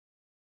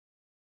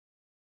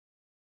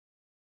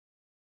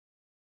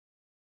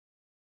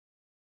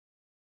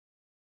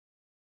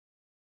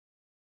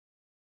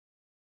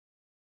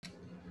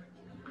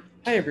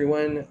Hi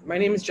everyone, my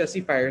name is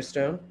Jesse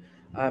Firestone.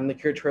 I'm the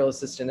curatorial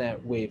assistant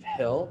at Wave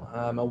Hill.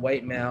 I'm a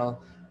white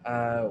male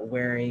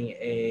wearing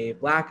a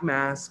black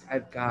mask.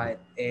 I've got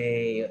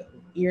a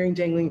earring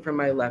dangling from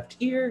my left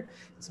ear,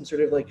 some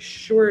sort of like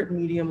short,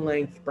 medium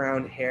length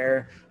brown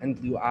hair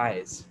and blue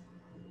eyes.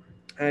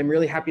 I'm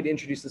really happy to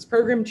introduce this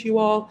program to you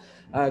all.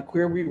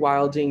 Queer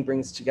Rewilding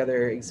brings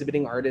together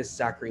exhibiting artist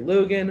Zachari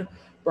Logan,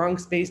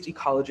 Bronx-based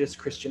ecologist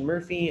Christian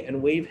Murphy,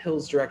 and Wave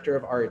Hill's Director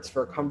of Arts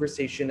for a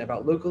conversation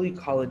about local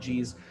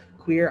ecologies,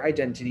 queer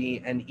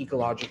identity, and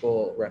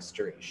ecological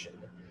restoration.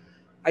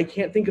 I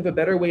can't think of a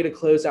better way to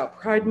close out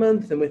Pride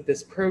Month than with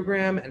this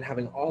program and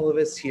having all of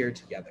us here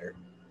together.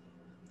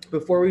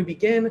 Before we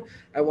begin,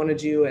 I want to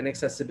do an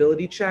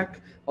accessibility check,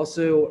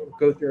 also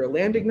go through a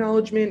land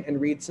acknowledgement and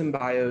read some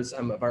bios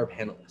of our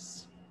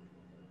panelists.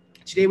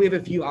 Today we have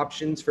a few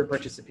options for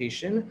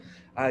participation.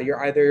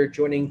 You're either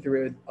joining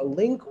through a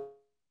link.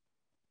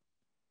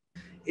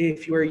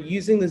 If you are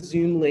using the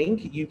Zoom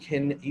link, you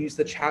can use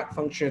the chat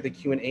function or the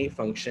Q&A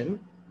function.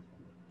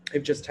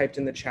 I've just typed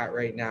in the chat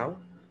right now.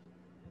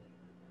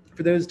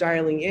 For those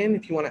dialing in,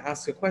 if you want to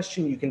ask a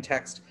question, you can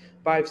text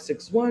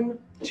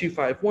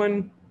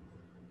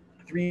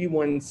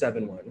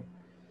 561-251-3171.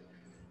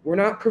 We're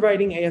not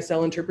providing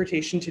ASL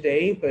interpretation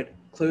today, but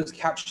closed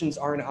captions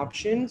are an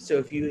option. So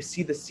if you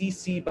see the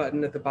CC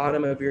button at the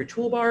bottom of your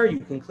toolbar, you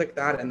can click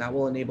that and that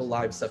will enable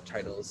live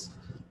subtitles.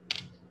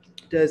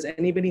 Does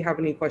anybody have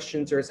any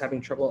questions or is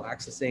having trouble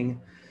accessing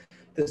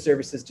the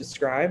services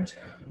described?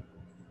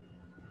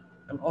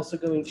 I'm also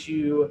going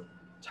to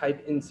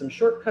type in some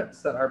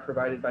shortcuts that are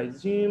provided by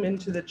Zoom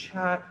into the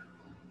chat.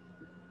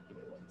 Give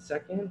me 1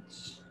 second.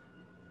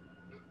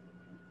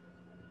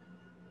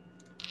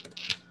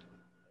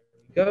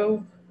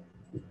 Go.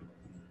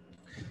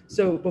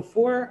 So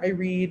before I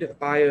read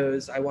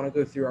bios, I want to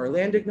go through our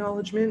land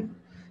acknowledgement.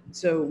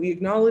 So we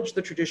acknowledge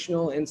the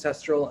traditional,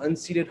 ancestral,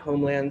 unceded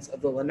homelands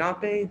of the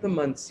Lenape, the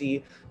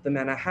Munsee, the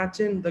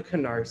Manhattan, the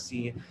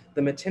Canarsie,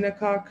 the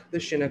Matinecock, the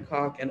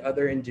Shinnecock, and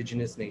other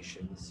indigenous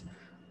nations.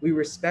 We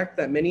respect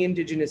that many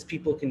indigenous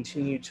people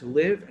continue to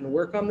live and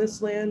work on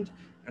this land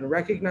and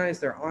recognize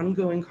their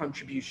ongoing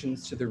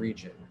contributions to the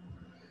region.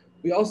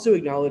 We also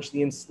acknowledge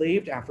the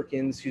enslaved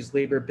Africans whose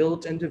labor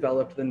built and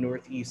developed the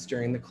Northeast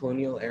during the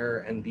colonial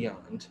era and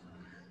beyond.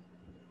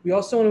 We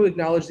also want to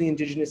acknowledge the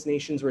indigenous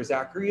nations where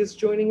Zachary is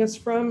joining us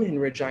from in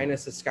Regina,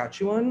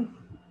 Saskatchewan,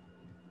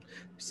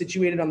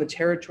 situated on the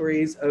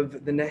territories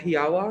of the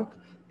Nehiawak,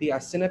 the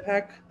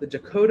Assinipek, the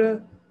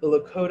Dakota, the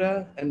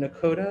Lakota, and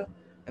Nakota,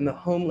 and the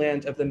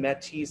homeland of the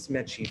Métis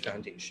Mechi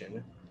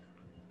Foundation.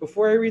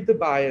 Before I read the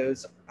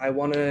bios, I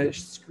want to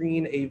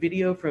screen a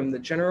video from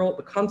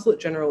the Consulate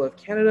General of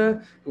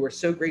Canada, who are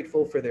so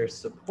grateful for their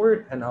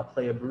support, and I'll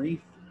play a brief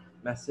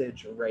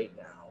message right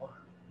now.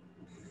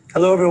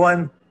 Hello,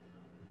 everyone.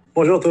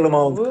 Bonjour tout le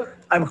monde.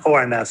 I'm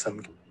Howard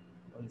Nassam.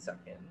 1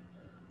 second.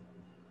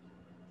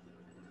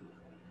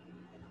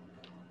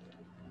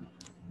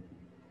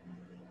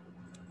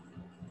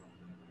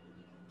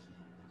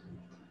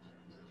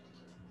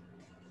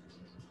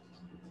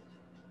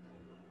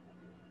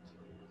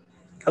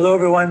 Hello,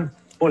 everyone.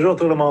 Bonjour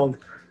tout le monde.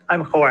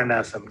 I'm Howard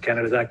Nassam,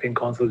 Canada's Acting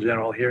Consul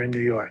General here in New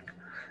York,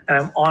 and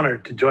I'm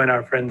honored to join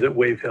our friends at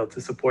Wave Hill to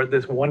support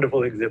this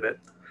wonderful exhibit,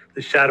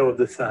 The Shadow of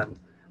the Sun,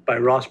 by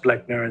Ross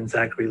Bleckner and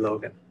Zachari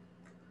Logan.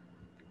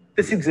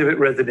 This exhibit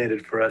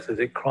resonated for us as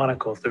it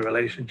chronicles the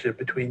relationship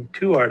between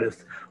two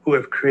artists who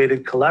have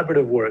created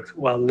collaborative works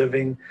while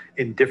living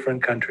in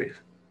different countries,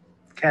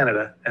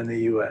 Canada and the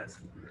US.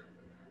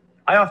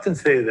 I often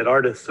say that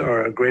artists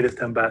are our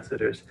greatest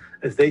ambassadors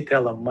as they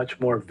tell a much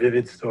more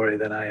vivid story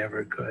than I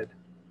ever could.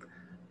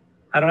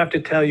 I don't have to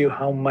tell you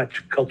how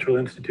much cultural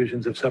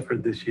institutions have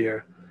suffered this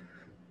year.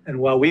 And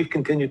while we've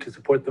continued to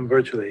support them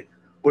virtually,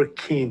 we're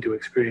keen to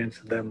experience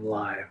them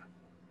live.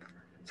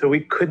 So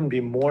we couldn't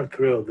be more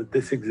thrilled that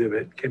this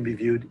exhibit can be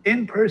viewed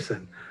in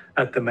person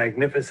at the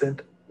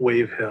magnificent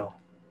Wave Hill.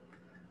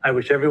 I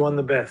wish everyone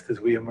the best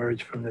as we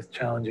emerge from this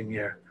challenging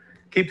year.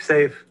 Keep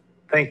safe.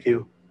 Thank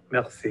you.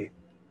 Merci.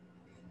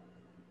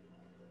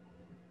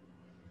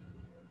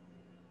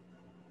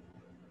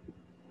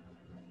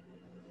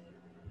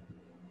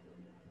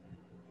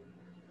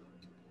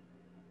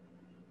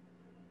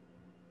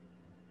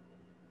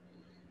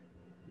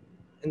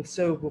 And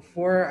so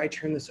before I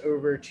turn this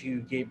over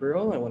to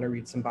Gabriel, I want to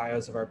read some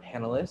bios of our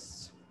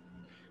panelists.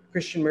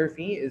 Christian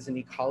Murphy is an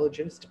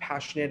ecologist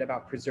passionate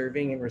about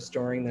preserving and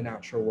restoring the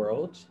natural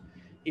world.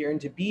 He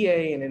earned a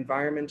BA in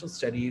environmental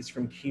studies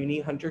from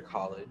CUNY Hunter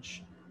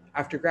College.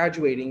 After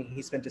graduating,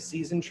 he spent a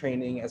season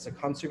training as a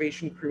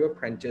conservation crew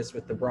apprentice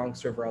with the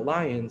Bronx River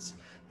Alliance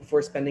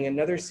before spending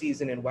another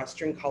season in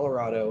Western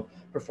Colorado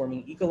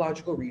performing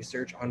ecological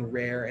research on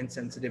rare and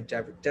sensitive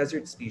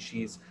desert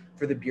species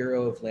for the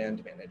Bureau of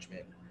Land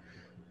Management.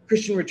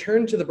 Christian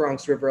returned to the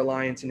Bronx River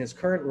Alliance in his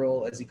current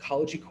role as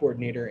ecology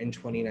coordinator in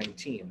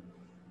 2019.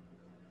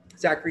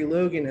 Zachari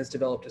Logan has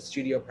developed a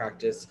studio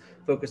practice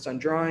focused on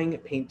drawing,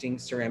 painting,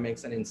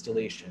 ceramics, and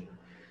installation.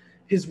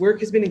 His work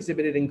has been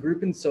exhibited in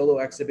group and solo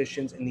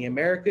exhibitions in the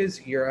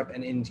Americas, Europe,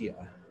 and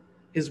India.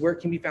 His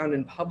work can be found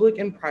in public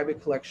and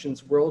private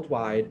collections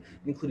worldwide,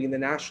 including the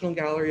National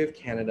Gallery of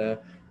Canada,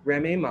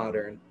 Reme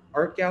Modern,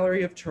 Art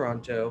Gallery of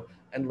Toronto,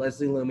 and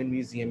Leslie Lohman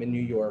Museum in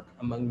New York,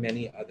 among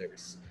many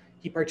others.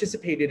 He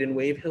participated in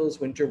Wave Hill's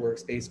Winter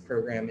Workspace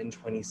program in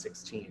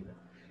 2016.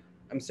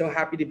 I'm so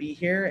happy to be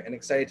here and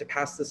excited to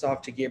pass this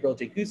off to Gabriel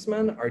de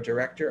Guzman, our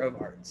Director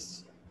of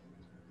Arts.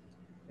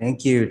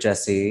 Thank you,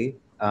 Jesse.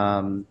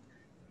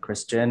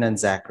 Christian and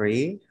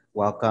Zachary,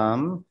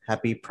 welcome.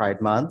 Happy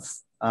Pride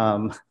Month.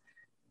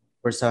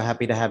 We're so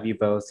happy to have you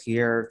both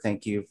here.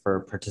 Thank you for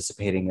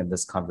participating in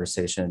this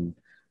conversation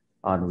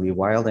on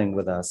rewilding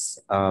with us.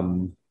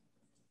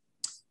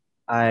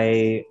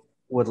 I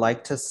would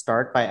like to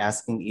start by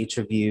asking each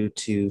of you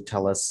to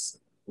tell us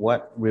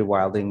what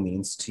rewilding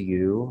means to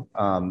you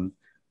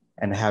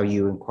and how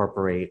you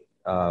incorporate,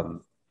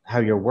 how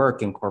your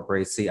work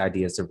incorporates the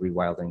ideas of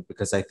rewilding,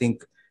 because I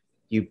think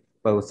you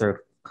both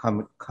are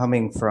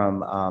coming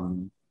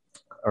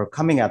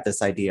at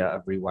this idea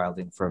of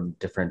rewilding from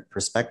different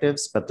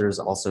perspectives, but there's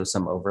also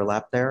some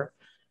overlap there.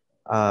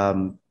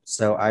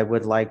 So I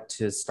would like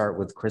to start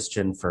with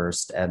Christian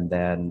first and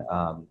then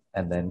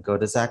go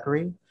to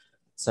Zachary.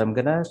 So I'm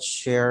gonna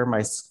share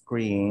my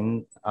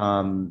screen.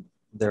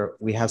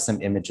 We have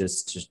some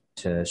images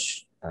to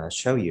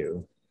show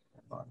you.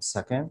 1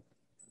 second.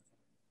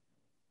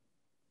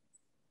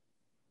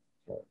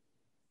 Okay.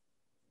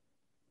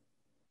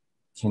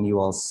 Can you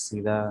all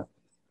see that?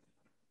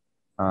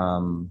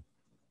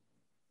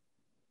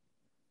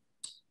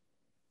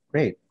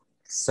 Great.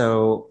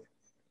 So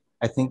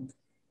I think,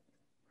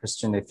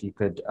 Christian, if you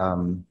could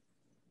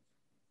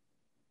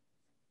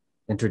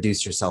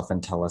introduce yourself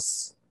and tell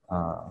us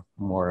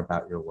more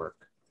about your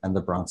work and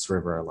the Bronx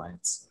River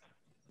Alliance.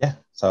 Yeah,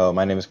 so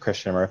my name is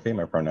Christian Murphy,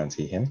 my pronouns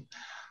he, him.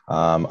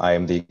 I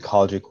am the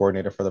ecology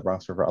coordinator for the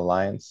Bronx River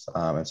Alliance.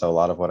 And so a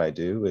lot of what I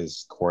do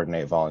is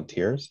coordinate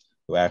volunteers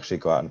who actually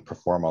go out and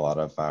perform a lot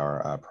of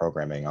our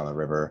programming on the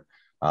river,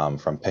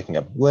 from picking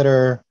up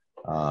litter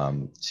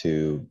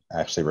to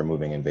actually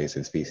removing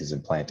invasive species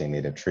and planting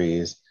native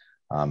trees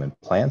and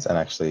plants, and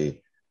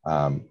actually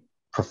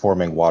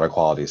performing water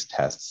qualities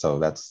tests. So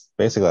that's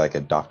basically like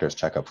a doctor's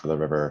checkup for the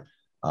river.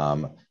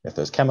 If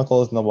there's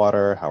chemicals in the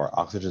water, how our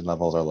oxygen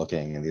levels are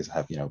looking, and these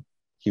have,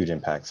 huge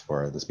impacts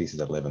for the species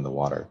that live in the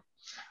water.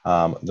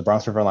 The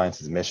Bronx River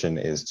Alliance's mission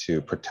is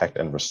to protect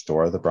and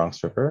restore the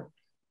Bronx River.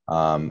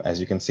 As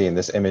you can see in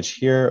this image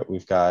here,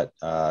 we've got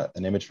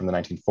an image from the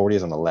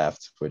 1940s on the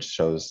left, which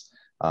shows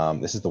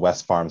this is the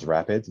West Farms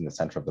Rapids in the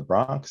center of the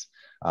Bronx.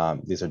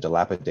 These are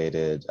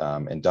dilapidated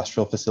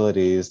industrial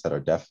facilities that are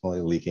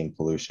definitely leaking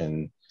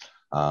pollution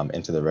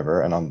into the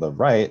river. And on the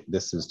right,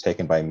 this was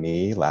taken by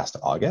me last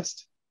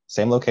August.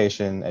 Same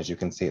location. As you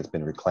can see, it's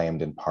been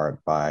reclaimed in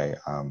part by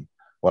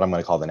what I'm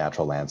going to call the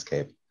natural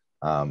landscape.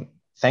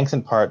 Thanks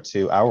in part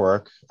to our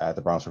work at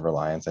the Bronx River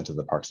Alliance and to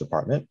the Parks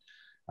Department.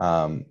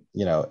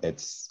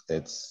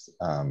 It's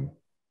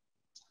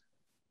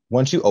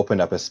once you open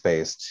up a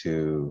space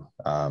to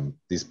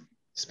these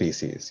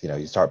species,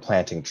 you start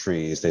planting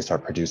trees, they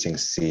start producing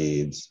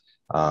seeds.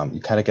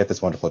 You kind of get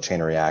this wonderful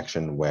chain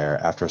reaction where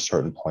after a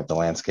certain point, the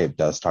landscape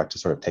does start to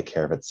sort of take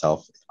care of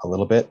itself a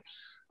little bit.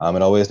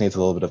 It always needs a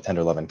little bit of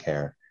tender love and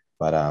care.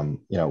 But,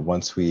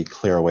 once we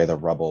clear away the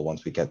rubble,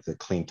 once we get the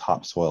clean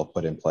topsoil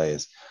put in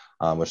place,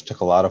 which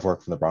took a lot of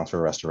work from the Bronx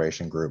River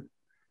Restoration Group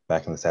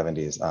back in the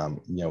 70s,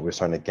 we're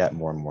starting to get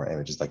more and more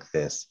images like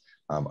this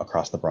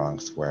across the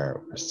Bronx,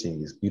 where we're seeing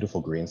these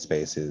beautiful green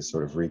spaces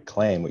sort of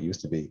reclaim what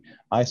used to be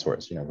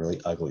eyesores,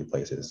 really ugly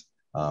places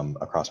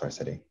across our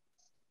city.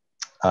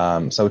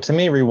 So to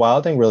me,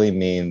 rewilding really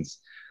means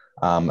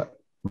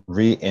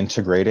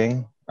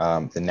reintegrating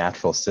the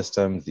natural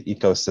systems, the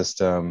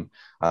ecosystem,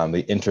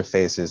 the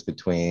interfaces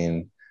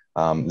between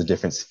the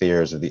different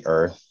spheres of the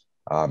earth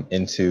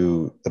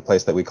into the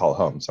place that we call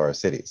home, so our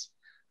cities.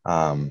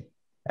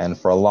 And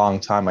for a long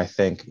time, I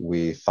think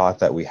we thought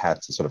that we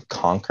had to sort of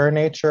conquer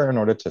nature in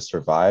order to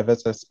survive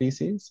as a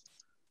species,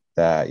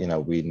 that,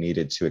 we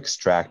needed to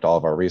extract all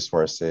of our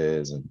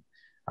resources and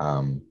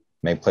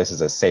make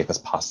places as safe as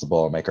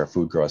possible, make our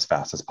food grow as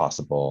fast as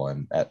possible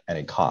and at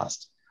any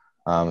cost.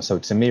 So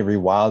to me,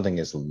 rewilding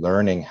is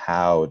learning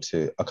how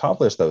to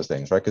accomplish those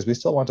things, right? Because we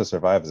still want to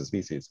survive as a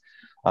species,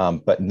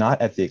 but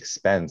not at the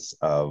expense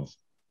of,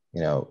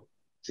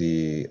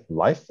 the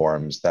life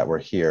forms that were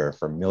here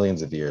for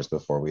millions of years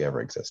before we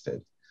ever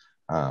existed.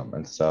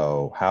 And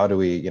so how do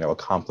we,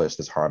 accomplish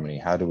this harmony?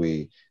 How do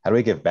we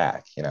give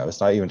back? It's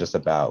not even just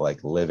about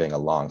like living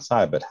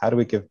alongside, but how do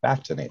we give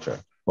back to nature?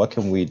 What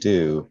can we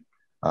do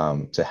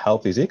to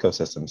help these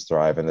ecosystems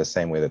thrive in the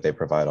same way that they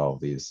provide all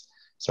of these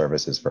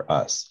services for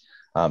us?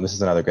 This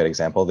is another great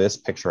example. This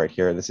picture right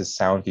here, this is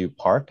Soundview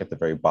Park at the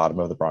very bottom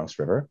of the Bronx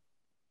River.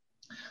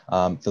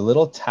 The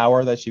little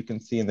tower that you can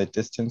see in the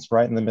distance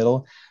right in the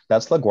middle,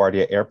 that's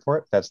LaGuardia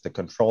Airport. That's the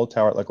control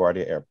tower at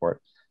LaGuardia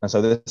Airport. And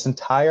so this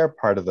entire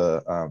part of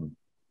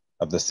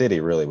the city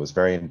really was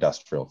very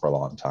industrial for a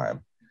long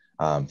time.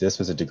 This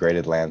was a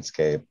degraded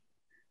landscape,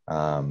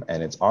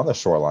 and it's on the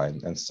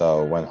shoreline. And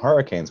so when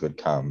hurricanes would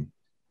come,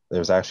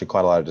 there's actually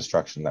quite a lot of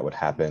destruction that would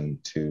happen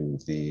to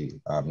the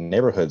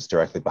neighborhoods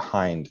directly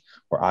behind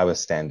where I was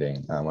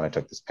standing when I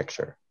took this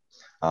picture.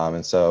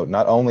 And so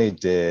not only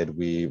did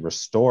we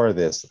restore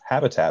this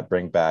habitat,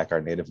 bring back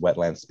our native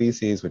wetland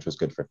species, which was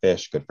good for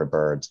fish, good for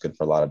birds, good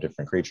for a lot of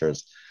different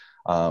creatures,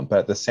 but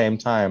at the same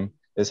time,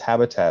 this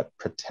habitat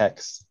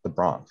protects the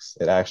Bronx.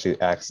 It actually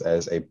acts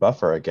as a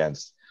buffer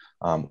against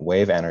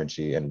wave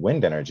energy and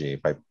wind energy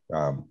by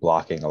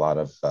blocking a lot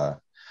of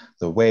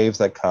the waves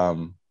that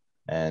come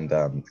and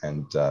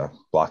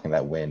blocking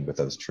that wind with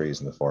those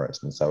trees in the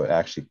forest. And so it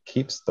actually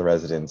keeps the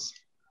residents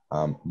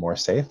more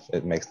safe.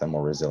 It makes them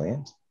more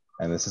resilient.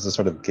 And this is a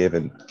sort of give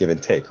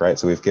and take, right?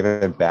 So we've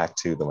given back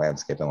to the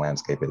landscape, and the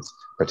landscape is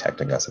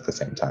protecting us at the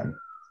same time.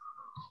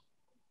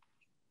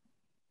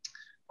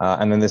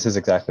 And then this is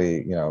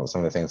exactly, some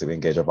of the things that we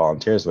engage our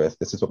volunteers with.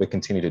 This is what we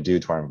continue to do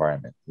to our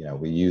environment.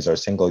 We use our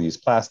single-use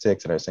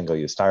plastics and our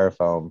single-use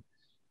styrofoam,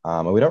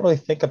 and we don't really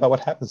think about what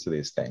happens to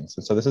these things.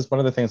 And so this is one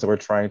of the things that we're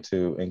trying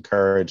to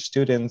encourage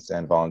students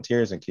and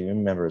volunteers and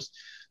community members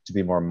to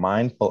be more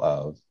mindful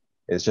of.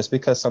 Is just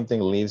because something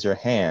leaves your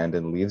hand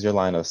and leaves your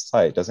line of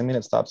sight doesn't mean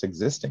it stops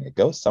existing. It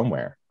goes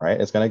somewhere, right?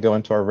 It's going to go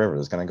into our rivers.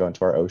 It's going to go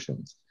into our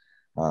oceans.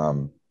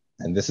 And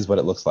this is what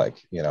it looks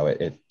like.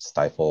 It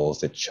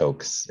stifles, it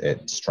chokes,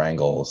 it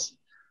strangles,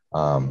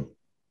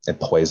 it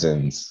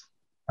poisons.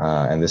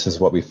 And this is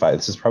what we fight.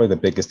 This is probably the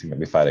biggest thing that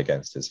we fight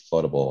against is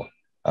floatable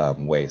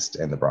waste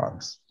in the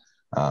Bronx.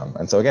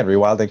 And so again,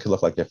 rewilding could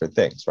look like different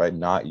things, right?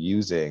 Not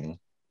using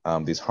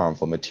these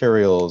harmful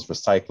materials,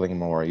 recycling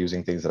more,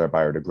 using things that are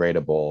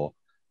biodegradable.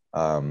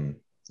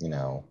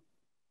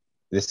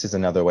 This is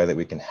another way that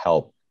we can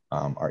help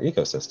our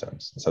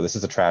ecosystems. So this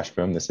is a trash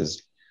boom. This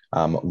is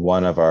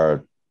one of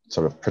our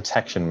sort of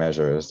protection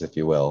measures, if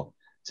you will,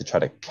 to try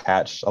to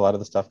catch a lot of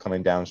the stuff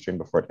coming downstream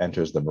before it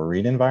enters the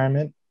marine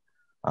environment.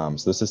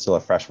 So this is still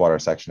a freshwater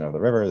section of the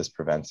river. This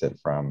prevents it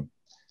from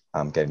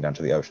getting down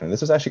to the ocean. And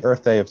this was actually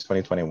Earth Day of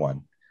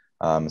 2021.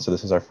 So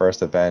this was our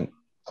first event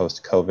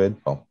post-COVID,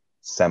 well,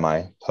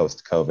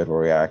 semi-post-COVID,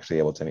 where we are actually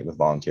able to meet with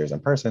volunteers in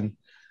person.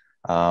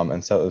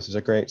 And so this is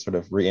a great sort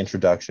of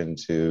reintroduction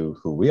to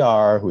who we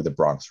are, who the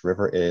Bronx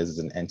River is as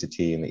an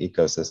entity in the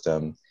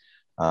ecosystem.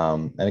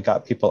 And it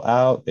got people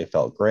out. They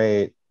felt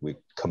great. We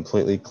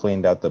completely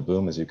cleaned out the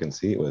boom. As you can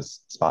see, it was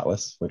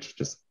spotless, which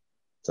just,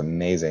 it's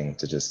amazing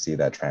to just see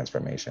that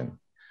transformation.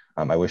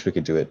 I wish we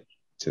could do it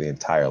to the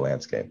entire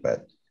landscape,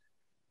 but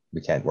we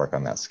can't work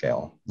on that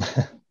scale.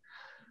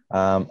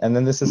 And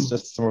then this is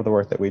just some of the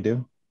work that we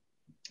do.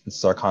 This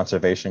is our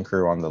conservation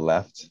crew on the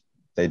left.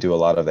 They do a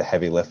lot of the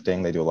heavy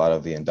lifting. They do a lot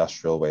of the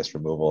industrial waste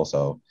removal.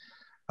 So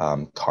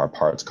car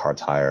parts, car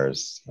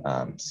tires,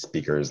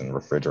 speakers and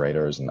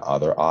refrigerators and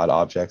other odd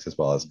objects, as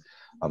well as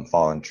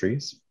fallen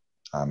trees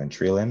and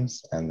tree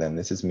limbs. And then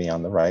this is me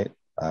on the right,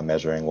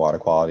 measuring water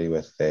quality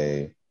with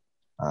a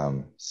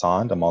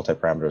sonde, a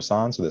multi-parameter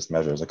sonde. So this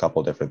measures a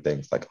couple different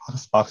things like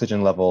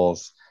oxygen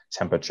levels,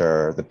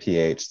 temperature, the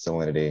pH,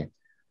 salinity,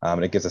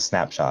 and it gives a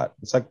snapshot.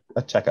 It's like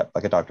a checkup,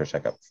 like a doctor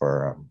checkup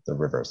for the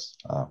river's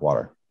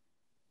water.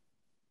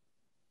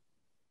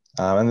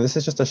 And this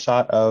is just a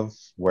shot of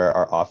where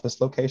our office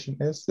location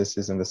is. This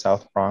is in the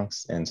South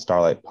Bronx in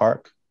Starlight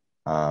Park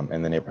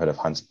in the neighborhood of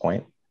Hunts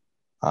Point.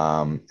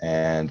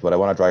 And what I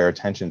want to draw your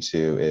attention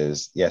to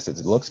is, yes, it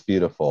looks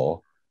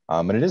beautiful,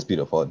 and it is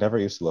beautiful. It never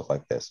used to look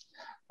like this.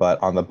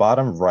 But on the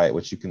bottom right,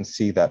 which you can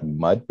see that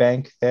mud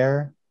bank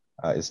there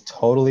is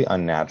totally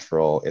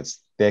unnatural.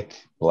 It's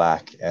thick,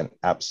 black, and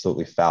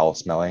absolutely foul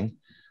smelling.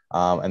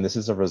 And this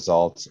is a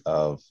result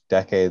of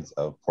decades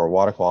of poor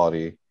water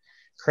quality,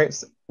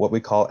 creates what we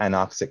call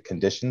anoxic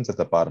conditions at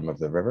the bottom of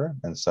the river.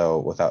 And so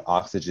without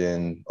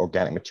oxygen,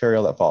 organic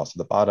material that falls to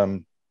the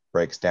bottom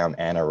breaks down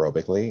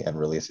anaerobically and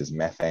releases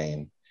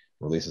methane,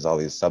 releases all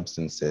these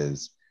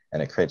substances,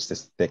 and it creates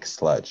this thick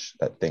sludge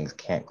that things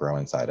can't grow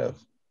inside of,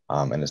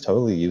 and is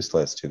totally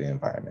useless to the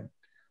environment.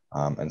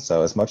 And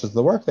so as much as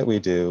the work that we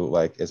do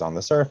is on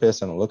the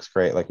surface and it looks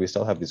great, we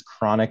still have these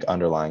chronic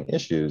underlying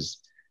issues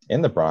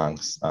in the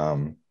Bronx.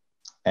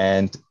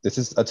 And this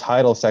is a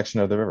tidal section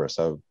of the river.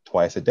 So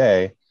twice a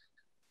day,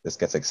 this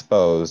gets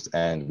exposed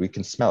and we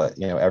can smell it.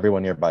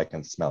 Everyone nearby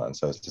can smell it. And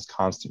so it's just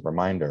constant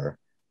reminder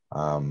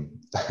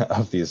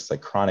of these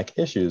chronic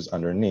issues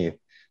underneath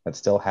that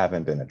still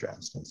haven't been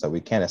addressed. And so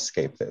we can't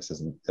escape this.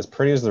 As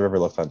pretty as the river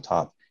looks on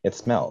top, it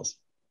smells.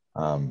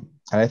 And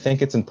I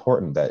think it's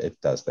important that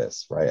it does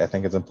this, right? I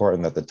think it's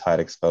important that the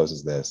tide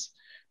exposes this,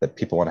 that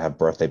people want to have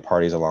birthday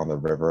parties along the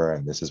river,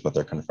 and this is what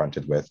they're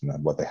confronted with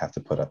and what they have to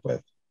put up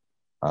with.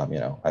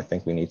 I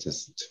think we need to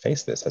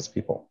face this as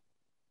people.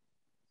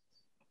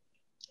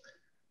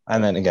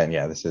 And then again,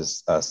 yeah, this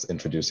is us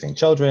introducing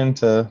children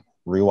to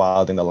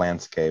rewilding the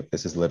landscape.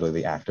 This is literally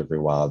the act of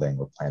rewilding.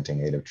 We're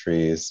planting native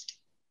trees.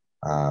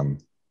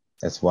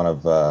 It's one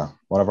of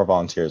our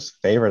volunteers'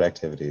 favorite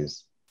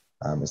activities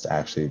is to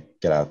actually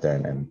get out there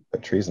and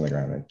put trees in the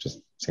ground. It just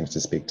seems to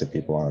speak to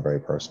people on a very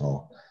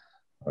personal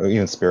or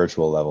even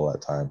spiritual level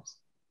at times.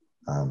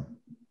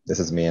 This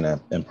is me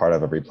in part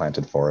of a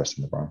replanted forest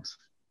in the Bronx.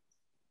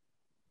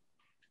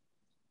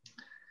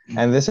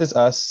 And this is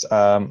us.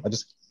 I'll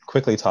just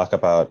quickly talk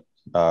about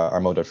our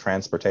mode of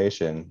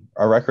transportation.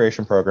 Our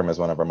recreation program is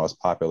one of our most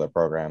popular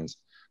programs,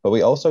 but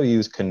we also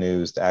use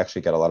canoes to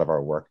actually get a lot of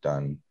our work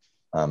done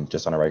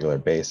just on a regular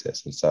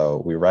basis. And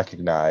so we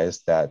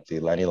recognize that the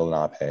Lenni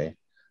Lenape,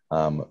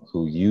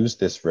 who used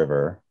this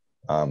river,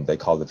 they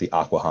called it the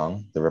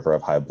Aquahung, the River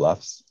of High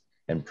Bluffs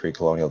in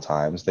pre-colonial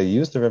times. They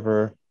used the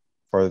river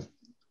for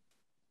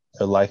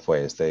their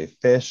lifeways. They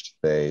fished,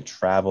 they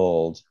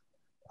traveled,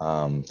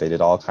 they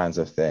did all kinds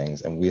of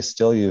things, and we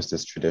still use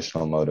this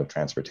traditional mode of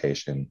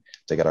transportation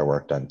to get our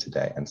work done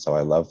today. And so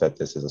I love that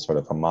this is a sort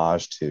of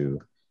homage to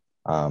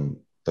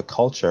the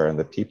culture and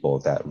the people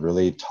that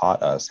really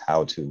taught us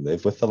how to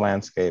live with the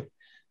landscape,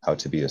 how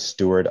to be a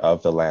steward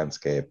of the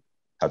landscape,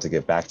 how to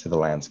give back to the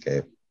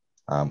landscape.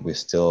 We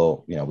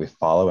still, we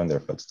follow in their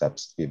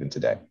footsteps even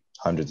today,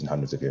 hundreds and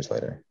hundreds of years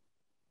later.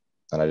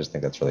 And I just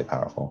think that's really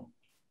powerful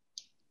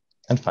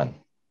and fun.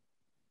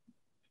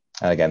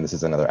 And again, this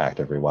is another act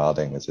of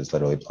rewilding. This is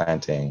literally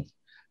planting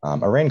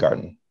a rain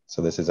garden.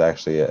 So this is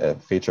actually a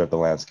feature of the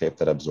landscape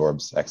that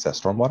absorbs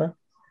excess stormwater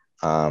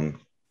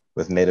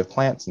with native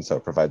plants. And so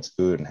it provides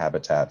food and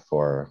habitat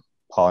for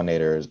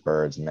pollinators,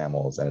 birds, and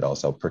mammals. And it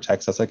also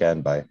protects us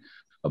again by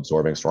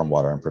absorbing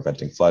stormwater and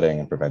preventing flooding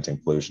and preventing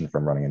pollution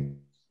from running into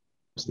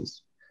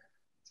sources.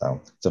 So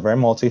it's a very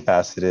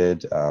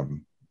multifaceted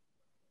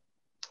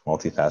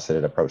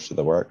approach to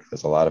the work.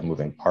 There's a lot of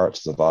moving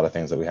parts. There's a lot of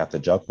things that we have to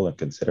juggle and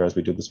consider as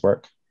we do this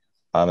work.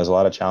 There's a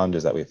lot of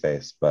challenges that we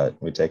face, but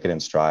we take it in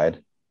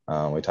stride.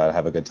 We try to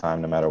have a good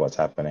time no matter what's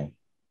happening.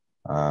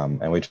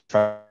 And we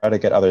try to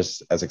get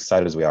others as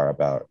excited as we are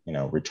about,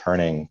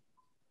 returning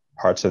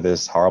parts of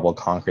this horrible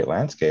concrete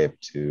landscape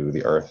to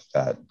the earth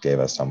that gave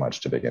us so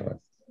much to begin with.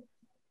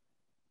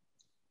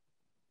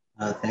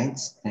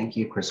 Thanks. Thank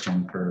you,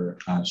 Christian, for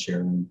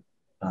sharing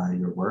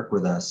your work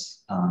with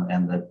us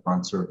and the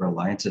Bronx River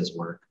Alliance's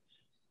work.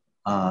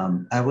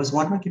 I was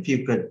wondering if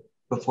you could,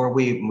 before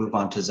we move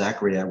on to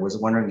Zachary, I was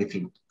wondering if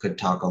you could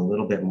talk a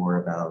little bit more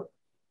about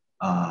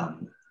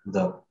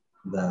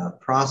the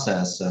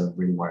process of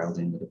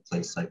rewilding at a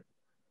place like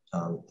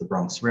the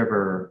Bronx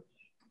River.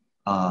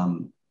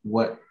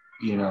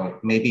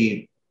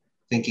 Maybe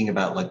thinking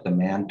about like the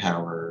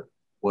manpower,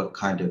 what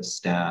kind of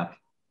staff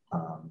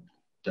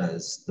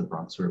does the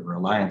Bronx River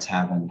Alliance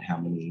have, and how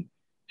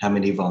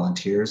many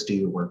volunteers do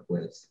you work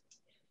with?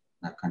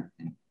 That kind of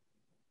thing.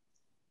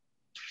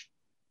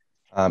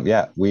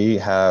 We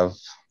have,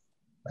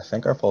 I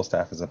think our full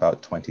staff is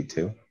about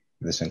 22.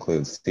 This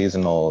includes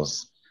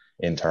seasonals,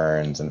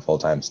 interns, and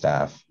full-time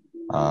staff.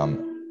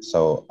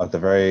 So at the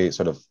very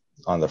sort of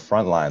on the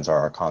front lines are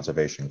our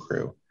conservation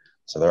crew.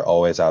 So they're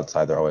always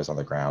outside, they're always on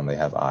the ground. They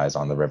have eyes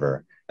on the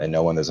river. They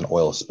know when there's an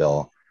oil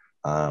spill.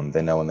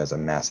 They know when there's a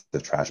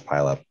massive trash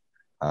pileup.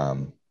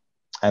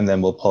 And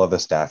then we'll pull other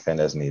staff in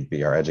as need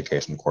be, our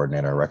education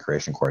coordinator,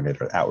 recreation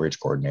coordinator, outreach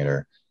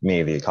coordinator,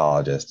 me, the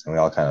ecologist, and we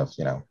all kind of,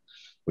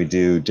 we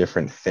do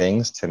different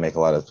things to make a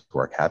lot of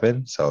work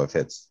happen. So if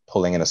it's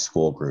pulling in a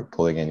school group,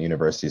 pulling in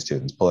university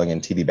students, pulling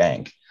in TD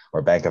Bank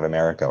or Bank of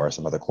America or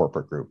some other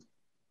corporate group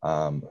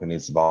who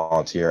needs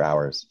volunteer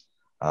hours,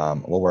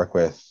 we'll work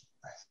with,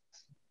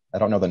 I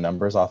don't know the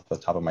numbers off the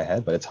top of my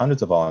head, but it's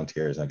hundreds of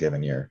volunteers in a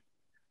given year.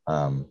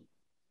 And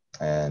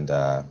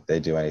they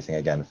do anything,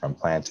 again, from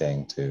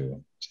planting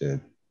to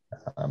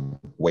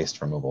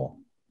waste removal.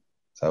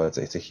 So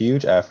it's a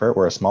huge effort.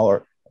 We're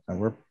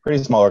a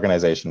pretty small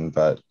organization,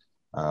 but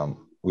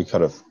we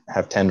could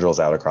have tendrils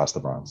out across the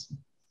Bronx.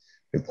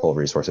 We pull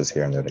resources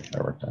here and there to get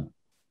our work done.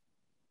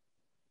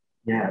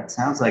 Yeah, it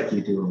sounds like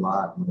you do a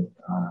lot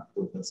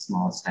with a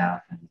small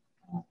staff,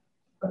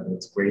 but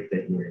it's great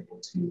that you're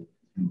able to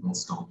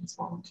enlist all these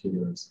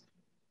volunteers.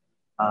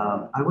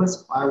 I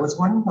was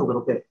wondering a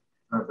little bit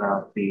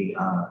about the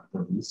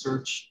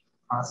research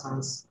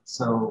process.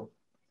 So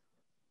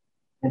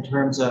in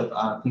terms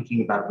of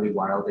thinking about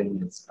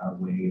rewilding as a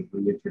way of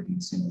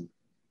reintroducing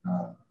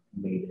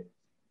native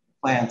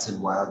plants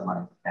and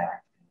wildlife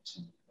back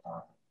into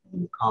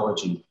the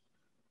ecology,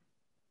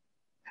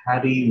 how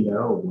do you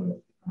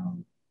know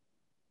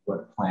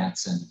what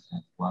plants and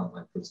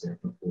wildlife was there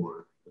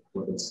before?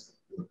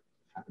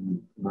 How do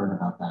you learn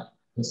about that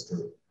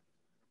history?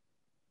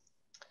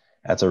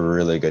 That's a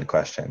really good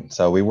question.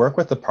 So we work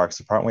with the Parks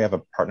Department. We have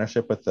a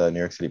partnership with the New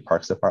York City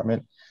Parks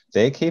Department.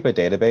 They keep a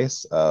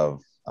database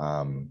of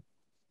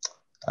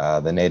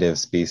the native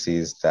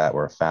species that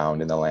were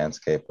found in the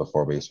landscape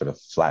before we sort of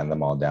flatten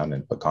them all down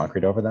and put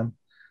concrete over them.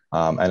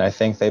 And I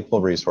think they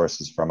pull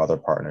resources from other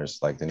partners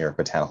like the New York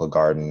Botanical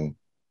Garden,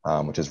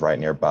 which is right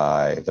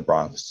nearby, the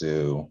Bronx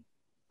Zoo,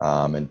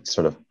 and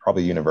sort of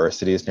probably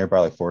universities nearby,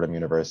 like Fordham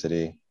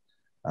University,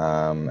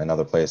 and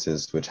other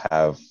places which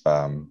have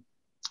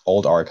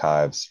old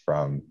archives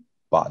from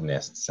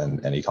botanists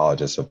and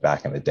ecologists of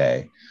back in the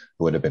day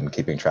who would have been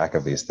keeping track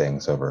of these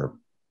things over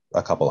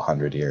a couple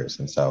hundred years.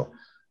 And so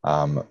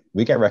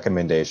we get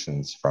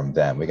recommendations from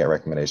them. We get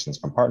recommendations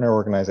from partner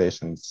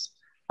organizations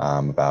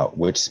about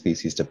which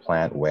species to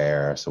plant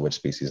where. So which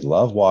species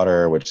love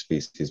water, which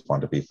species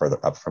want to be further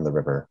up from the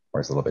river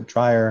where it's a little bit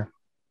drier.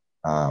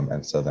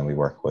 And so then we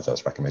work with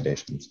those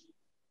recommendations.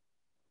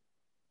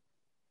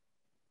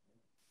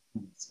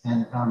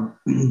 And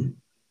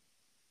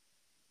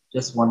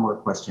just one more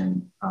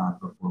question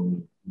before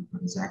we go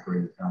to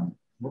Zachary.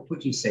 What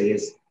would you say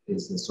is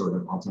the sort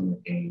of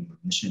ultimate aim or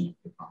mission of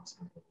the Bronx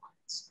River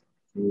Alliance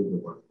through the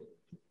work that you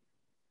do?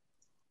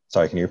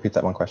 Sorry, can you repeat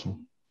that one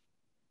question?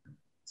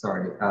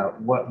 Sorry,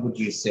 what would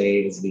you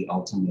say is the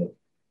ultimate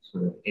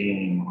sort of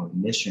aim or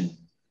mission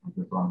of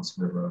the Bronx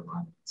River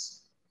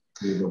Alliance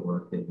through the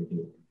work that you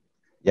do?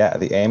 Yeah,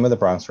 the aim of the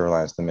Bronx River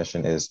Alliance, the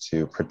mission is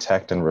to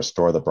protect and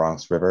restore the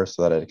Bronx River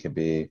so that it could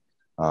be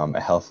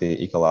a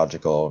healthy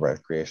ecological,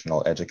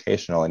 recreational,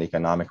 educational, and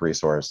economic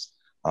resource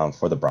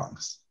for the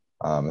Bronx.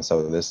 And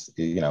so this,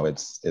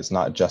 it's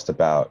not just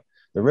about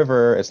the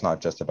river, it's not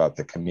just about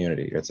the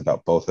community, it's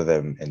about both of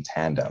them in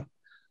tandem.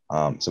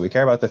 So we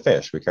care about the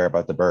fish, we care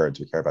about the birds,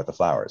 we care about the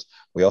flowers.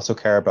 We also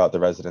care about the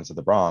residents of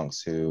the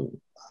Bronx who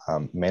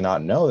may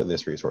not know that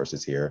this resource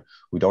is here,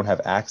 who don't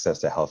have access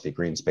to healthy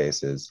green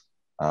spaces,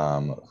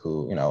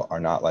 who are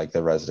not like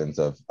the residents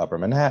of Upper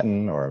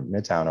Manhattan or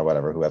Midtown or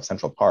whatever, who have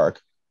Central Park,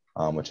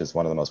 which is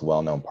one of the most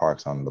well-known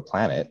parks on the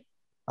planet.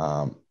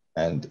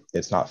 And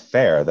it's not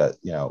fair that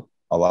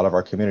a lot of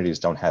our communities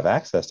don't have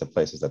access to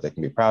places that they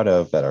can be proud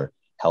of, that are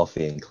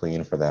healthy and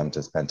clean for them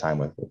to spend time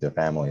with their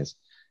families.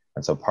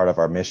 And so part of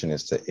our mission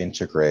is to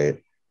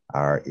integrate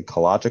our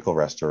ecological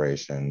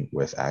restoration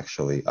with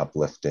actually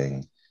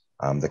uplifting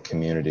the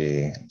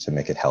community to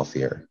make it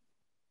healthier.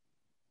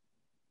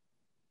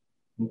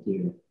 Thank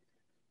you.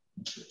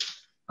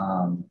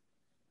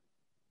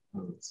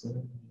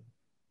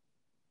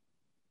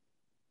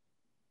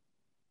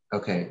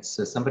 Okay,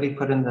 so somebody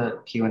put in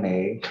the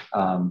Q&A,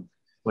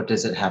 what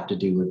does it have to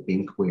do with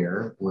being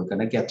queer? We're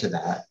gonna get to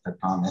that, I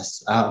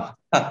promise.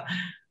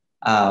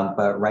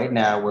 But right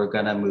now we're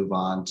gonna move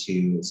on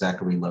to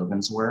Zachary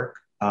Logan's work,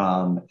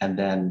 and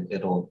then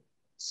it'll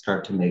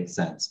start to make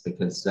sense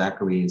because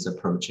Zachary is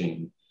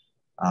approaching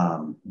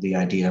the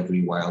idea of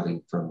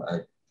rewilding from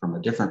a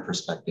different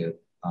perspective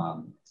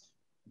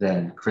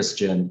than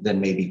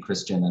maybe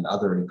Christian and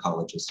other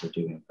ecologists are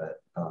doing,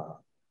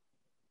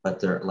 but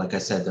there, like I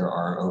said, there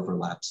are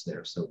overlaps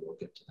there, so we'll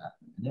get to that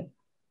in a minute.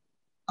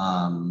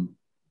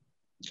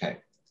 Okay,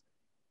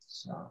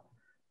 so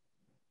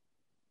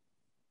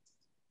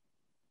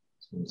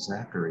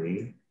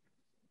Zachary,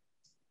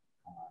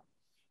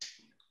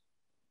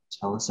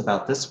 tell us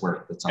about this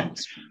work that's on the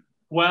screen.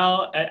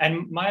 Well,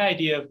 and my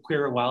idea of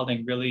queer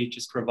rewilding really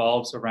just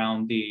revolves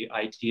around the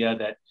idea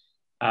that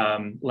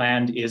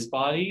land is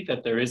body,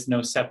 that there is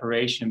no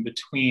separation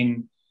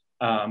between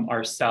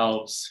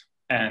ourselves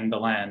and the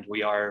land.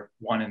 We are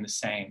one and the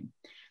same.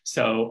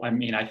 So, I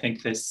mean, I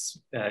think this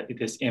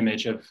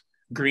image of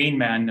Green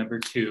Man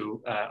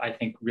 *2, I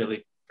think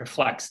really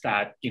reflects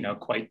that,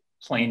 quite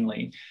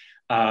plainly.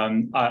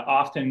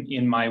 Often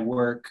in my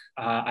work,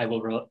 I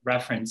will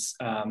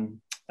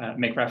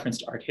make reference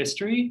to art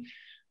history.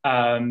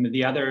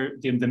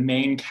 The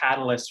main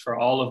catalyst for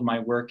all of my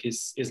work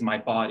is my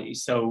body.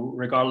 So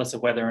regardless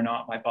of whether or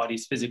not my body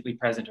is physically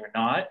present or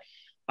not,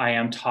 I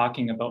am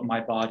talking about my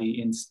body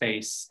in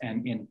space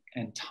and in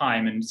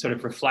time, and sort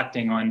of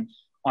reflecting on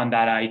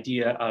that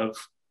idea of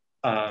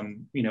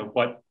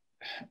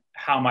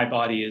how my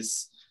body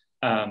is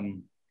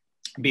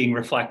being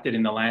reflected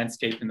in the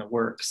landscape in the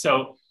work.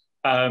 So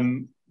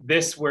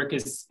this work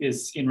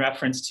is in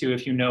reference to,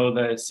 if you know,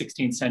 the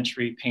 16th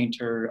century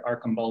painter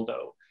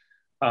Arcimboldo,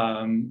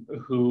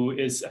 who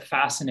is a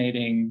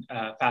fascinating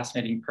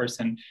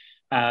person,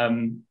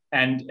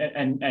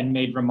 and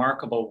made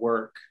remarkable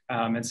work.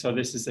 And so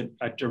this is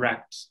a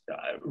direct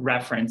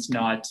reference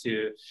nod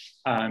to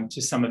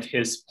some of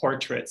his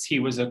portraits. He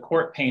was a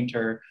court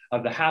painter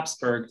of the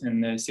Habsburgs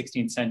in the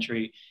 16th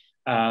century.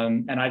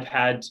 And I've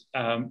had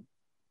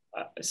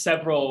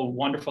several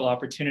wonderful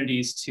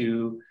opportunities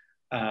to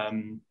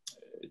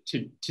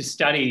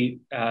study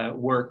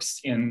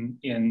works in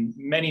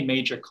many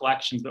major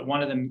collections, but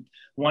one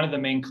of the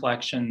main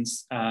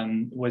collections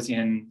was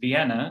in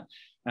Vienna,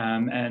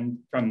 and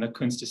from the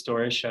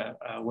Kunsthistorische,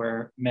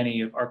 where many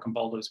of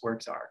Arcimboldo's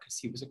works are, because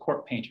he was a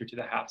court painter to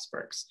the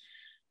Habsburgs.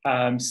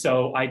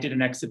 So I did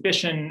an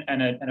exhibition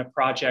and a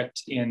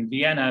project in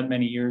Vienna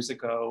many years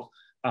ago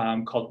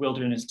called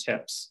Wilderness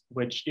Tips,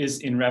 which is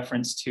in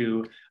reference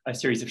to a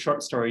series of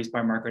short stories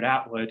by Margaret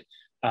Atwood,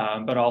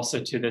 but also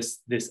to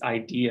this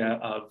idea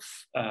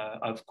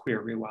of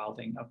queer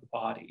rewilding of the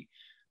body.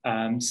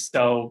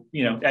 So,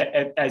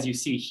 as you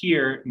see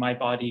here, my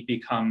body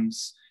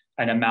becomes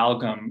an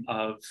amalgam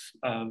of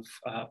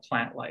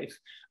plant life.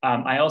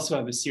 I also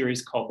have a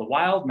series called The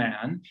Wild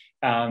Man,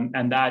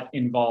 and that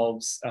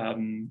involves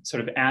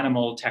sort of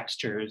animal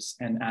textures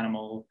and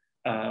animal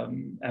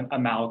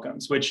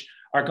amalgams, which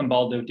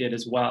Arcimboldo did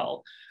as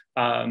well.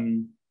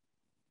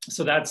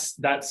 So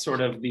that's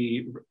sort of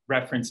the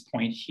reference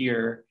point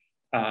here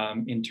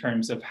in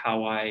terms of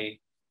how I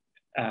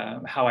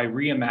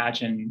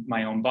reimagine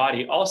my own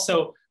body.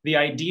 Also, the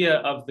idea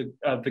of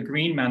the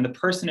green man, the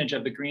personage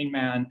of the green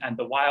man and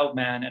the wild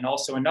man, and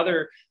also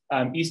another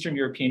Eastern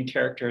European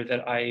character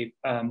that I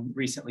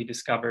recently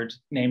discovered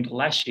named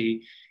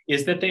Leshy,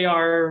 is that they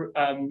are,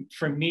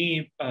 for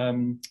me,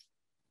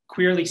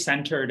 queerly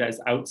centered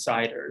as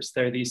outsiders.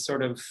 They're these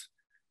sort of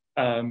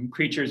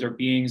creatures or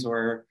beings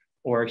or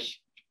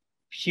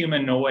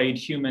humanoid,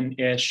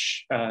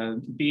 human-ish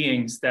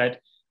beings that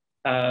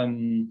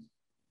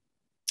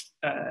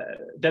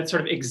that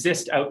sort of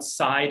exist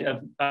outside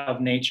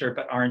of nature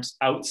but aren't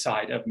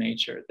outside of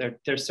nature.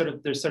 There's sort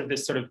of this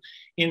sort of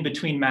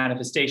in-between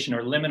manifestation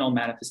or liminal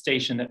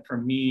manifestation that for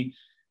me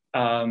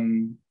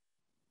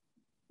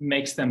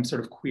makes them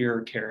sort of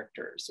queer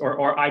characters,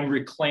 or I'm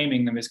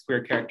reclaiming them as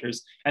queer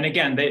characters. And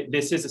again,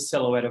 this is a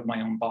silhouette of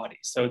my own body,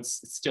 so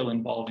it's still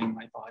involving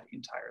my body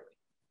entirely.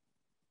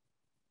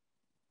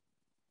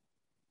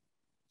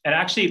 And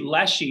actually,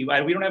 Leshy,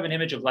 we don't have an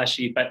image of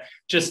Leshy, but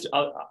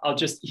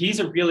he's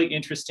a really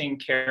interesting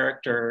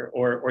character,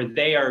 or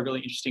they are a really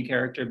interesting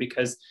character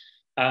because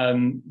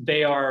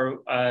they are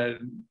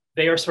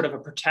sort of a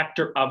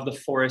protector of the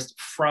forest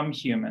from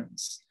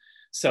humans.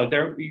 So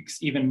they're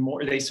even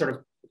more,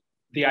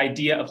 the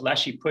idea of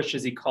Leshy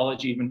pushes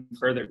ecology even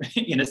further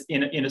in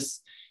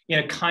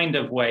a kind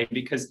of way,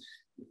 because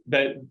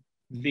the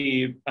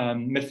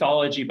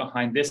mythology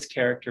behind this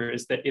character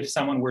is that if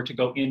someone were to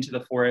go into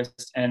the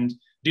forest and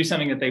do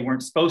something that they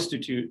weren't supposed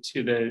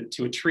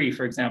to a tree,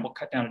 for example,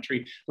 cut down a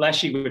tree,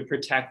 Leshy would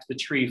protect the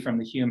tree from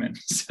the human.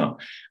 So,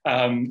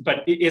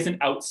 but it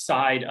isn't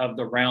outside of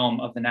the realm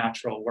of the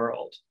natural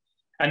world.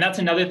 And that's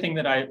another thing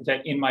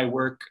that in my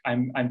work,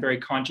 I'm very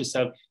conscious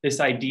of, this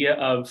idea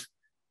of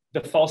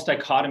the false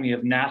dichotomy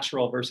of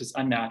natural versus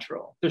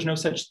unnatural. There's no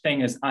such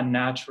thing as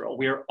unnatural.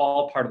 We are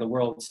all part of the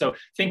world. So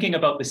thinking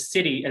about the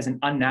city as an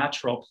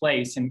unnatural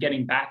place and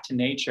getting back to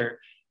nature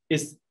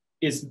is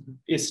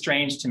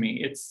strange to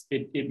me.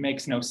 It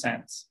makes no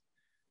sense.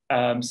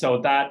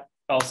 So that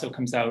also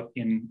comes out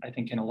I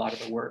think in a lot of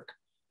the work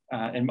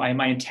and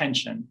my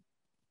intention.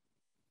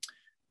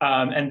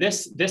 And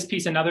this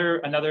piece,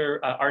 another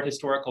art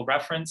historical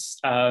reference,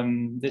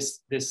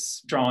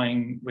 this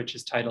drawing, which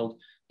is titled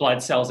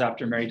Blood Cells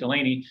After Mary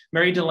Delaney.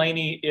 Mary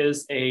Delaney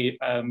was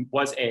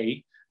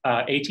a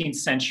 18th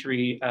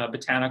century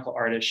botanical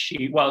artist.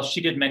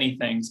 She did many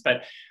things,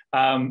 but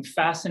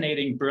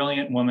fascinating,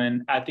 brilliant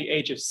woman. At the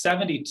age of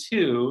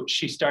 72,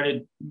 she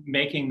started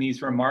making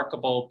these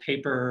remarkable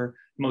paper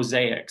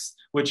mosaics,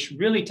 which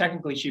really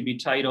technically should be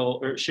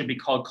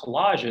called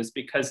collages,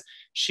 because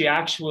she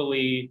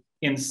actually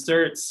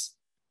inserts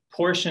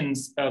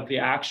portions of the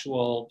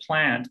actual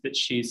plant that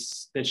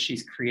she's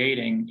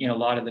creating in a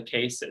lot of the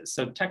cases.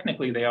 So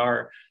technically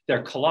they're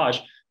collage,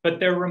 but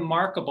they're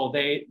remarkable.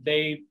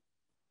 They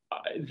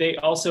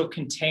also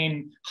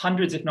contain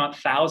hundreds, if not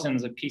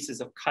thousands, of pieces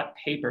of cut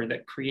paper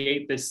that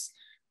create this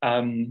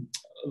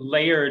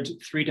layered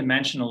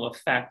three-dimensional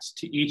effect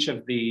to each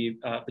of the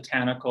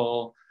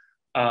botanical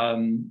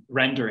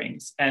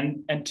renderings.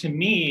 And to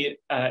me,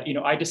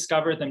 I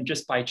discovered them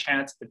just by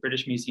chance at the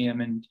British Museum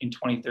in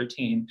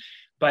 2013,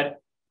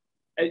 but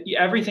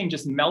everything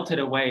just melted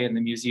away in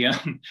the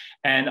museum.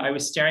 And I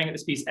was staring at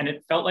this piece and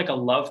it felt like a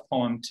love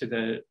poem to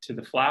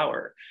the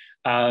flower.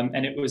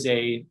 And it was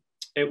a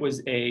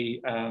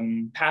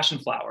passion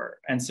flower.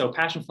 And so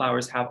passion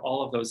flowers have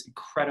all of those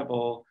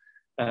incredible,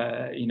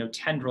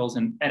 tendrils.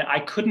 And I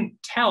couldn't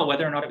tell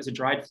whether or not it was a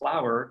dried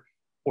flower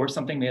or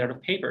something made out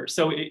of paper.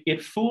 So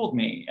it fooled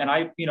me. And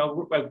I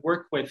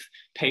work with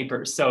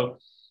paper. So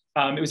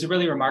it was a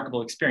really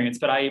remarkable experience.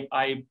 But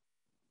I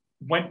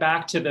went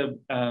back to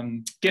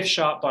the gift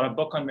shop, bought a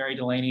book on Mary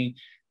Delaney,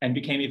 and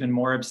became even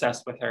more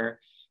obsessed with her.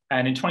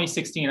 And in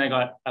 2016, I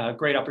got a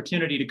great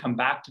opportunity to come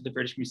back to the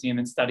British Museum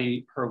and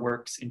study her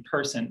works in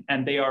person.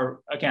 And they're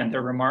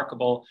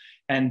remarkable,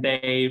 and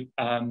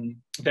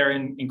they're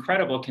in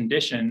incredible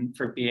condition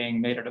for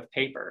being made out of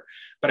paper.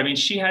 But I mean,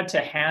 she had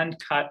to hand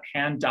cut,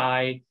 hand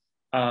dye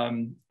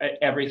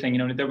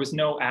everything. There was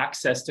no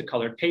access to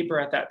colored paper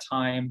at that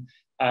time.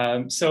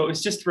 So it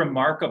was just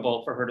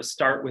remarkable for her to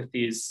start with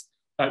these,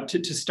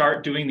 to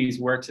start doing these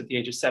works at the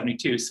age of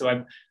 72.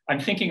 So I'm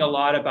thinking a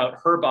lot about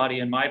her body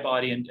and my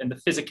body and the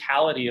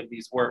physicality of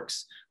these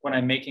works when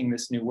I'm making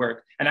this new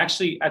work. And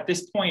actually, at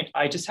this point,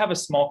 I just have a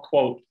small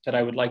quote that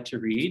I would like to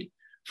read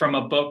from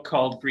a book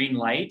called Green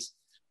Light,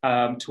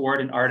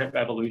 Toward an Art of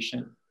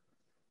Evolution.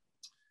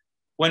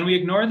 When we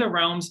ignore the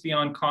realms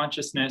beyond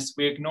consciousness,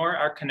 we ignore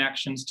our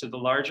connections to the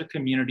larger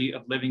community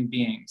of living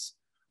beings,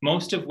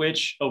 most of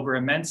which, over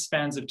immense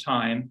spans of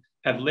time,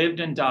 have lived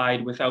and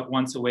died without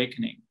once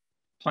awakening.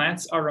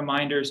 Plants are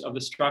reminders of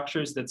the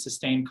structures that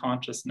sustain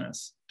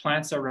consciousness.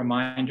 Plants are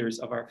reminders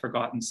of our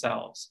forgotten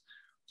selves.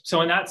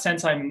 So in that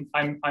sense, I'm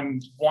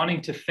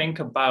wanting to think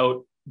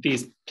about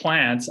these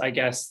plants, I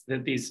guess,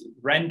 these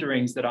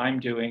renderings that I'm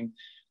doing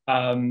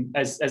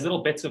as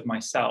little bits of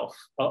myself.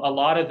 A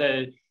lot of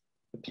the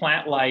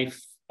plant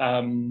life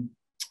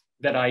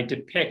that I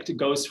depict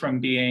goes from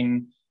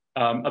being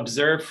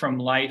observed from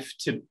life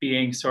to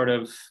being sort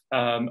of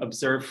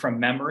observed from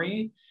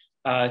memory.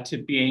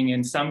 to being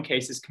in some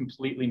cases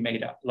completely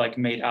made up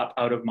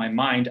out of my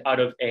mind, out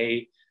of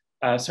a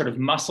sort of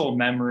muscle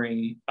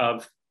memory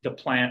of the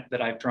plant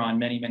that I've drawn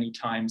many, many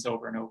times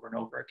over and over and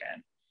over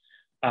again.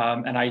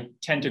 And I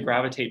tend to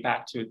gravitate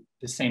back to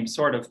the same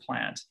sort of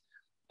plant.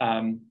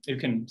 You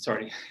can,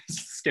 sorry,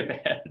 skip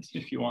ahead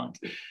if you want.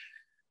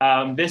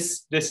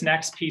 This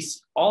next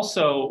piece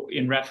also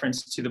in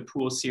reference to the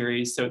pool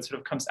series, so it sort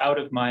of comes out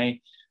of my,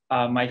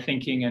 my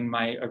thinking and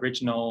my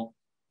original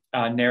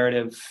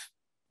narrative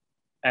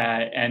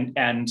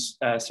and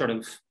sort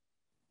of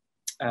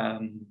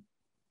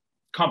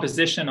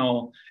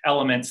compositional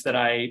elements that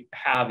I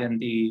have in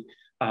the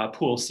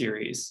pool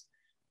series.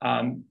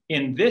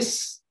 In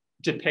this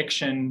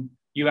depiction,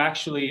 you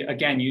actually,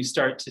 again, you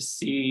start to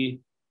see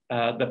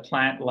the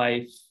plant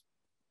life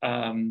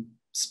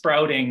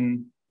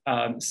sprouting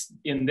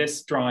in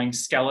this drawing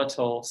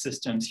skeletal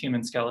systems,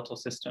 human skeletal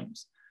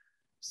systems.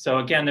 So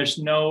again, there's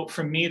no,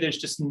 for me, there's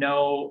just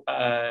no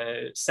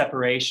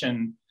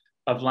separation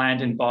of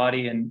land and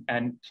body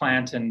and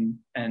plant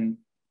and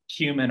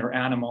human or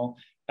animal.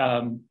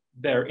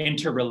 They're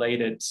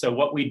interrelated. So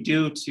what we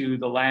do to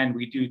the land,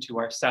 we do to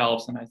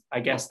ourselves. And I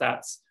guess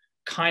that's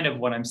kind of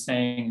what I'm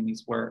saying in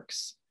these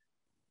works.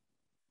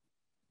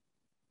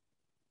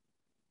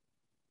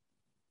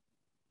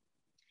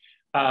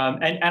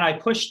 And I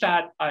push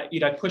that,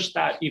 I push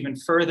that even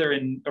further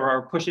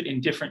or push it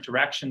in different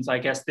directions. I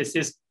guess this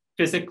is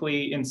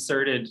physically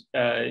inserted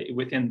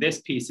within this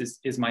piece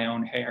is my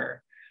own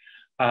hair.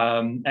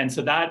 And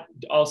so that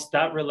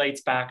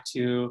relates back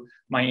to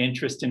my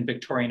interest in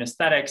Victorian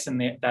aesthetics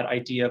and that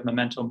idea of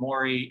memento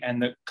mori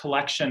and the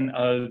collection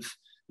of,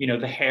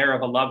 the hair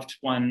of a loved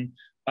one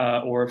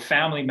or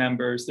family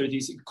members. There are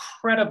these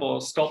incredible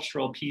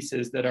sculptural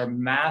pieces that are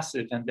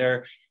massive, and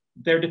they're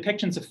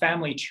depictions of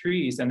family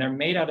trees, and they're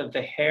made out of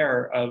the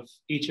hair of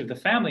each of the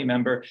family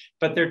member,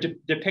 but they're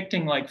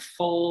depicting like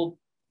full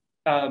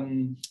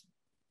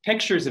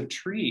pictures of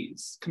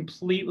trees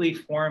completely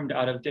formed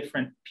out of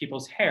different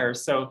people's hair.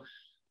 So,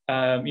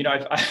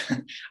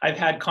 I've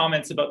had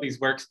comments about these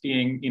works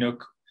being,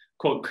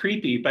 quote,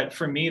 creepy, but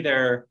for me,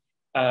 they're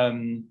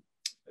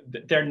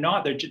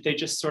not, they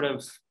just sort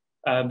of,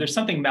 there's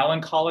something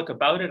melancholic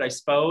about it, I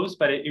suppose,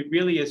 but it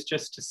really is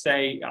just to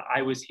say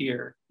I was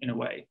here in a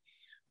way.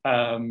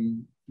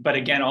 But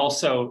again,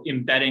 also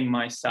embedding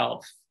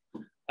myself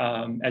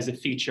as a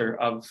feature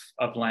of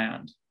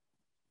land.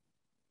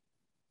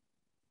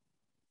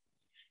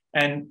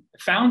 And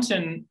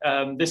Fountain,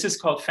 this is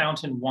called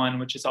Fountain 1,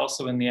 which is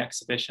also in the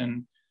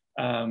exhibition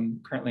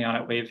currently on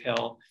at Wave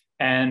Hill.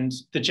 And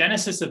the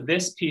genesis of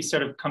this piece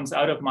sort of comes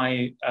out of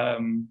my,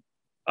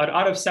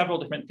 out of several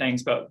different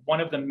things, but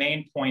one of the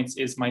main points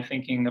is my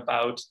thinking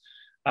about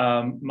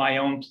my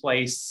own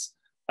place,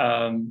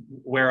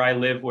 where I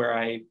live, where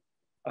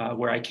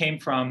I came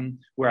from,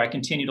 where I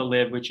continue to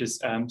live, which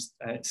is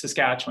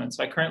Saskatchewan.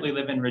 So I currently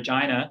live in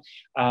Regina,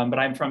 but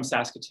I'm from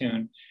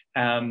Saskatoon.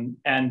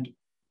 And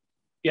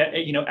yeah,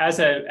 as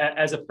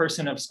a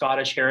person of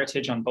Scottish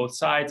heritage on both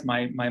sides,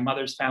 my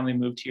mother's family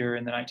moved here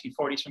in the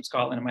 1940s from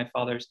Scotland, and my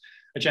father's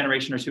a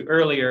generation or two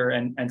earlier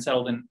and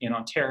settled in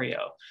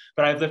Ontario.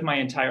 But I've lived my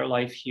entire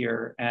life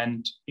here,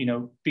 and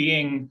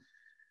being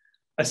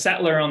a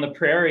settler on the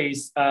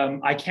prairies,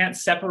 I can't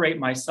separate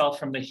myself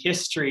from the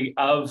history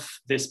of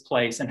this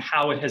place and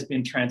how it has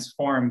been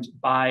transformed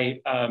by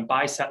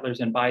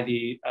settlers and by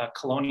the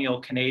colonial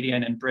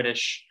Canadian and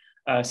British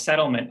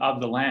settlement of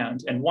the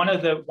land. And one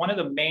of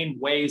the main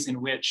ways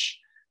in which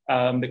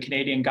the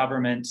Canadian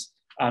government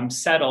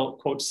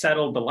settled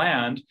the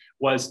land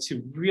was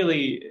to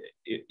really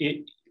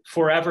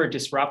forever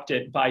disrupt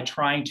it by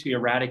trying to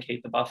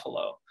eradicate the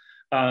buffalo.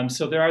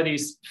 So there are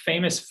these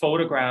famous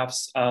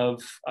photographs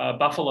of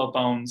buffalo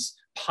bones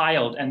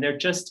piled, and they're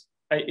just,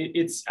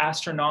 it's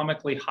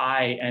astronomically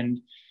high, and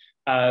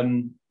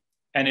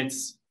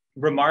it's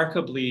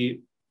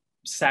remarkably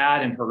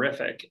sad and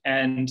horrific.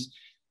 And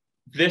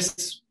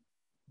this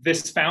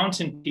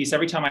fountain piece,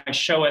 every time I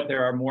show it,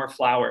 there are more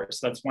flowers.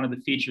 So that's one of the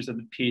features of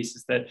the piece,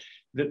 is that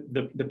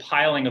the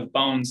piling of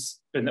bones,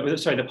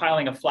 the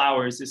piling of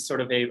flowers is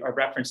sort of a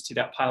reference to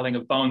that piling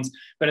of bones,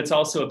 but it's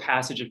also a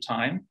passage of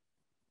time.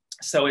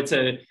 So it's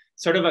a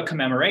sort of a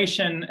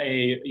commemoration,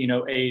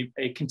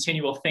 a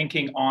continual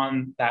thinking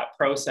on that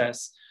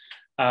process,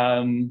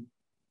 and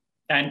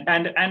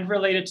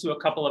related to a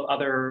couple of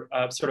other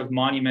sort of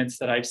monuments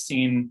that I've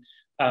seen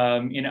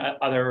in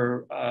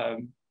other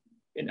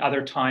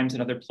times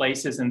and other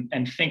places,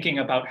 and thinking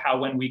about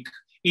how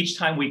each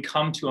time we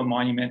come to a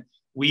monument,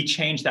 we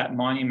change that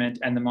monument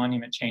and the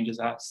monument changes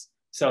us.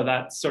 So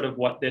that's sort of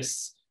what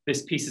this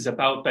piece is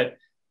about. But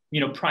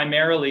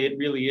primarily it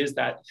really is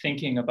that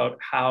thinking about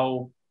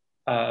how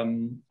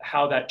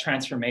that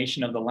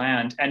transformation of the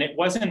land, and it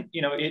wasn't,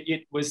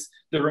 it was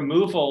the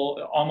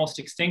removal, almost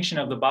extinction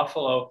of the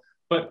buffalo,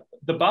 but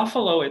the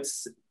buffalo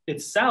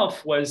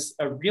itself was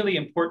a really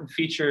important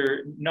feature,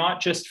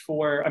 not just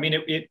for, I mean,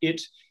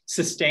 it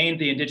sustained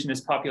the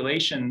indigenous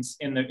populations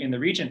in the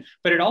region,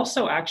 but it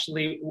also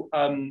actually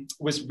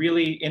was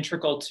really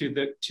integral to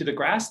the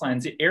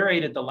grasslands. It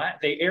aerated the land.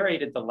 They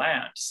aerated the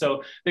land,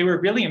 so they were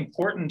really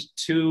important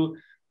to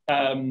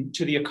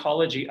the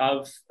ecology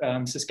of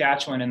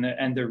Saskatchewan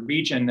and the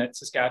region that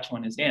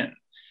Saskatchewan is in.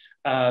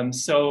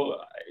 So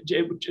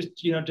it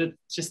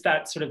just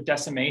that sort of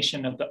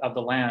decimation of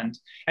the land,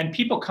 and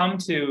people come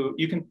to.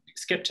 You can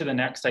skip to the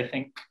next. I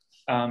think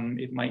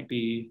it might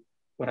be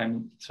what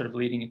I'm sort of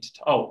leading it to.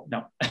 Oh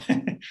no.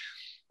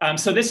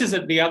 So this is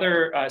the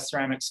other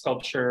ceramic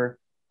sculpture,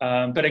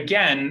 but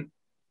again,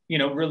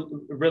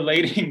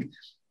 relating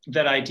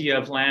that idea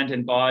of land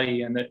and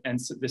body and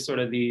the sort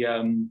of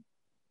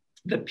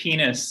the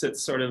penis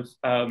that's sort of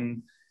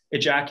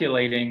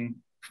ejaculating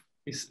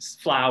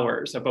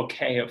flowers, a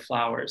bouquet of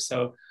flowers.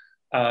 So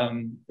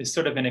it's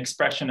sort of an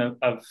expression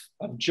of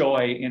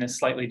joy in a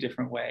slightly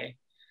different way,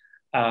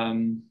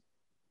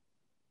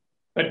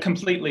 but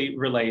completely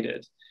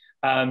related.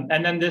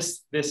 And then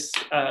this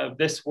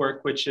work,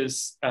 which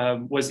was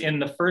in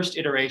the first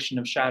iteration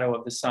of Shadow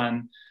of the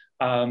Sun,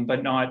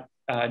 but not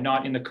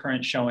in the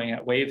current showing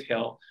at Wave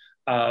Hill,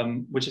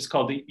 which is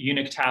called the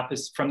Eunuch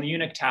from the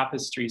Eunuch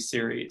Tapestry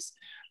series.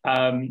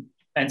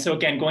 And so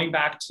again, going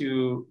back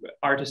to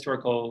art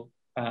historical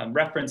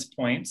reference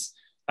points,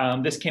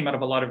 this came out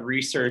of a lot of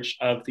research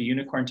of the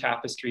unicorn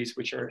tapestries,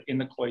 which are in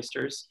the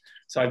cloisters.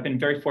 So I've been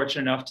very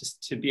fortunate enough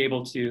to be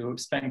able to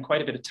spend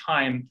quite a bit of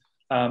time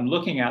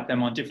looking at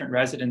them on different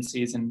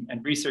residencies and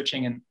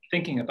researching and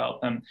thinking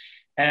about them.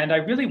 And I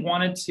really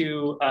wanted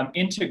to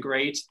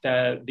integrate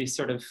the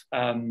sort of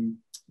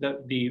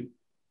the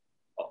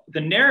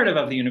narrative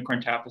of the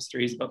unicorn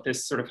tapestries about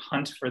this sort of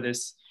hunt for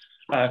this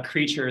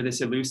creature, this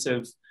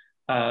elusive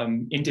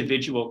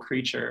individual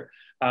creature,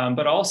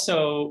 but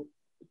also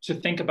to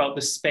think about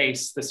the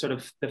space, the sort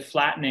of the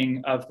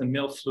flattening of the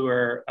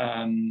millefleur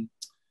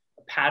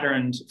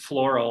patterned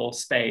floral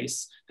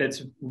space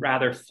that's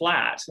rather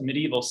flat, a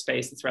medieval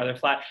space that's rather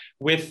flat,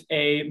 with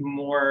a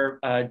more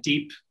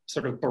deep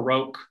sort of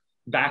Baroque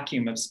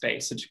vacuum of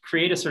space. So to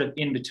create a sort of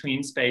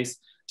in-between space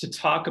to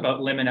talk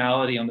about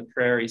liminality on the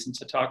prairies and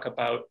to talk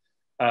about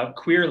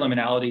queer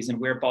liminalities and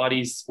where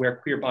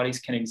queer bodies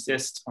can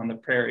exist on the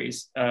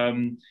prairies.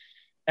 And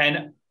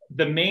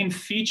the main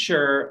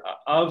feature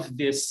of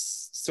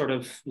this sort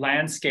of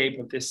landscape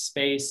of this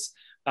space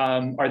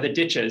are the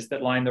ditches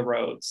that line the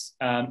roads.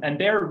 And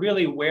they're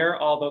really where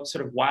all the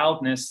sort of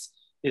wildness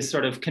is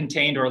sort of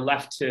contained or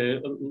left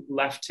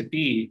to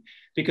be.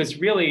 Because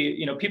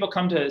really, people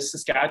come to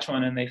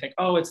Saskatchewan and they think,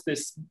 oh, it's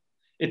this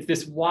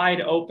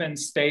wide open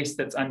space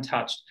that's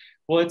untouched.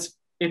 Well,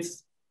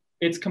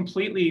 it's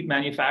completely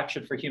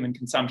manufactured for human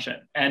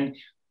consumption. And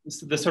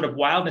the sort of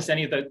wildness,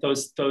 any of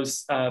those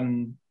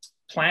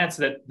plants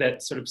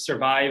that sort of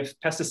survive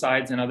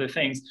pesticides and other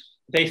things,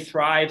 they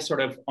thrive sort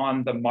of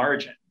on the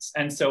margins.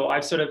 And so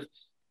I've sort of,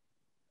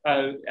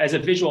 as a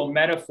visual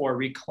metaphor,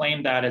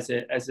 reclaimed that as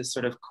a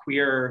sort of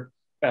queer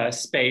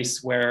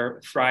space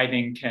where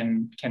thriving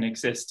can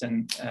exist,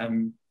 and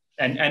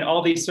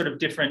all these sort of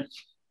different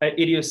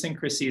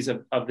idiosyncrasies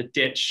of the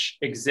ditch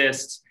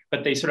exist,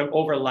 but they sort of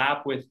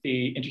overlap with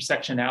the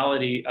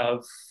intersectionality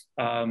of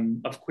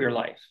queer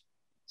life.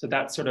 So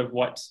that's sort of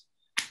what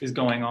is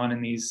going on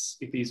in these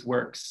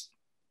works.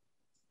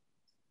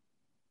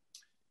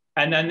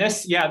 And then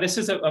this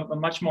is a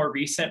much more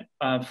recent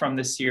from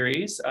the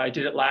series. I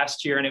did it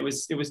last year, and it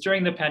was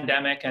during the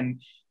pandemic,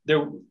 and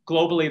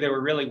globally there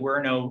really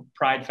were no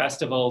Pride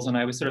festivals, and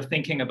I was sort of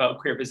thinking about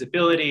queer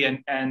visibility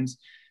and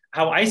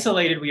how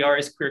isolated we are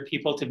as queer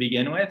people to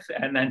begin with,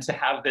 and then to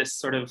have this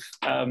sort of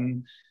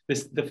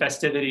the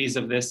festivities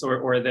of this,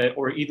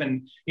 or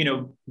even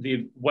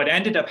what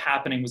ended up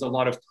happening was a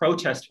lot of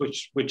protest,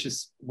 which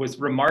was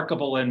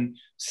remarkable and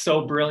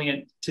so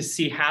brilliant to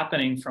see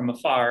happening from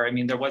afar. I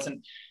mean, there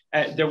wasn't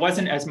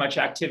as much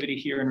activity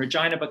here in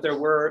Regina, but there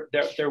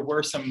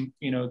were some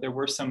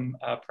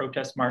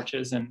protest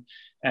marches,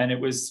 and it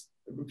was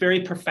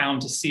very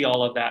profound to see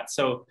all of that.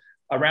 So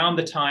around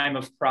the time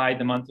of Pride,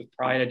 the month of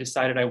Pride, I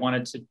decided I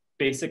wanted to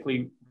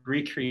basically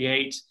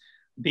recreate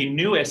the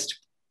newest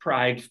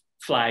Pride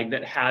flag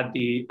that had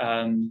the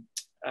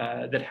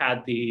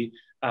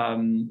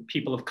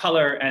people of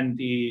color and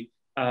the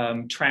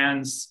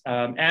trans,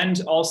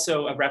 and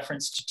also a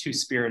reference to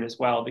Two-Spirit as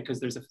well,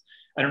 because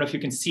I don't know if you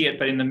can see it,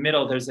 but in the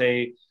middle there's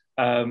a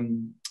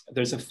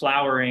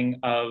flowering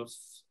of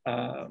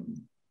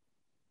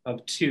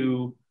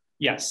two,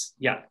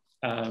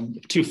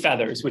 two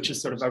feathers, which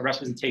is sort of a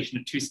representation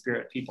of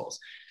Two-Spirit peoples.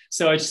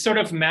 So it sort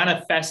of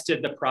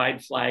manifested the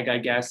Pride flag, I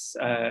guess,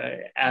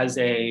 as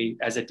a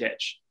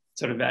ditch,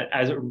 sort of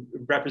as a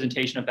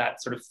representation of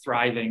that sort of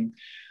thriving.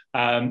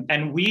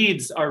 And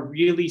weeds are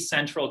really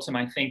central to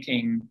my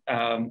thinking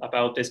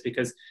about this,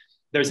 because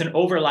there's an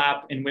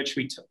overlap in which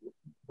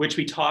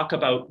we talk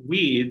about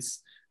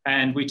weeds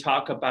and we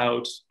talk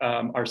about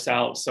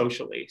ourselves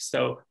socially.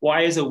 So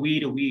why is a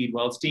weed a weed?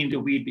 Well, it's deemed a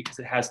weed because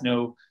it has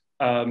no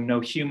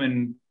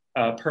human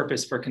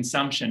purpose for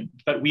consumption,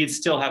 but we'd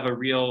still have a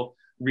real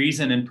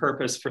reason and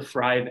purpose for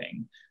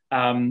thriving.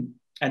 And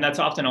that's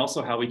often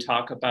also how we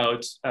talk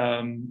about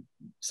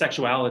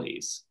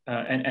sexualities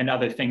and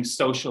other things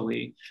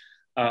socially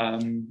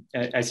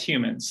as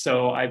humans.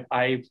 So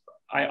I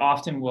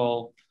often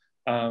will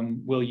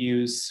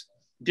use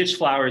ditch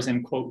flowers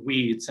and quote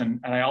weeds. And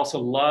I also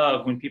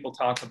love when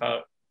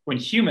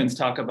humans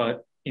talk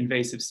about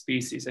invasive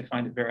species. I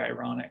find it very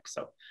ironic.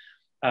 So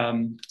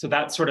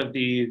that's sort of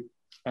the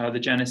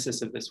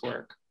genesis of this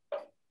work.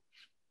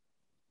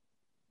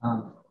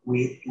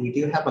 We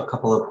do have a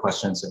couple of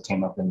questions that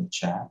came up in the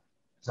chat.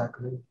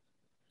 Zachary?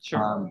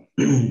 Sure.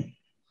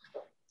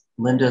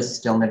 Linda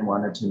Stillman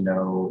wanted to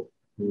know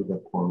who the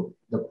quote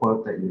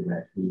that you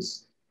read,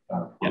 whose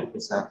quote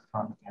is that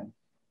from again?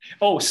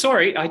 Oh,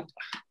 sorry.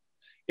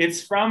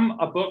 It's from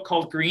a book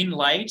called Green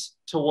Light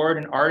Toward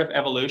an Art of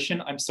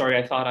Evolution. I'm sorry,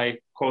 I thought I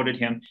quoted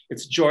him.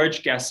 It's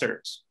George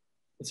Gessert.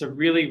 It's a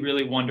really,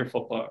 really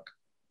wonderful book.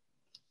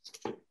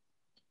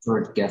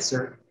 George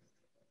Gessert?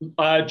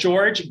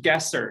 George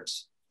Gessert,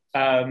 Gessert,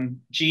 and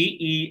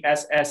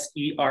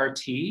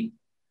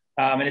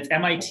it's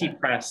MIT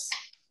Press.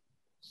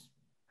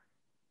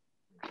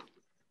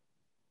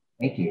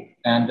 Thank you.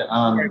 And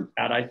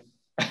I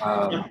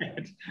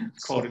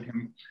quoted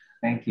him.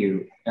 Thank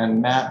you.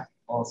 And Matt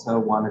also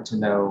wanted to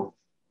know,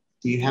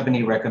 do you have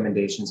any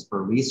recommendations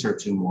for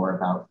researching more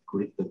about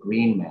the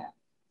Green Man?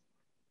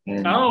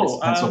 In this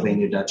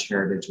Pennsylvania Dutch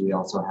heritage, we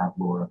also have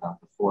more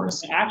about the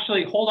forest.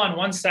 Actually, hold on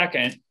one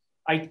second.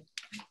 I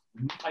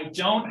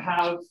don't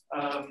have,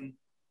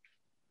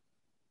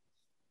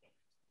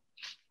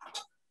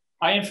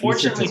 I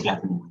unfortunately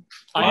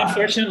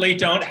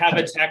don't have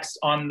a text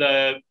on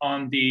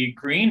the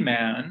Green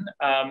Man.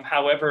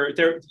 However,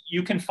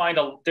 you can find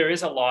there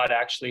is a lot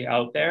actually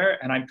out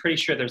there, and I'm pretty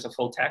sure there's a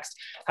full text.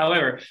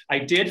 However, I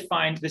did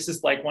find, this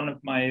is like one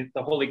of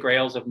the holy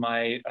grails of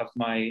my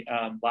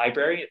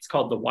library. It's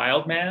called The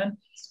Wild Man: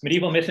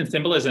 Medieval Myth and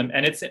Symbolism,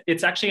 and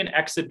it's actually an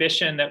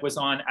exhibition that was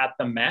on at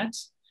the Met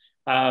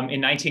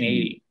in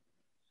 1980.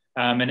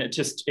 And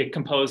it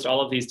composed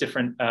all of these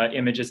different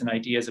images and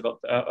ideas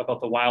about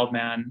the wild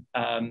man.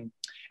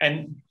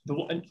 And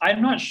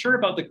I'm not sure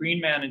about the Green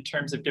Man in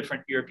terms of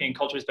different European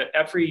cultures, but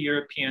every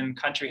European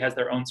country has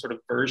their own sort of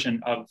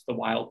version of the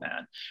wild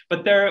man.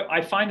 But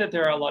I find that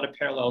there are a lot of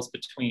parallels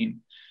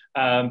between.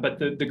 But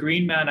the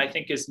Green Man, I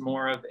think, is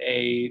more of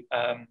a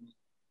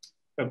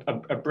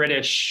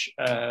British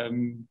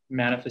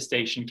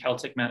manifestation,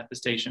 Celtic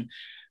manifestation.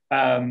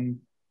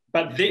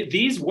 But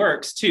these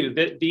works too,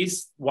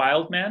 these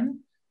wild men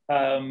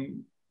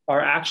are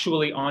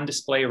actually on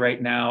display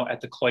right now at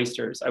the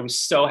cloisters. I was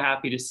so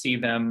happy to see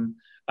them.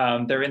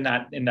 They're in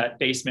that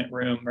basement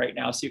room right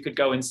now. So you could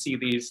go and see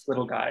these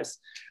little guys.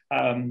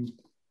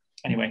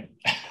 Anyway.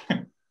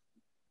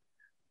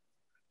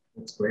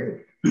 That's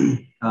great.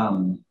 Let's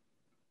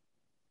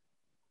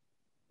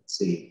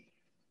see.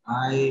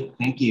 I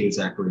thank you,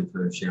 Zachary,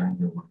 for sharing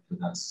your work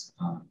with us.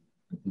 I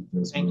think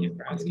those were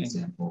great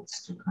examples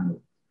to kind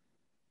of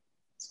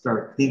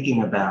start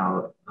thinking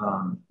about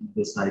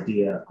this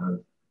idea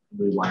of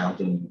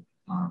rewilding,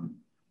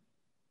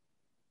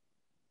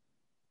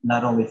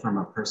 not only from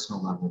a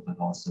personal level, but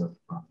also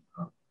from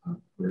a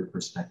career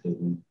perspective.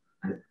 And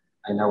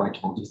I know I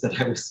told you that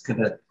I was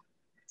gonna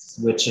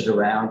switch it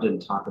around and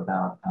talk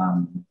about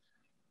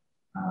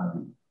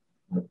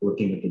like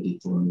looking at the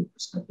decolonial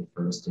perspective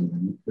first and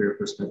then the queer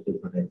perspective,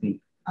 but I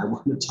think I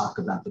want to talk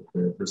about the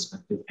queer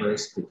perspective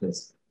first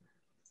because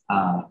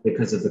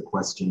of the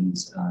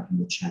questions in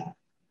the chat.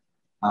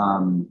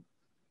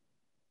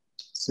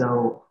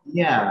 So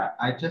yeah,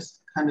 I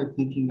just kind of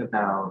thinking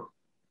about,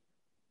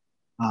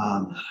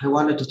 I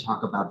wanted to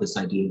talk about this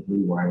idea of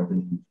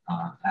rewilding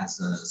as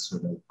a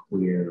sort of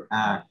queer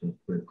act, a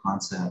queer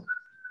concept,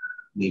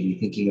 maybe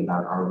thinking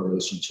about our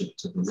relationship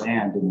to the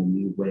land in a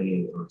new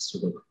way or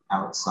sort of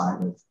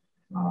outside of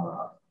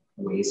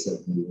ways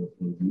that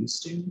we're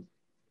used to,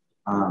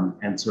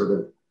 and sort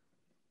of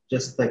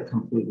just like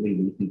completely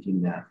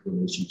rethinking that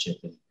relationship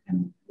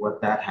and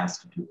what that has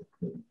to do with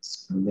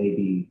queerness. And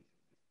maybe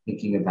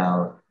thinking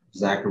about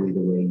Zachary, the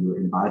way you're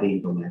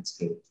embodying the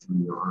landscape through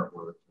your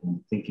artwork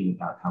and thinking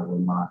about how we're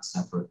not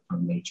separate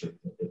from nature,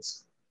 that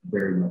it's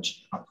very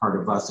much a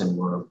part of us and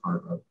we're a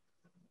part of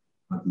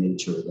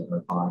nature, that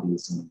our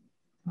bodies and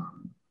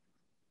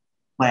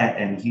plant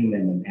and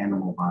human and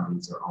animal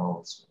bodies are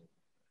all sort of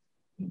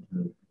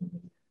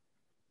interrelated.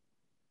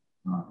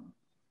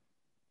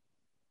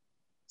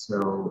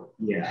 So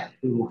yeah,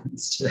 who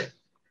wants to?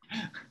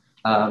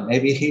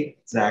 Maybe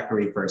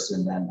Zachary first,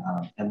 and then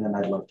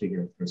I'd love to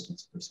hear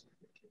Kristen's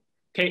perspective.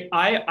 Okay,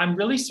 I'm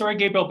really sorry,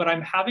 Gabriel, but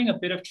I'm having a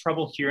bit of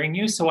trouble hearing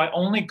you, so I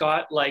only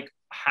got like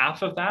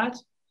half of that.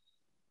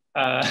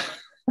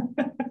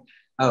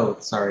 Oh,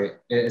 sorry.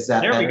 Is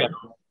that there? Better? We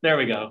go. There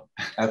we go.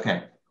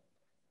 Okay.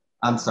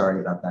 I'm sorry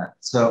about that.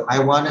 So I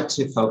wanted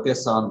to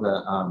focus on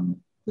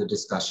the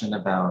discussion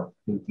about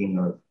thinking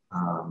of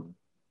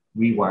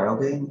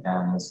rewilding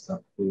as a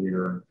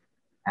queer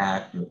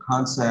act or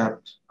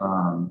concept,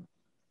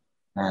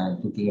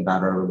 and thinking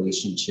about our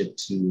relationship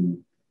to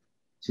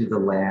the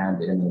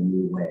land in a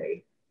new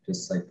way.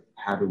 Just like,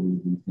 how do we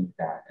rethink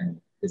that? And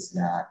is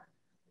there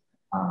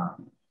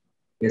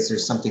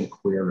something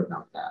queer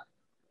about that?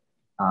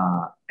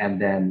 And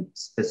then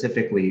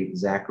specifically,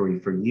 Zachary,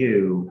 for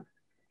you,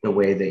 the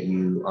way that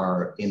you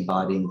are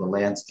embodying the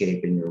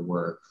landscape in your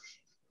work,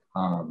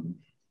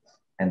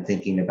 and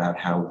thinking about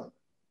how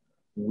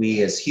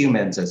we as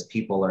humans, as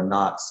people, are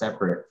not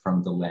separate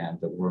from the land,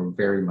 that we're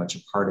very much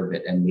a part of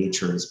it, and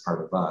nature is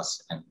part of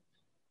us, and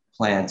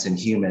plants and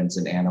humans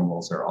and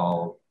animals are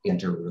all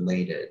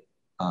interrelated.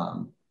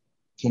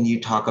 Can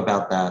you talk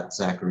about that,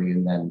 Zachary?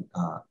 And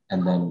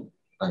then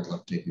I'd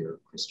love to hear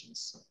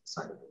Christian's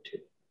side of it too.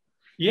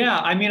 Yeah,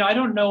 I mean, I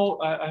don't know.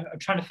 I'm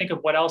trying to think of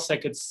what else I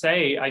could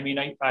say. I mean,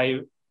 I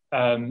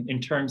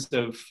in terms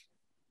of,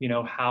 you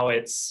know, how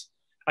it's,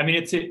 I mean,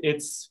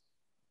 it's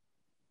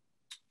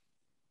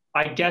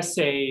I guess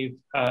I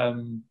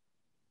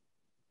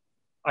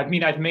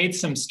mean, I've made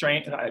some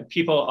strange,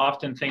 people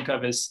often think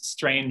of as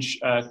strange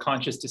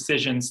conscious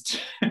decisions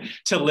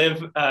to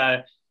live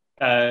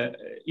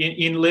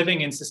in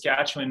living in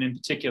Saskatchewan in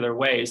particular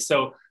ways.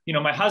 So, you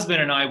know, my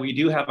husband and I, we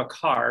do have a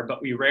car,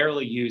 but we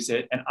rarely use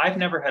it. And I've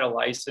never had a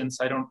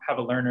license. I don't have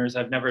a learner's.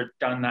 I've never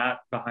done that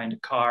behind a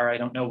car. I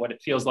don't know what it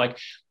feels like.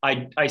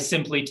 I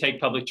simply take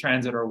public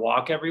transit or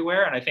walk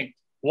everywhere. And I think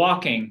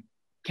walking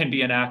can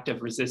be an act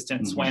of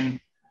resistance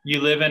when you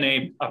live in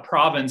a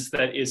province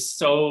that is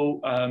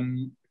so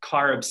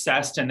car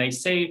obsessed, and they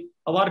say,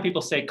 a lot of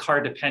people say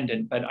car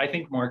dependent, but I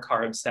think more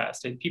car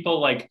obsessed. And people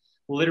like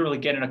literally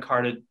get in a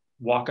car to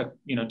walk up,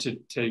 you know,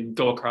 to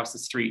go across the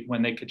street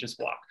when they could just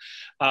walk.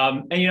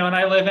 And you know, and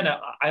I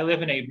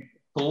live in a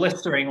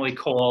blisteringly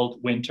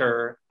cold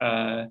winter,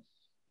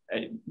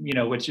 you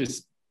know, which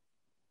is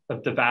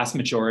the vast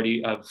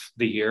majority of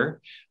the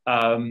year.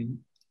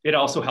 It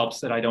also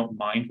helps that I don't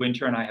mind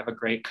winter and I have a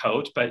great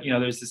coat, but you know,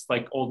 there's this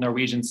like old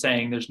Norwegian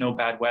saying, there's no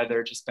bad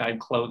weather, just bad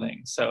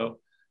clothing. So,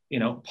 you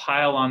know,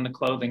 pile on the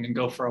clothing and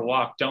go for a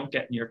walk. Don't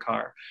get in your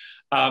car.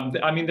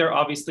 I mean, there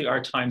obviously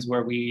are times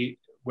where we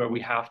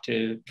have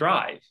to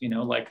drive, you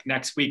know, like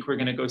next week, we're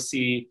going to go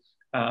see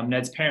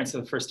Ned's parents for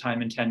the first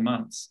time in 10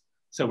 months.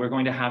 So we're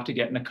going to have to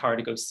get in a car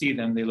to go see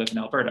them. They live in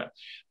Alberta.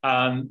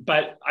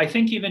 But I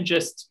think even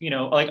just, you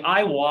know, like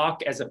I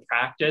walk as a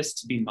practice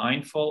to be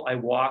mindful. I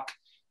walk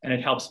and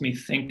it helps me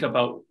think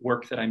about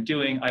work that I'm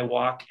doing. I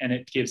walk and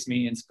it gives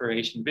me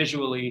inspiration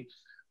visually.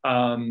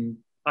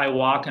 I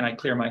walk and I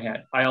clear my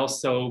head. I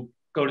also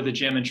go to the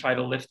gym and try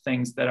to lift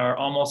things that are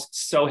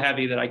almost so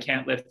heavy that I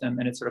can't lift them,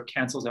 and it sort of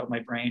cancels out my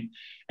brain.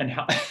 And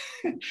how,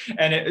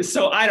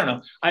 so I don't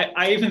know.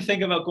 I even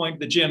think about going to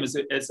the gym as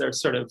a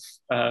sort of,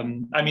 I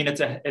mean,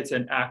 it's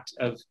an act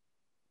of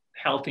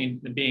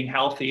being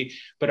healthy,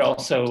 but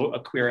also a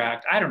queer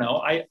act. I don't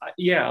know. I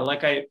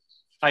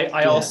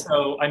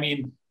also, I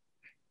mean,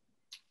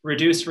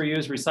 reduce,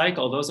 reuse,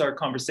 recycle. Those are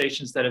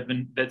conversations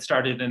that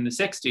started in the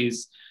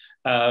 60s.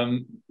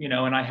 You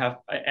know,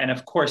 and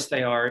of course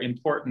they are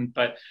important,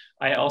 but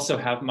I also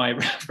have my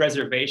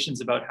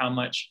reservations about how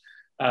much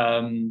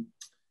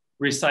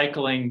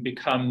recycling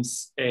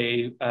becomes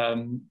a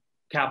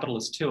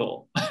capitalist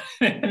tool.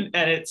 And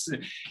it's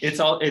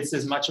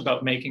as much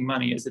about making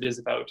money as it is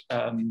about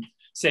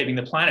saving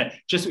the planet.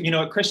 Just, you know,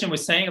 what Christian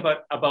was saying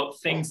about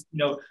things, you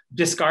know,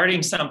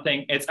 discarding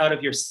something, it's out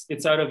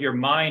of your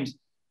mind.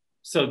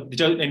 So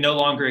it no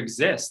longer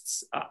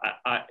exists.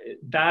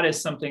 That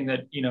is something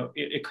that, you know,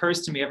 it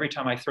occurs to me every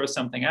time I throw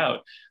something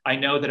out. I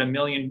know that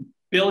 1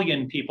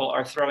 billion people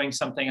are throwing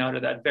something out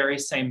at that very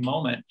same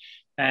moment.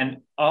 And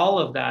all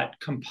of that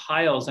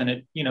compiles, and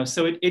it, you know,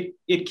 so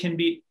it can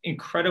be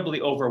incredibly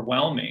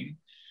overwhelming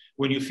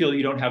when you feel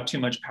you don't have too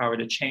much power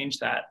to change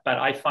that. But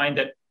I find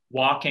that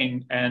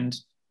walking and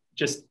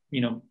just,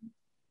 you know,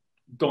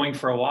 going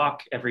for a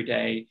walk every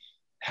day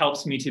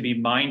helps me to be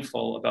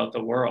mindful about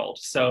the world.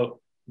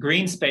 So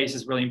green space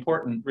is really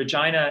important.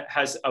 Regina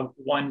has a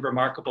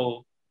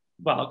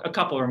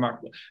couple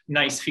remarkable,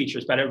 nice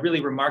features, but a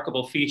really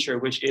remarkable feature,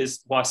 which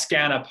is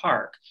Wascana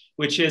Park,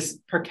 which is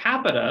per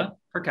capita,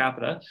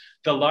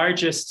 the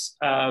largest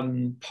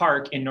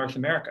park in North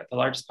America, the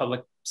largest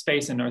public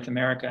space in North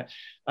America,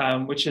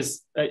 which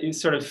is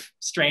sort of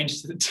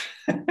strange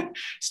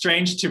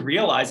to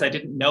realize. I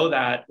didn't know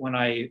that when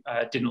I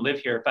didn't live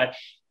here, but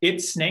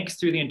it snakes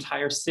through the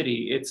entire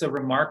city. It's a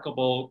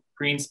remarkable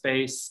green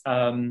space.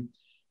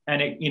 And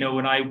it, you know,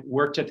 when I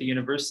worked at the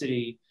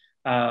university,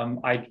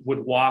 I would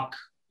walk,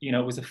 you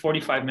know, it was a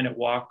 45-minute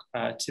walk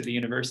to the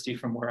university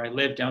from where I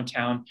live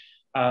downtown.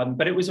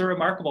 But it was a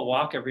remarkable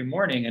walk every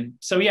morning. And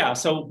so, yeah,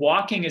 so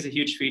walking is a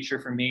huge feature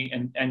for me,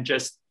 and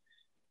just,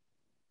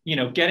 you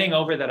know, getting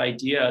over that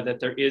idea that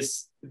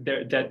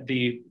that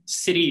the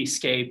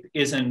cityscape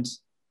isn't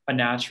a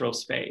natural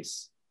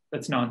space.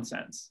 That's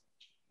nonsense.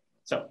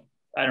 So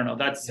I don't know,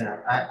 that's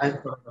I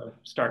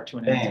start to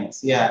an end.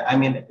 Thanks. Yeah, I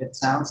mean, it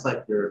sounds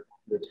like you're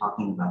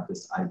talking about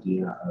this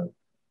idea of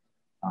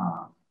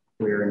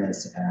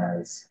queerness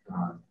as,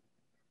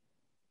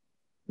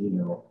 you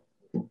know,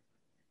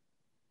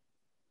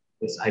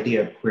 this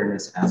idea of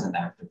queerness as an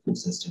act of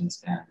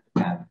resistance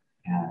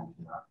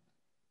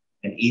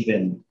and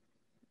even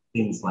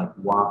things like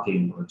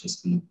walking or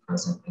just being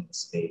present in the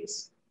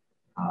space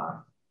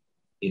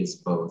is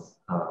both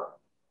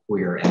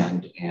queer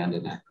and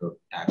an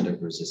act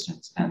of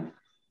resistance. And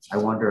I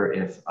wonder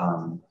if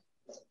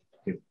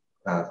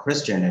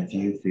Christian, if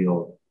you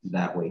feel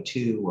that way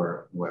too,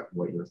 or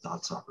what your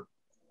thoughts are.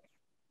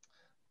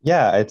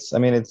 Yeah, it's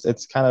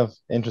kind of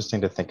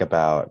interesting to think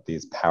about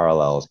these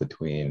parallels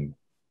between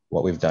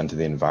what we've done to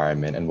the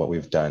environment and what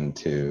we've done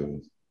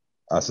to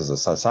us as a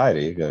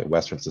society,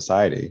 Western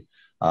society,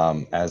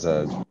 as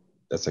a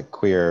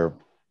queer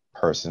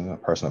person, a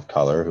person of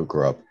color who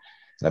grew up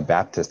in a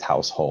Baptist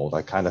household.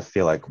 I kind of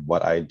feel like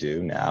what I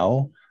do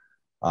now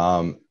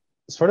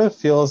sort of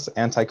feels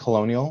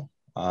anti-colonial,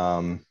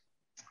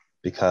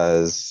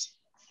 because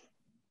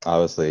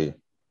obviously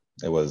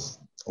it was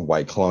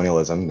white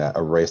colonialism that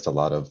erased a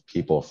lot of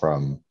people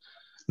from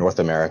North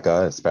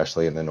America,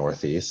 especially in the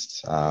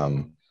Northeast.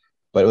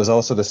 But it was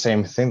also the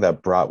same thing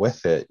that brought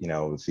with it,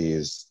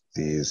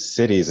 these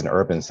cities and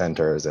urban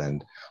centers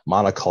and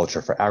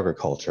monoculture for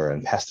agriculture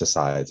and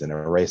pesticides, and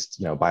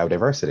erased,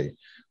 biodiversity.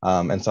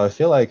 And so I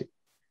feel like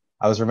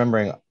I was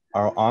remembering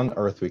on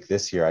Earth Week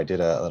this year, I did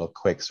a little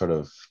quick sort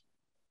of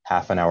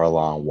half an hour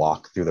long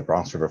walk through the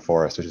Bronx River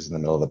Forest, which is in the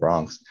middle of the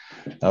Bronx.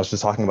 And I was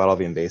just talking about all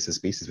the invasive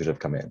species which have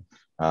come in.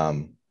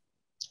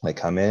 They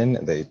come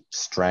in, they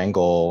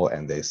strangle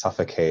and they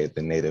suffocate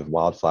the native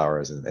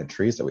wildflowers and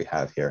trees that we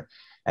have here.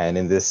 And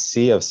in this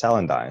sea of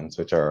celandines,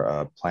 which are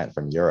a plant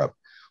from Europe,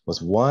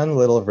 was one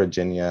little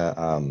Virginia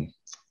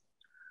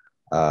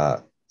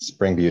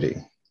spring beauty,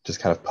 just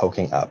kind of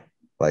poking up.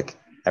 Like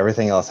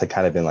everything else had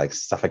kind of been like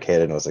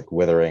suffocated and was like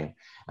withering.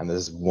 And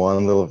there's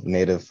one little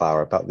native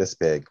flower about this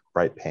big,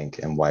 bright pink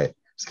and white,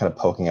 just kind of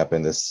poking up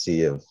in this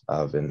sea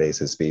of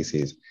invasive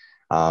species.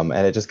 And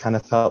it just kind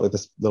of felt like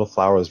this little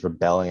flower was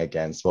rebelling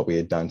against what we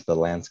had done to the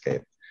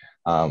landscape.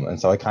 And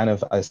so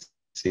I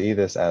see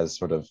this as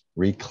sort of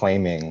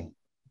reclaiming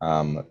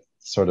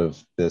sort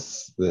of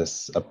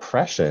this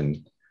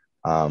oppression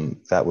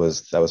that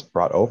was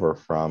brought over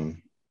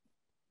from,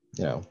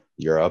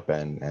 Europe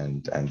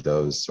and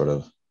those sort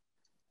of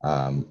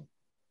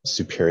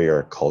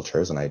superior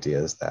cultures and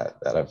ideas that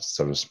have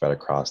sort of spread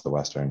across the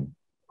western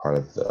part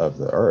of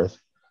the earth.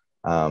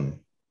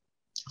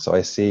 So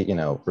I see,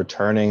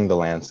 returning the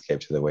landscape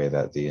to the way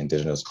that the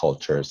indigenous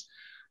cultures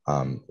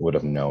would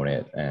have known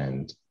it,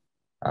 and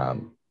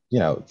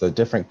the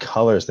different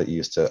colors that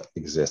used to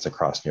exist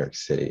across New York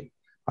City.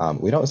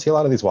 We don't see a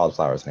lot of these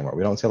wildflowers anymore.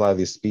 We don't see a lot of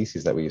these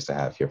species that we used to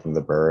have here, from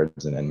the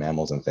birds and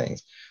mammals and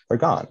things. They're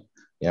gone.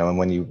 And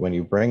when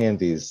you bring in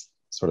these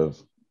sort of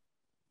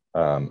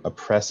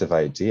oppressive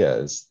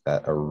ideas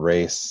that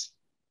erase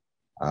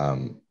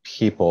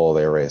people,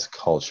 they erase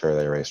culture,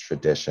 they erase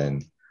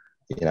tradition,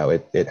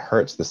 it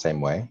hurts the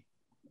same way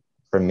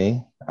for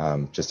me,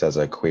 just as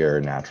a queer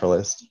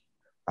naturalist.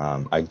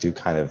 I do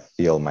kind of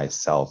feel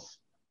myself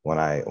when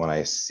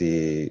I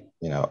see,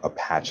 a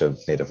patch of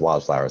native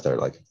wildflowers that are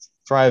like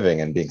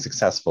thriving and being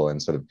successful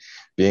and sort of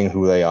being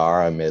who they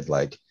are amid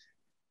like,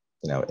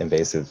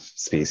 invasive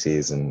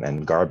species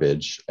and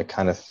garbage. I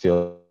kind of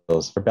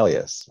feels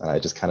rebellious, and I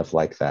just kind of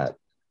like that.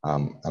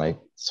 And I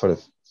sort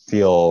of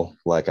feel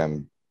like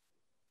I'm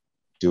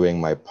doing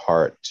my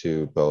part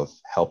to both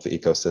help the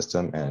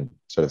ecosystem and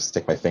sort of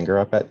stick my finger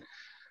up at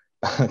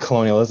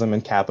colonialism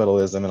and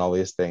capitalism and all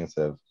these things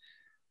that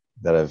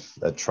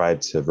have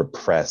tried to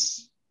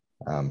repress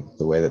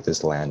the way that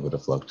this land would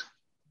have looked.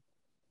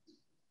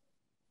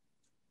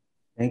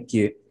 Thank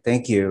you.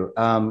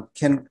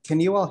 Can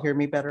you all hear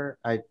me better?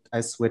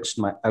 I switched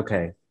my,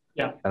 okay.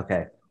 Yeah.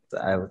 Okay.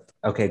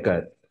 Okay,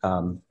 good.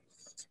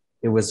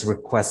 It was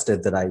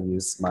requested that I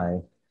use my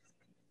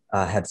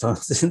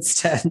headphones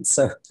instead.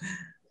 So,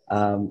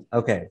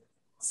 okay.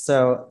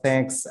 So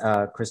thanks,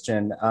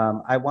 Christian.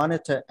 I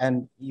wanted to,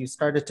 and you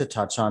started to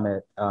touch on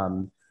it.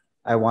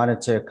 I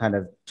wanted to kind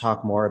of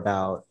talk more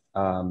about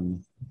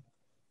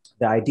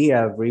the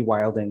idea of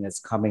rewilding as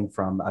coming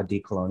from a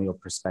decolonial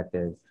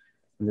perspective,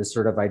 and this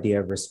sort of idea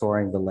of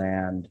restoring the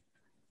land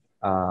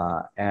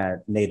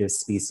and native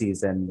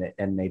species and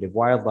native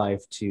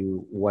wildlife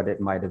to what it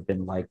might have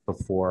been like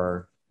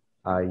before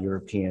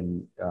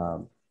European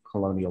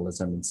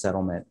colonialism and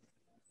settlement.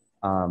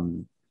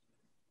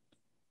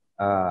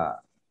 I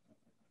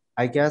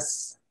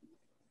guess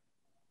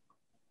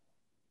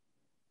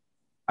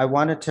I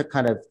wanted to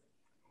kind of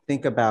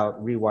think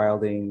about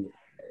rewilding,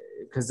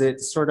 because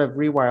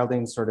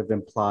rewilding sort of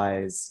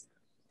implies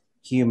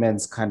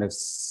humans kind of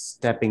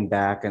stepping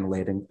back and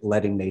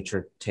letting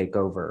nature take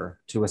over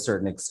to a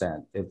certain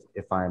extent,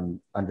 if I'm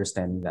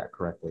understanding that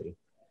correctly.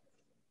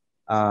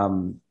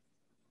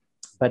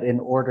 But in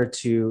order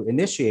to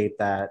initiate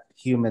that,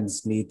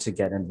 humans need to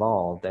get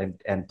involved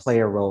and play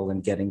a role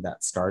in getting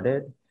that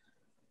started.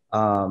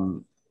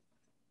 And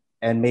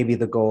maybe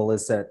the goal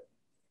is that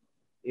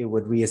it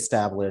would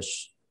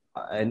reestablish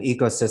an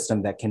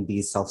ecosystem that can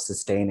be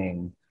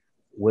self-sustaining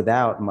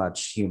without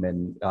much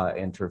human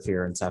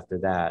interference after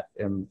that.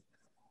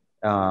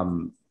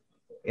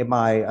 am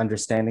I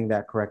understanding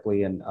that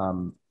correctly?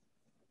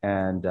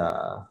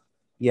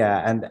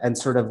 Yeah, and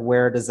sort of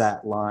where does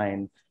that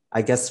line,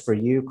 I guess for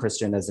you,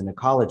 Christian, as an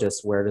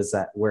ecologist, where is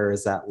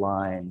that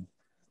line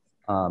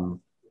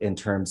in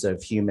terms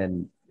of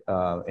human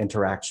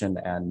interaction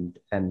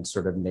and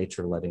sort of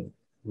nature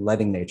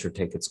letting nature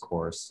take its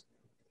course?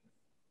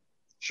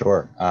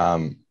 Sure.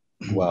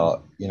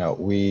 Well, you know,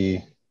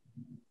 we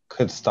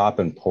could stop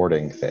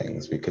importing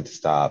things. We could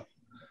stop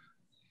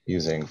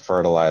using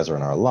fertilizer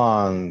in our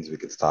lawns. We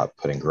could stop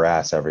putting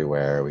grass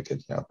everywhere. We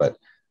could, you know, but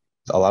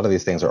a lot of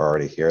these things are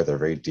already here. They're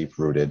very deep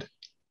rooted.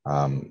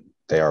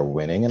 They are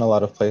winning in a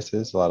lot of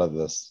places. A lot of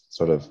this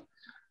sort of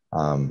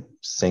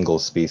single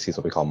species,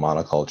 what we call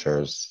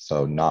monocultures.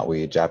 So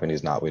knotweed,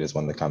 Japanese knotweed is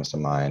one that comes to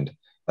mind.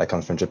 That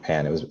comes from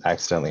Japan. It was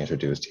accidentally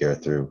introduced here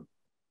through,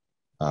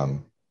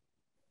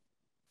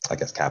 I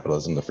guess,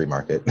 capitalism, the free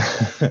market.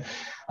 It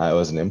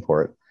was an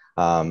import.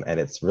 And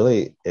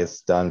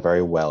it's done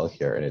very well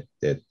here, and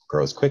it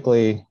grows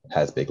quickly,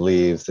 has big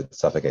leaves, it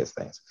suffocates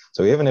things.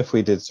 So even if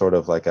we did sort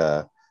of like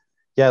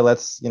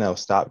let's, you know,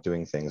 stop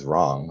doing things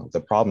wrong,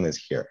 the problem is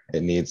here.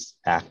 It needs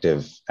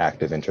active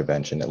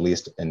intervention, at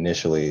least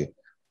initially,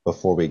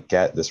 before we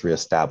get this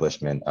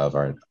reestablishment of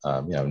our,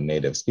 you know,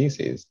 native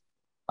species.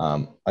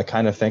 I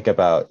kind of think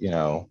about, you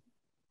know,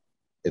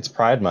 it's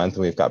Pride Month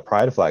and we've got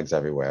pride flags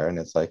everywhere, and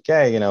it's like,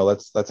 yeah, you know,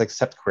 let's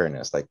accept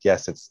queerness. Like,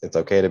 yes, it's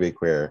okay to be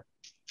queer.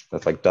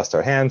 Let's like dust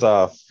our hands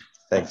off.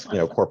 Thanks, you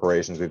know,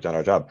 corporations, we've done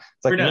our job.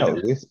 It's like,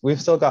 no, we've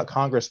still got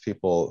Congress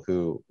people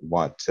who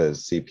want to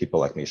see people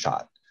like me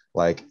shot.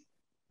 Like,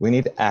 we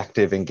need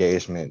active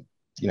engagement,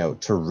 you know,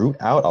 to root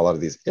out a lot of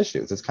these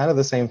issues. It's kind of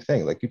the same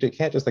thing. Like, you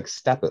can't just like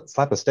slap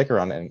a sticker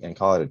on it and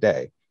call it a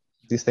day.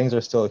 These things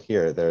are still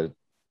here.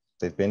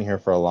 They've been here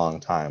for a long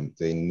time.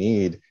 They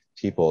need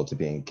people to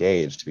be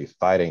engaged, to be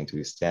fighting, to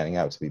be standing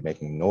up, to be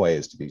making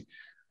noise, to be,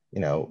 you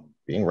know,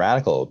 being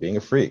radical, being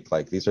a freak.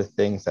 Like, these are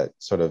things that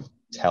sort of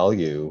tell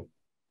you,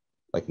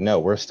 like, no,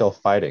 we're still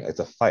fighting. It's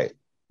a fight.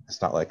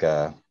 It's not like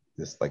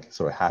this like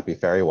sort of happy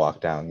fairy walk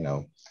down, you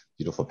know,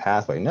 beautiful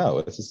pathway. No,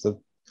 it's just a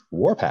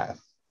war path.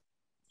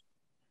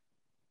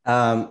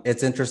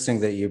 It's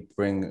interesting that you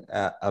bring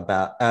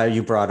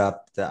you brought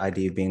up the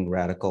idea of being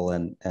radical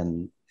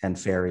and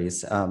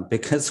fairies,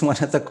 because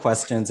one of the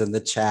questions in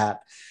the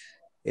chat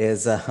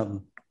is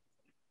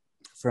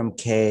from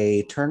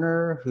Kay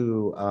Turner,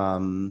 who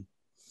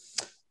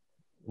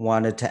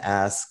wanted to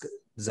ask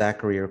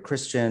Zachary or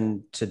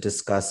Christian to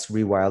discuss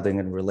rewilding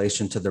in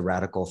relation to the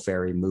radical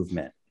fairy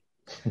movement.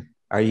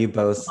 Are you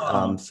both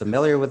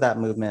familiar with that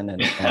movement,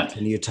 and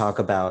can you talk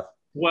about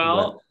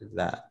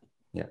that?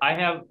 Yeah.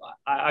 I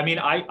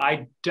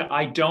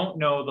don't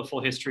know the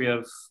full history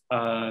of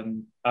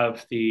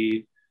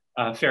the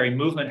fairy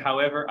movement.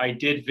 However, I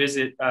did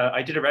visit.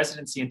 I did a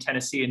residency in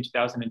Tennessee in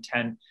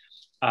 2010.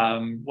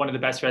 One of the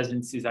best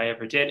residencies I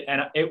ever did,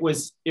 and it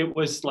was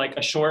like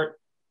a short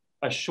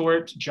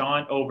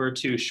jaunt over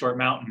to Short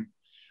Mountain,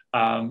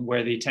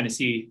 where the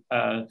Tennessee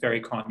fairy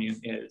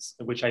commune is,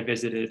 which I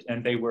visited,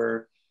 and they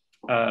were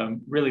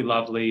really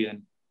lovely,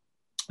 and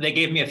they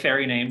gave me a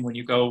fairy name. When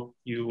you go,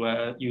 you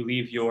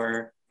leave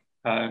your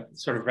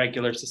sort of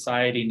regular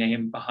society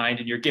name behind,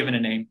 and you're given a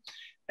name.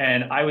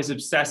 And I was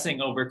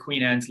obsessing over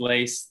Queen Anne's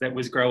lace that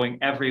was growing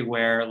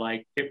everywhere.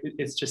 Like,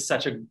 it's just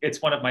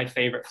it's one of my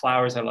favorite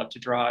flowers. I love to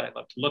draw it. I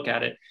love to look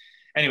at it.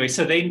 Anyway,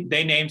 so they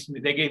named me,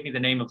 they gave me the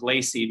name of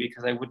Lacey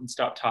because I wouldn't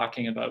stop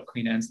talking about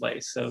Queen Anne's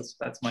lace. So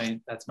that's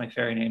my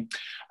fairy name.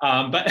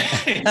 But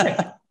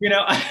you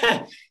know,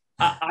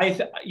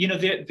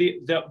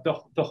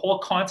 the whole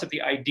concept,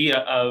 the idea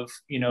of,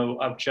 you know,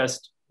 of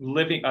just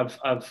living,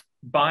 of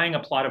buying a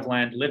plot of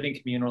land, living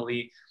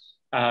communally,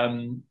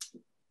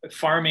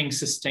 farming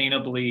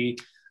sustainably,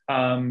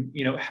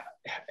 you know,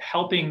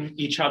 helping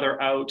each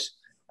other out,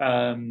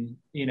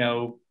 you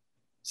know,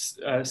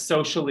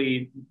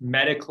 socially,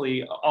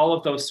 medically, all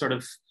of those sort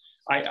of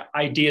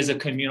ideas of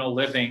communal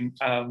living,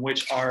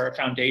 which are a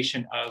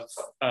foundation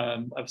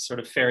of sort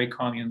of fairy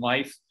commune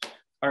life,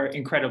 are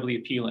incredibly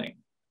appealing.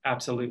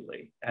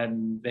 Absolutely.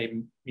 And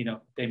they, you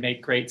know, they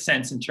make great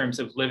sense in terms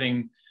of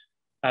living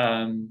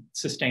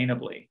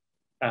sustainably.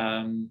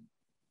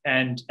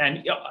 And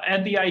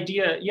the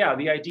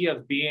idea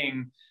of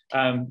being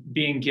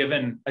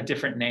given a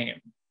different name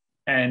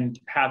and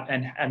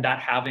that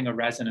having a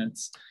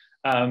resonance,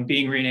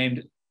 being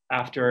renamed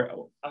after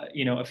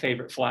you know, a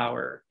favorite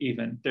flower.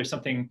 Even there's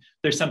something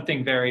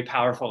very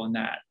powerful in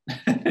that.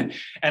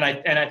 and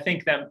I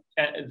think that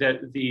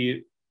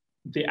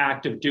the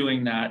act of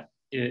doing that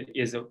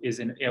is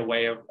in a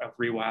way of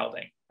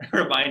rewilding,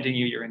 reminding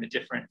you you're in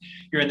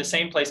the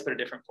same place but a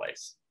different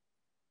place.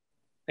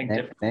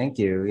 Thank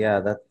you.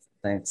 Yeah,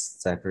 thanks,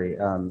 Zachary.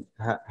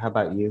 How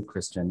about you,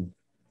 Christian?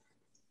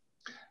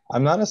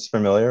 I'm not as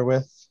familiar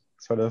with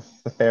sort of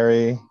the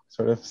fairy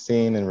sort of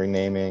scene and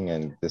renaming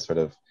and this sort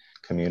of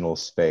communal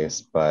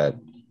space, but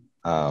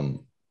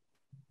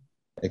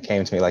it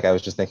came to me, like, I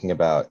was just thinking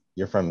about,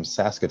 you're from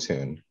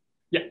Saskatoon.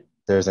 Yeah.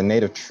 there's a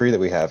native tree that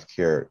we have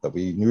here that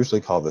we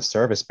usually call the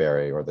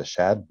serviceberry or the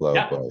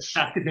shadblow bush.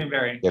 Saskatoon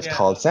berry. It's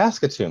called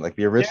Saskatoon, like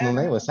the original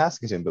name was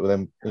Saskatoon, but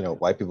then, you know,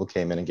 white people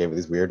came in and gave it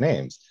these weird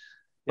names.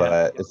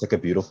 But it's like a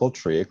beautiful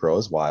tree. It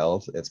grows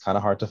wild. It's kind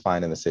of hard to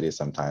find in the city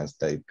sometimes.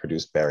 They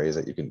produce berries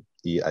that you can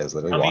eat. I was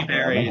literally walking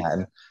around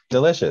Manhattan.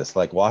 Delicious.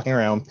 Like walking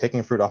around,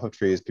 picking fruit off of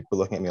trees. People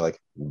looking at me like,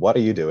 what are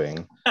you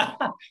doing?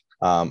 And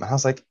I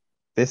was like,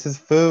 this is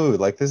food.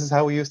 Like, this is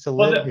how we used to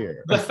live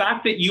here. The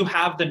fact that you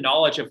have the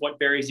knowledge of what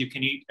berries you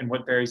can eat and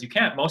what berries you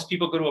can't. Most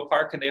people go to a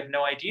park and they have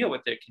no idea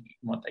what they can eat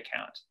and what they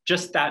can't.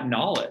 Just that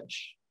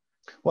knowledge.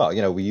 Well,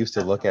 you know, we used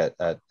to look at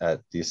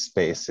these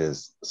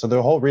spaces. So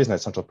the whole reason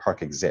that Central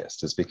Park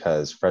exists is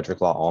because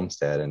Frederick Law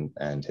Olmsted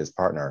and his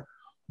partner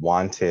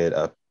wanted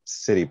a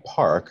city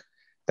park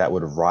that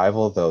would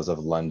rival those of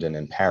London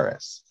and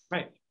Paris.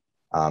 Right.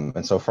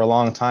 And so for a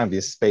long time,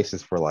 these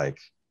spaces were like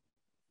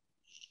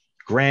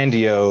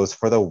grandiose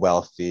for the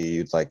wealthy.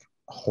 It's like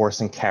horse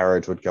and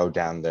carriage would go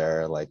down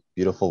there, like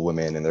beautiful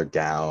women in their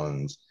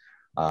gowns.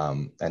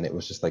 And it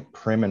was just like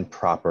prim and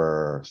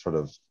proper sort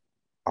of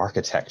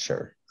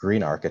architecture,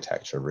 green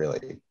architecture,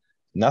 really.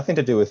 Nothing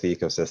to do with the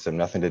ecosystem,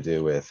 nothing to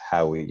do with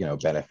how we, you know,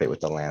 benefit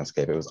with the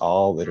landscape. It was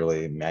all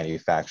literally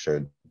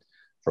manufactured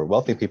for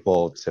wealthy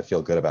people to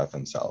feel good about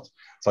themselves.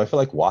 So I feel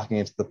like walking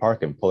into the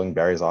park and pulling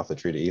berries off the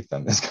tree to eat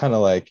them is kind of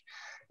like,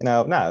 you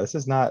know, no, this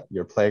is not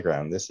your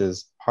playground. This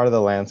is part of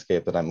the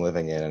landscape that I'm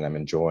living in and I'm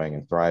enjoying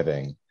and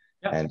thriving.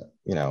 And,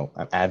 you know,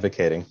 I'm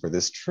advocating for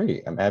this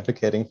tree. I'm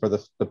advocating for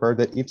the bird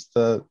that eats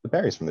the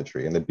berries from the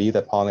tree and the bee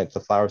that pollinates the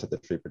flowers that the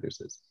tree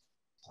produces.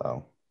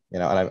 So, you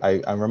know,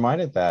 and I'm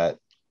reminded that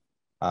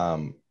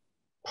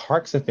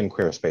parks have been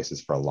queer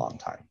spaces for a long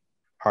time.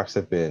 Parks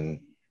have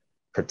been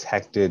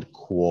protected,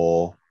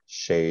 cool,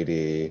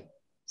 shady,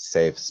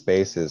 safe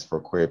spaces for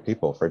queer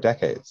people for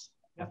decades.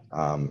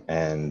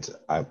 And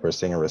we're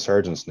seeing a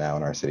resurgence now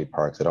in our city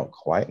parks. I don't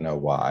quite know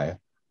why,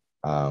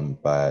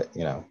 but,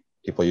 you know,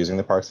 people using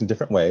the parks in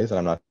different ways.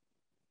 And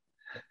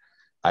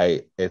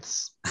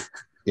it's,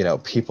 you know,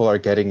 people are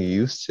getting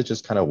used to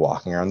just kind of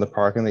walking around the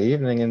park in the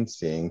evening and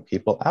seeing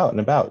people out and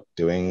about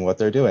doing what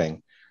they're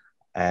doing.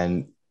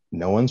 And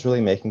no one's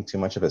really making too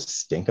much of a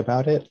stink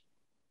about it,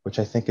 which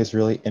I think is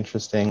really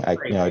interesting.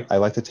 I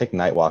like to take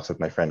night walks with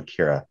my friend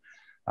Kira.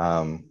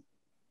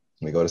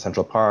 We go to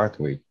Central Park,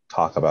 we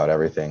talk about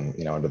everything,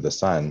 you know, under the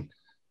sun.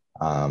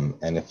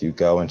 And if you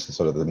go into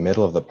sort of the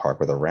middle of the park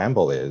where the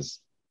ramble is,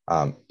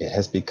 it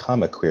has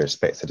become a queer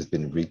space. It has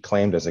been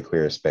reclaimed as a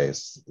queer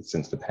space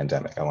since the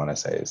pandemic. I want to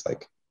say it's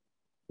like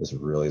this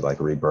really like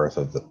rebirth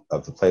of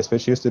the place,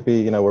 which used to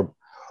be, you know, where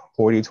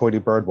hoity-toity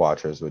bird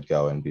watchers would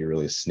go and be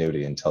really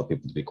snooty and tell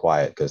people to be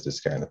quiet because they're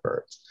scaring the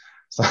birds.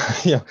 So,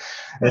 you know,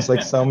 there's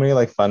like so many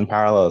like fun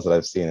parallels that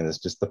I've seen, and it's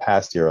just the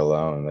past year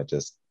alone that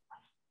just,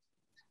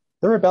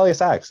 they're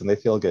rebellious acts and they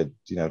feel good,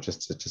 you know,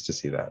 just to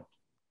see that.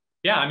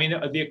 Yeah, I mean,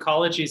 the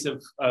ecologies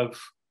of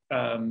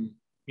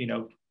you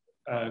know,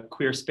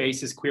 queer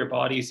spaces, queer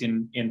bodies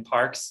in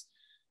parks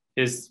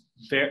is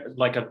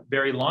like a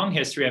very long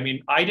history. I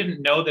mean, I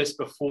didn't know this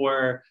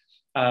before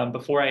I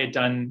had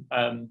done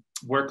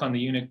work on the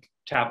Unique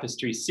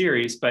Tapestry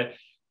series, but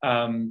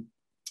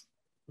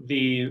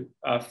the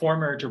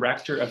former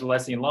director of the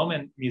Leslie and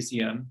Lohman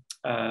Museum,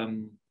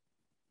 Hunter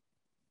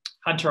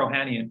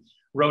Ohanian,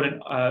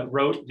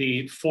 wrote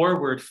the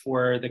foreword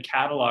for the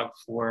catalog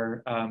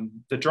for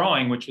the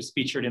drawing, which was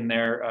featured in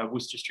their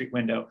Worcester Street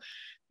window.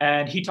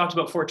 And he talked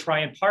about Fort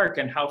Tryon Park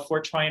and how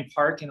Fort Tryon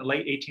Park in the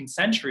late 18th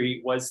century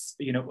was,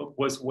 you know,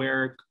 was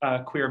where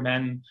queer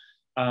men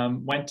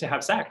went to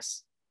have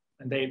sex.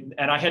 And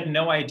I had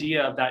no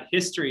idea of that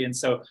history. And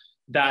so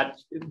that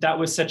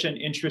was such an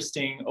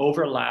interesting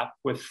overlap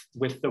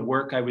with the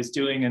work I was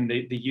doing and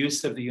the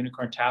use of the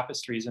unicorn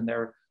tapestries and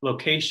their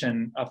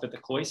location up at the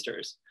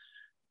cloisters.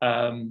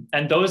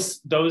 And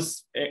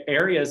those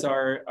areas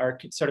are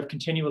sort of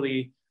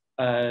continually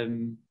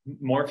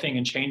morphing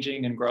and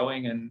changing and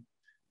growing. And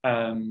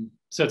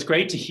so it's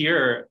great to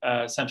hear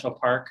Central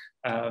Park,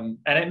 and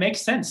it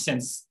makes sense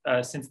since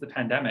the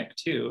pandemic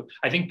too.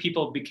 I think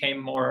people became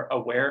more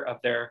aware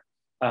of their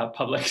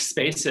public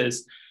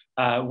spaces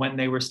when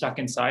they were stuck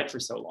inside for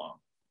so long.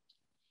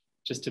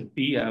 Just to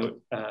be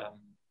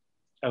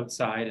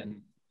outside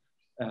and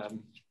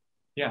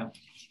yeah.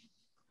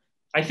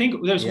 I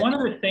think there's one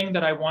other thing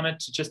that I wanted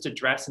to just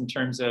address in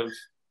terms of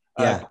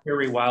queer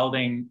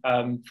rewilding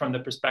from the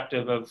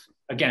perspective of,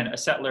 again, a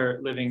settler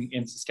living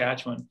in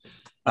Saskatchewan.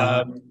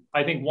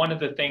 I think one of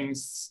the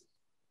things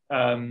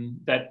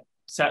that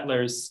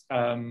settlers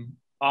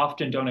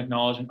often don't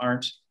acknowledge and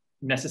aren't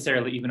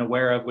necessarily even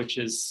aware of, which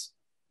is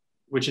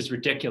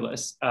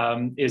ridiculous,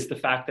 is the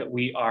fact that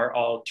we are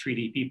all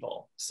treaty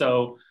people.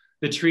 So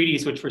the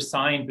treaties which were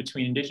signed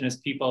between Indigenous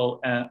people,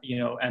 you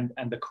know,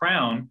 and the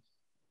Crown,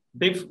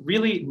 they've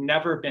really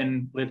never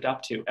been lived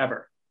up to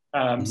ever.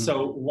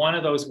 So one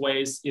of those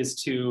ways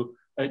is to,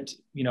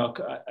 you know,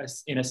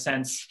 in a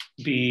sense,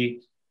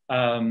 be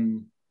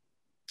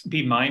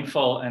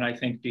mindful, and I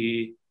think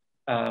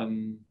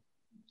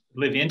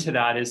live into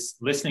that is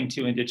listening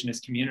to Indigenous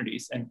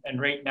communities.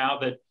 And right now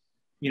that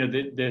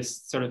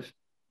this sort of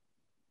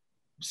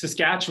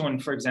Saskatchewan,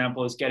 for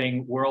example, is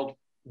getting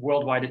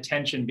worldwide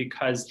attention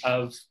because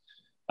of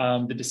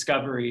the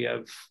discovery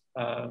of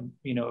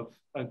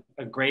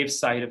a grave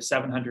site of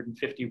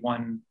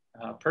 751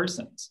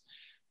 persons.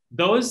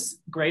 Those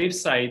grave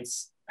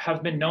sites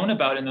have been known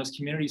about in those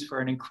communities for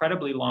an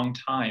incredibly long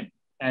time.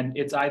 And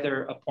it's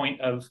either a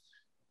point of,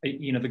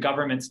 the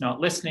government's not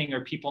listening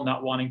or people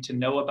not wanting to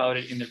know about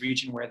it in the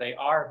region where they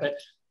are. But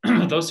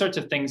those sorts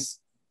of things,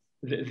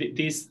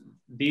 these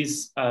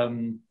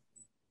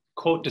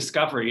quote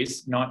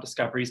discoveries, not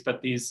discoveries,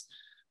 but these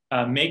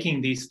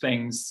making these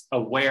things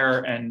aware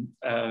and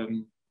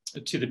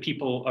to the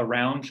people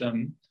around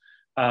them,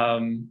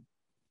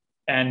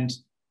 and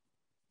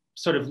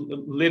sort of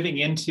living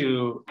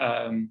into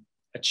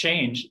a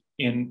change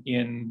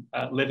in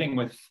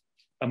living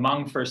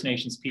among First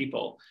Nations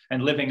people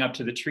and living up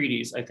to the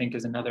treaties, I think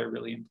is another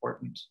really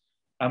important.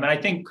 And I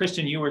think,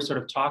 Christian, you were sort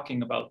of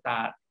talking about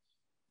that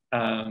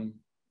a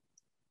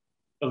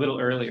little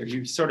earlier.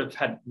 You sort of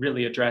had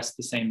really addressed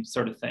the same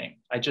sort of thing.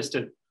 I just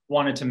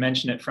wanted to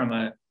mention it from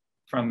a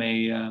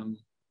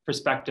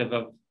perspective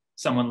of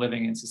someone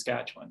living in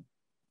Saskatchewan.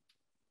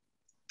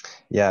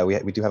 Yeah,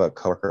 we do have a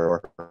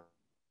coworker,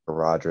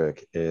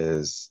 Roderick,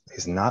 he's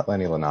not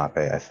Lenni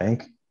Lenape. I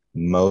think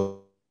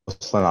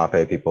most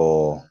Lenape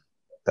people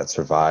that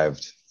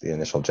survived the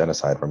initial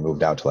genocide were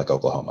moved out to like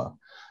Oklahoma.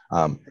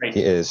 Right.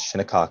 He is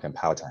Shinnecock and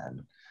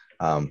Powhatan.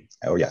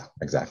 Oh yeah,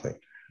 exactly.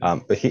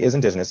 But he is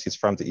Indigenous. He's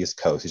from the East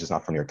Coast. He's just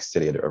not from New York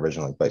City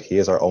originally, but he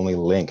is our only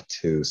link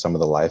to some of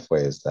the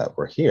lifeways that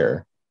were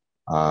here,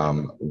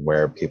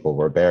 where people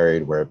were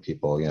buried, where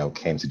people,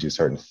 came to do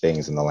certain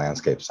things in the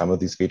landscape. Some of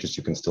these features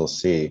you can still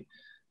see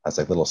as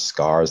like little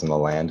scars in the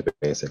land,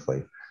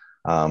 basically.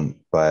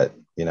 But,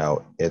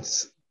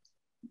 it's,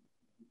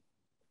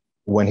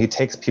 when he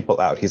takes people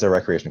out, he's our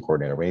recreation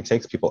coordinator. When he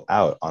takes people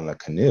out on the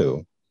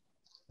canoe,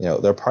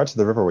 there are parts of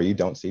the river where you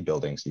don't see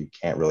buildings. So you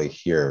can't really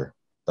hear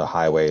the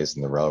highways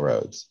and the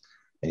railroads.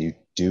 And you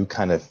do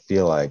kind of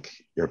feel like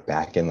you're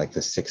back in like the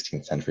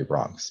 16th century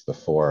Bronx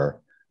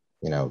before,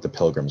 the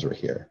Pilgrims were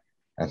here.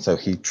 And so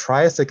he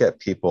tries to get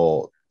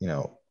people,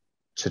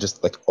 to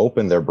just like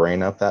open their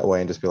brain up that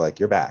way and just be like,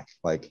 you're back.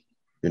 Like,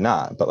 you're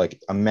not, but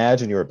like,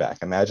 imagine you were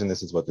back. Imagine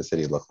this is what the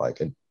city looked like.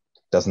 And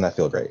doesn't that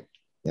feel great?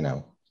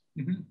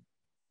 Mm-hmm.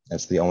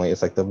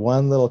 It's like the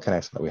one little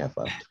connection that we have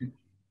left.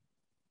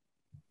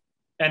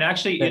 And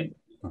actually,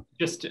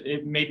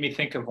 it made me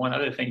think of one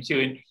other thing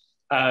too.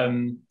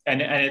 And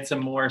it's a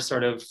more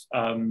sort of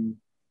on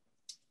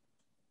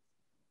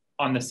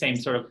the same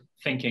sort of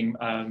thinking,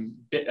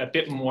 a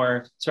bit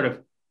more sort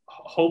of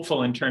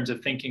hopeful in terms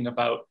of thinking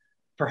about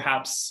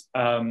perhaps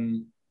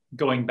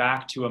going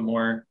back to a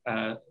more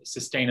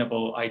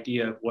sustainable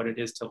idea of what it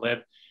is to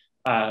live,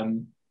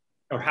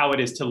 or how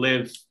it is to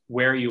live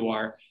where you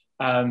are.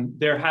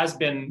 There has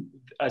been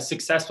a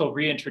successful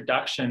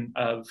reintroduction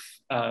of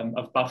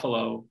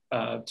buffalo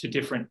to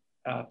different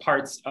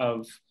parts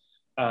of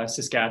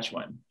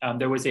Saskatchewan.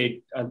 There was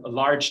a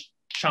large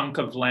chunk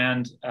of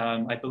land,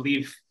 I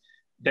believe,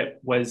 that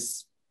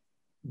was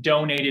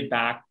donated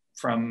back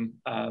from,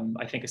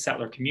 I think, a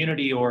settler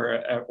community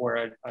or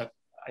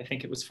I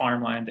think it was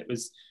farmland that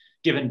was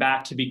given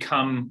back to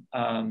become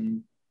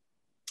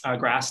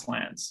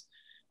grasslands.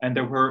 And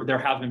there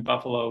have been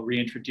buffalo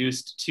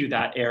reintroduced to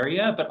that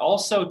area, but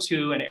also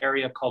to an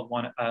area called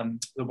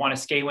the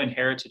Wanaskewin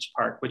Heritage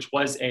Park, which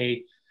was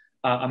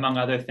among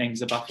other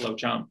things, a buffalo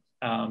jump.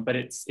 But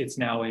it's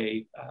now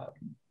a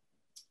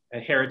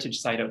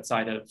heritage site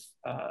outside of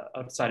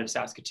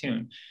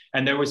Saskatoon.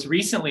 And there was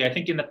recently, I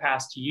think in the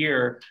past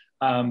year,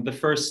 the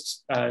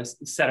first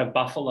set of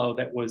buffalo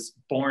that was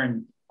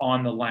born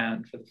on the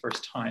land for the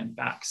first time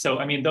back. So,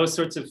 I mean, those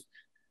sorts of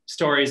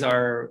stories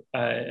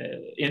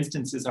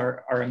instances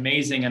are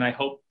amazing, and I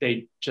hope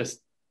they just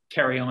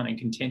carry on and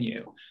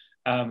continue.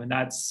 And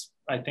that's,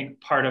 I think,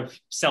 part of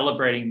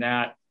celebrating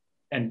that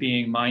and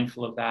being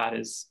mindful of that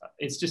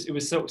it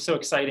was so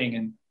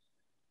exciting.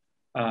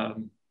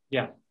 And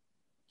yeah.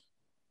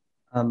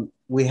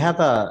 We have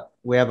a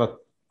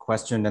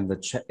question in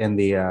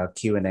the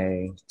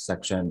Q&A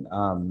section.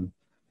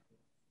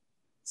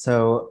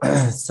 So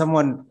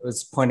someone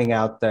was pointing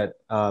out that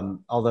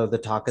although the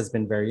talk has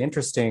been very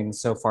interesting,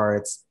 so far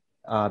it's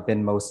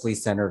been mostly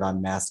centered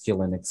on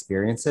masculine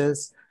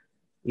experiences,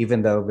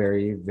 even though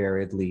very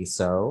variedly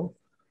so.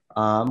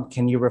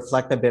 Can you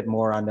reflect a bit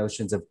more on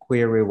notions of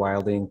queer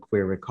rewilding,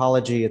 queer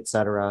ecology, et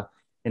cetera,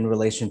 in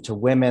relation to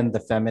women, the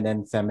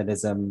feminine,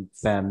 feminism,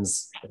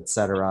 femmes, et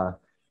cetera?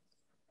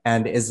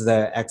 And is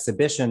the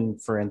exhibition,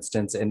 for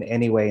instance, in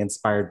any way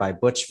inspired by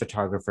butch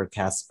photographer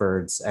Cass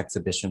Bird's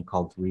exhibition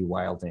called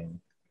Rewilding?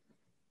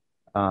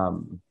 I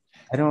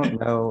don't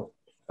know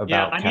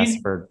about Cass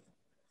Bird.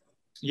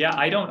 Yeah,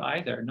 I don't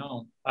either,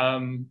 no. I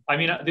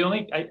mean, the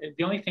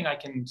only thing I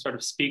can sort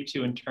of speak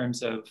to in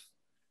terms of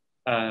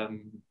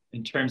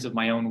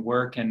my own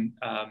work and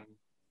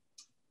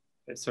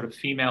sort of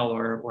female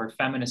or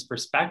feminist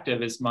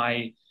perspective is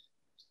my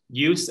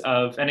use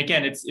of, and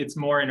again, it's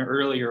more in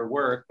earlier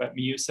work, but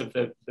use of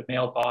the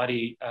male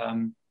body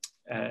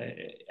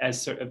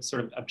as sort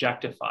of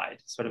objectified,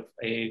 sort of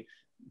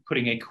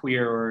putting a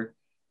queer or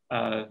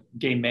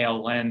gay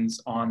male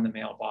lens on the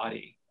male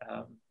body,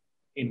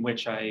 in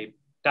which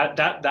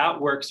that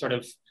work sort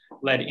of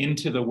led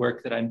into the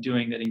work that I'm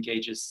doing that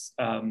engages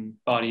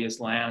body as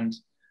land.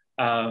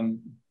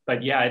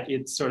 But yeah,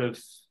 it's sort of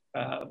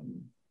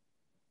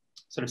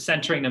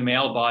centering the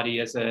male body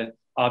as an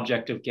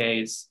object of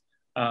gaze,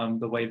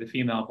 the way the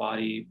female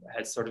body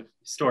has sort of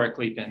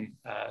historically been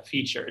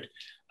featured.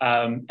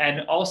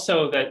 And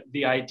also that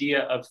the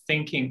idea of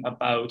thinking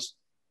about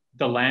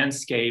the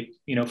landscape,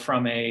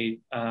 from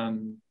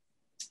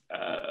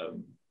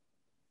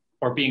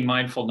or being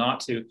mindful not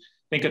to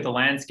think of the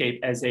landscape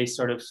as a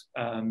sort of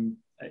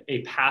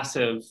a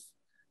passive,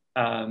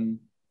 I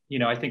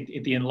think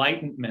the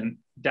Enlightenment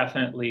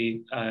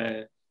definitely,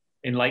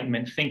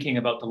 Enlightenment thinking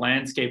about the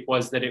landscape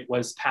was that it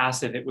was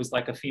passive. It was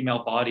like a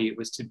female body. It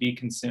was to be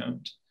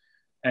consumed.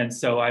 And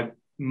so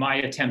my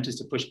attempt is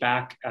to push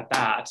back at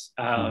that.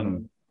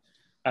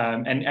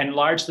 And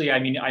largely, I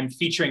mean, I'm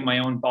featuring my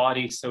own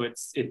body. So it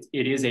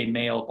is a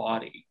male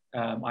body.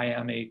 I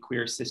am a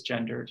queer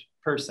cisgendered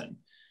person.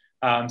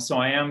 So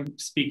I am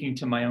speaking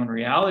to my own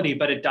reality,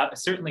 but it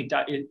certainly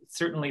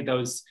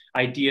those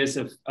ideas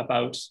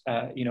about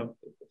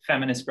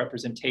feminist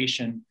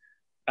representation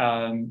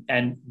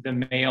and the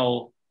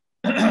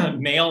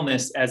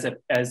maleness as a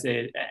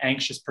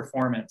anxious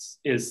performance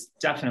is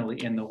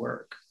definitely in the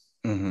work.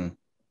 Mm-hmm.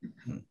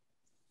 Mm-hmm.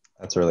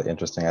 That's really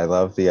interesting. I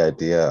love the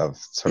idea of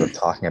sort of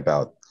talking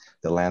about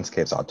the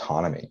landscape's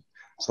autonomy.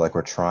 So like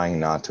we're trying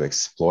not to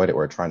exploit it.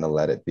 We're trying to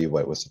let it be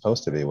what it was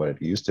supposed to be, what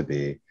it used to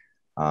be,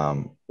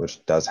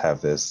 which does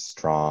have this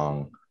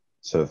strong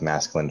sort of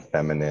masculine,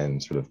 feminine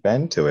sort of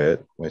bend to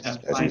it, which,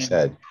 as you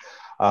said.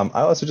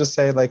 I also just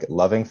say like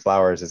loving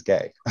flowers is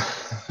gay.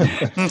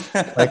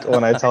 Like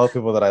when I tell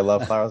people that I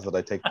love flowers, that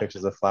I take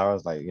pictures of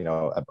flowers, like,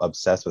 I'm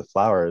obsessed with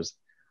flowers,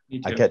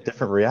 I get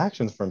different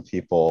reactions from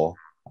people.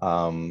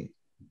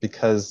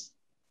 Because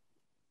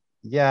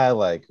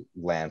like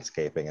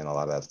landscaping and a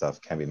lot of that stuff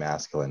can be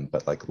masculine,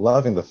 but like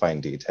loving the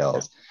fine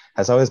details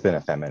has always been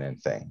a feminine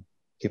thing.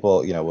 People,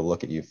 will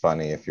look at you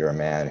funny if you're a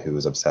man who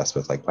is obsessed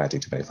with like planting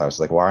too many flowers.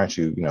 Like, why aren't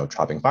you,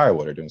 chopping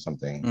firewood or doing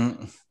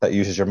something that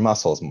uses your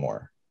muscles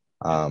more?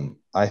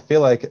 I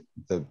feel like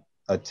the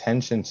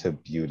attention to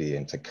beauty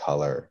and to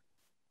color,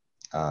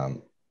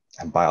 and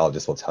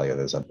biologists will tell you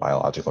there's a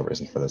biological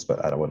reason for this,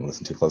 but I wouldn't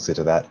listen too closely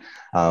to that.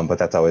 But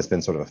that's always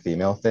been sort of a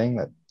female thing,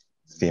 that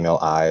female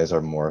eyes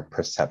are more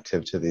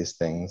perceptive to these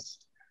things.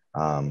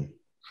 Most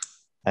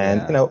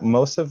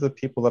of the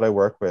people that I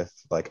work with,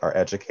 like our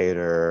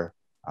educator,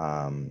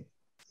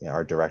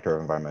 our director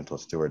of environmental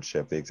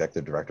stewardship, the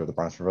executive director of the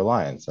Bronx River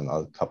Alliance, and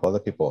a couple other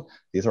people,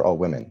 these are all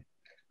women.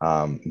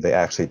 They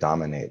actually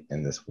dominate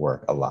in this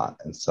work a lot.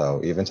 And so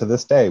even to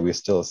this day, we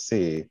still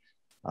see,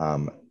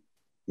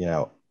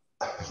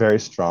 very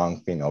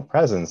strong female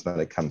presence when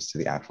it comes to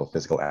the actual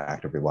physical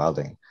act of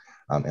rewilding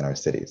in our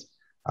cities.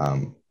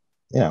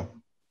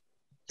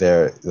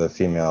 The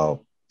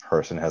female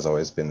person has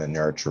always been the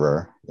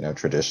nurturer,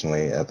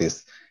 traditionally, at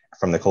least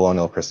from the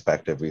colonial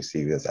perspective, we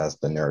see this as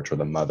the nurturer,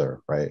 the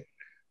mother, right?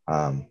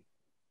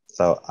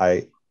 So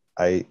I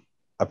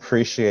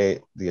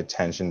appreciate the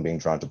attention being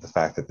drawn to the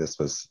fact that this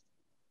was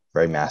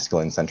very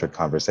masculine-centered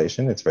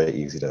conversation. It's very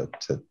easy to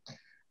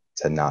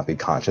not be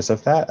conscious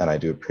of that, and I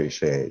do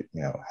appreciate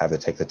have to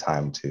take the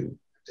time to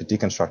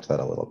deconstruct that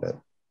a little bit.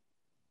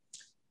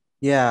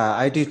 Yeah,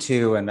 I do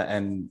too,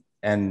 and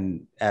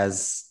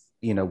as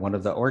one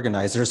of the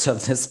organizers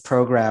of this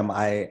program,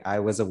 I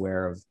was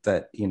aware of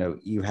that.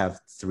 You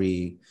have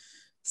 3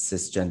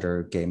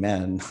 cisgender gay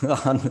men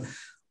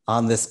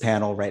on this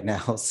panel right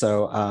now.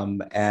 So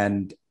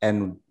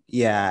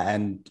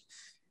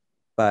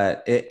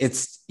but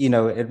it's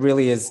it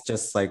really is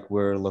just like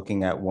we're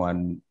looking at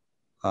one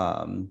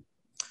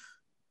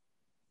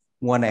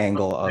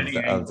angle of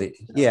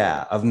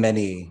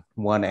many,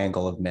 one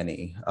angle of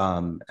many.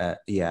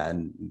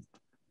 And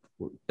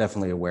we're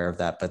definitely aware of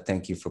that, but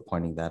thank you for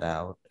pointing that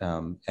out.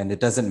 And it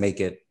doesn't make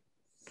it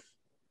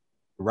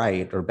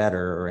right or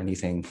better or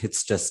anything.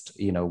 It's just,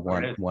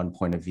 one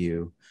point of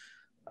view.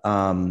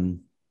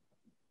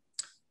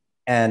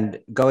 And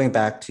going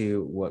back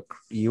to what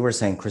you were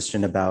saying,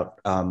 Christian, about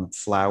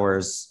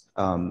flowers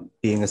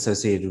being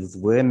associated with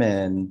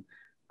women,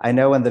 I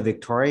know in the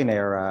Victorian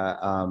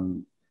era,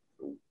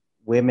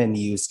 women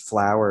used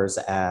flowers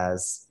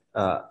as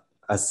a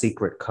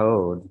secret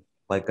code,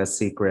 like a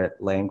secret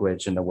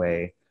language in a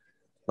way.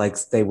 Like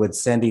they would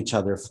send each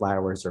other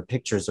flowers or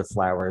pictures of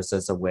flowers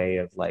as a way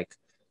of like,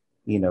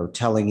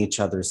 telling each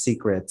other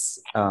secrets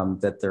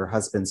that their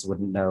husbands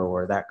wouldn't know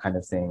or that kind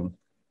of thing.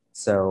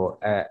 So,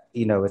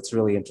 it's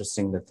really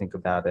interesting to think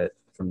about it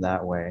from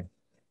that way.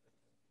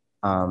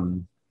 Yeah,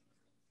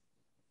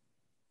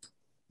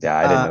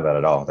 I didn't know that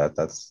at all.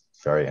 That's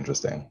very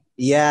interesting.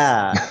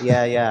 Yeah.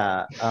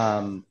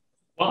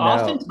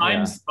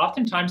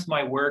 Oftentimes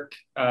my work,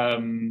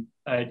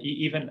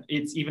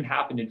 it's even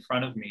happened in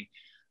front of me,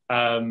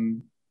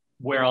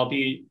 where I'll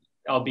be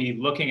I'll be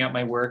looking at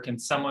my work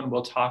and someone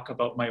will talk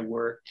about my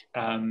work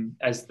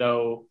as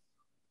though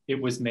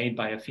it was made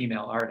by a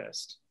female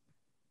artist.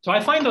 So I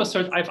find those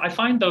sort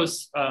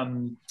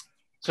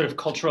of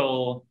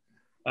cultural,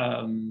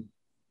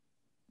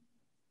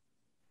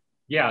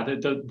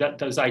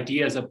 those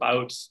ideas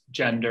about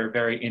gender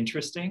very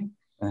interesting.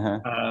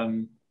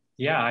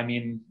 Yeah, I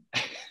mean,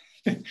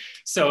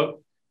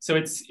 so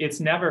it's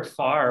never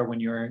far when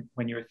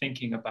you're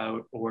thinking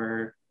about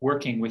or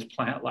working with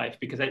plant life,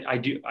 because I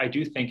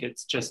do think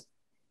it's just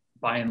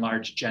by and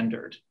large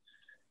gendered.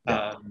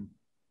 Yeah.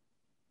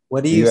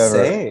 What do you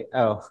say?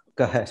 Oh,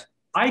 go ahead.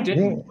 I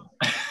didn't.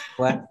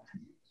 What?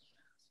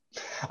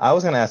 I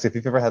was going to ask if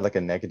you've ever had like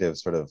a negative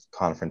sort of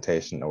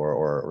confrontation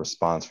or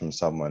response from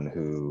someone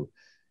who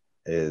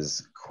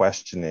is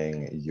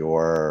questioning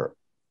your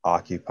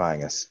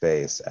occupying a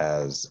space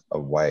as a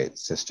white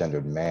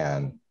cisgendered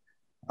man.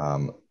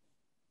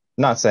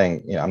 Not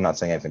saying, you know, I'm not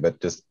saying anything,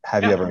 but just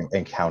have you ever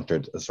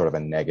encountered a sort of a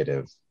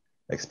negative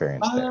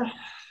experience there?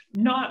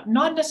 Not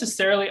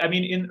necessarily. I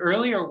mean, in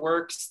earlier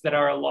works that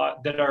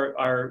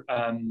are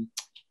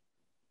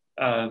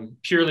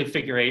purely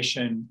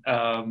figuration,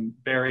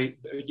 very,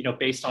 you know,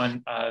 based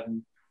on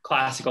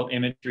classical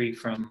imagery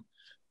from,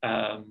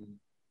 you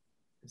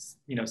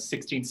know,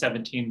 16th,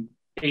 17th,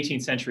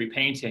 18th century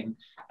painting,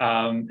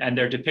 and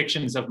their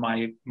depictions of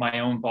my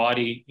own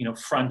body, you know,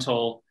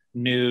 frontal,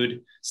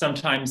 nude,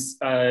 sometimes,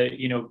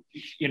 you know,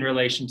 in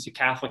relation to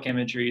Catholic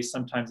imagery,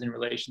 sometimes in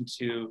relation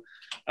to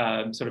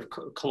sort of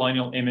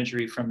colonial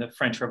imagery from the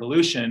French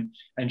Revolution,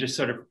 and just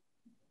sort of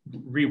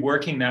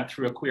reworking that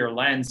through a queer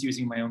lens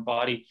using my own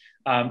body.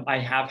 I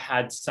have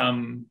had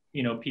some,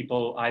 you know,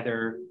 people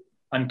either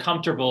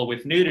uncomfortable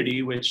with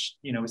nudity, which,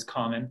 you know, is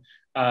common,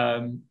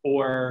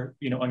 or,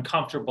 you know,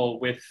 uncomfortable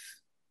with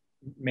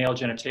male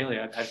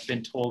genitalia. I've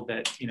been told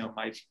that, you know,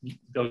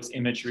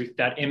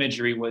 that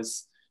imagery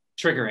was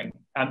triggering.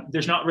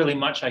 There's not really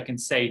much I can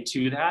say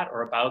to that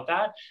or about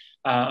that.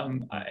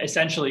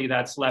 Essentially,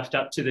 that's left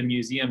up to the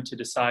museum to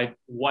decide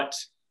what,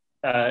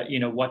 you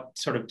know, what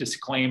sort of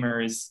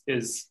disclaimer is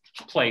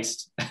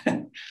placed.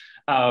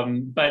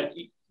 But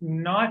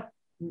not,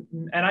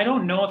 and I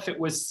don't know if it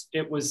was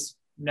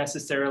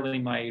necessarily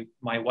my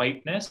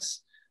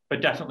whiteness,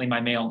 but definitely my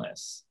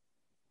maleness.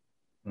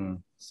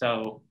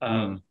 So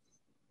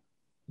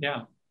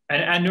yeah,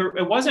 and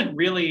it wasn't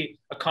really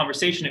a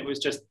conversation, it was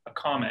just a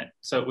comment.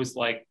 So it was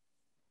like,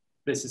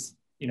 this is,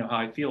 you know, how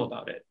I feel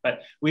about it,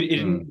 but we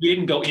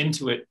didn't go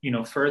into it, you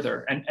know,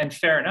 further, and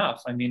fair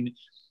enough. I mean,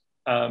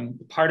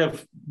 part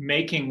of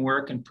making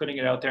work and putting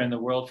it out there in the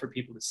world for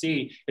people to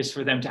see is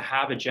for them to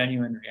have a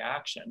genuine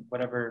reaction,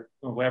 whatever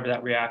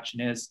that reaction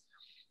is.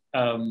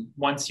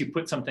 Once you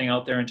put something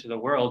out there into the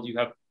world, you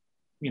have,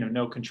 you know,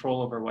 no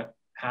control over what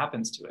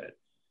happens to it.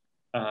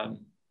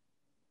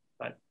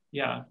 But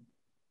yeah.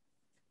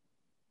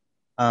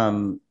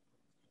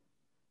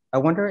 I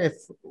wonder if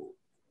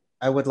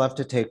I would love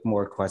to take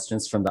more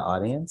questions from the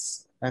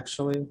audience,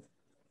 actually.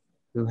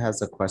 Who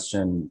has a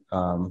question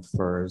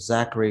for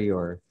Zachary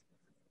or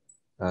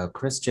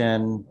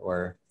Christian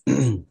or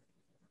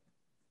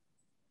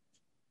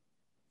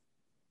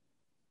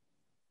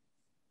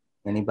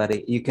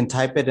anybody? You can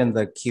type it in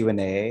the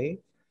Q&A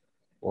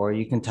or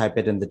you can type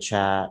it in the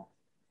chat.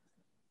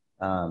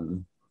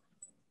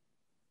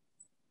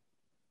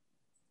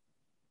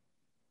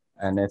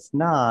 And if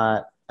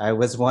not, I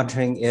was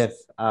wondering if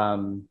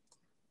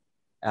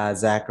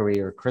Zachary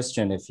or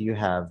Christian, if you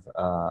have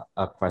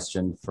a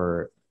question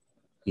for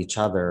each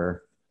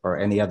other or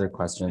any other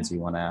questions you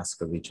want to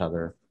ask of each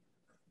other.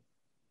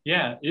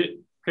 Yeah,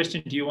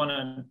 Christian, do you want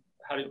to,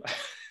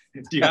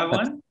 do you have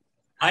one?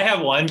 I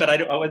have one, but I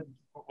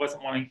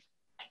wasn't wanting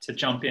to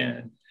jump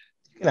in.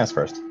 You can ask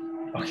first.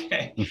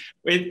 Okay.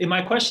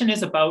 My question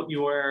is about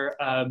your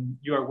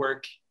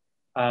work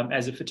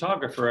as a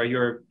photographer,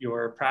 or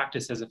your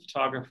practice as a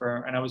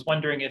photographer, and I was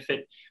wondering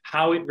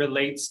how it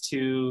relates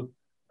to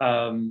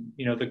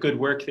you know, the good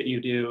work that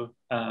you do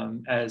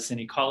as an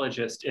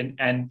ecologist,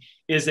 and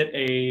is it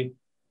a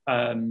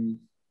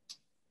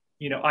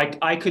you know,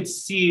 I could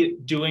see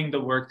doing the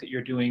work that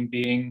you're doing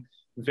being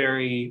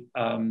very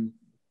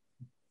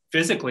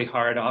physically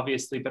hard,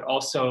 obviously, but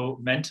also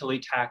mentally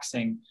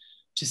taxing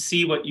to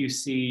see what you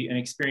see and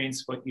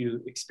experience what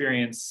you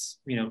experience,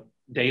 you know,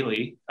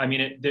 daily. I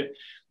mean, the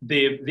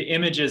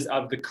images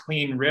of the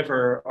clean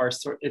river are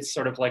it's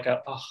sort of like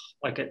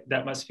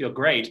that must feel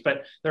great,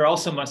 but there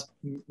also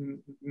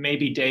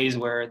maybe days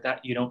where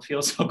that you don't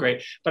feel so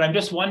great. But I'm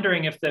just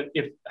wondering if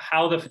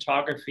how the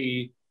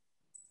photography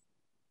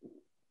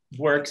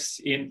works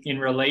in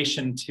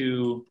relation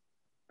to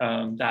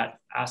that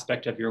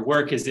aspect of your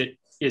work. Is it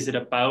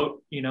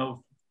about, you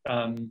know,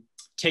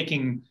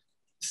 taking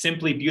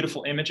simply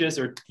beautiful images,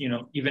 or, you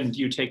know, even do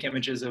you take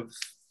images of,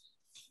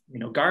 you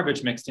know,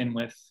 garbage mixed in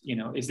with, you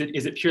know, is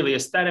it purely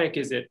aesthetic?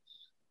 Is it,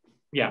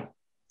 yeah,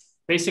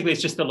 basically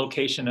it's just the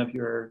location of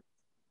your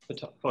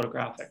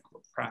photographic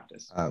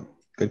practice.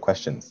 Good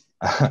questions.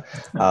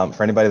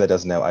 For anybody that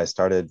doesn't know, I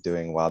started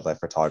doing wildlife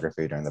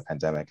photography during the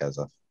pandemic as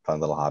a fun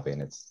little hobby,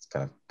 and it's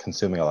kind of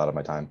consuming a lot of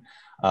my time.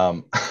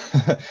 Um,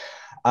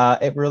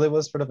 it really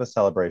was sort of a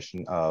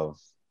celebration of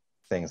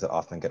things that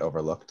often get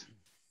overlooked.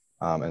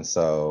 And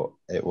so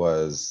it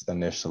was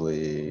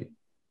initially,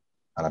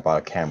 and I bought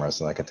a camera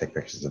so I could take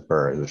pictures of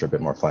birds, which are a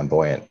bit more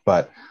flamboyant.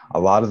 But a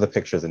lot of the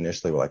pictures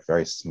initially were like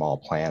very small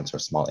plants or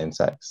small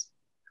insects,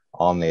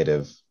 all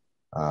native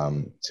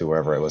to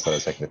wherever it was that I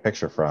was taking the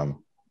picture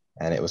from.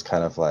 And it was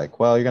kind of like,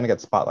 well, you're going to get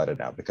spotlighted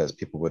now because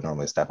people would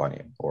normally step on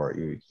you, or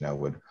you know,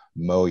 would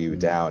mow you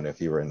down if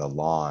you were in the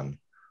lawn,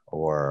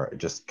 or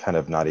just kind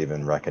of not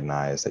even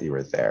recognize that you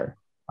were there.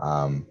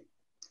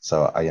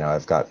 So, you know,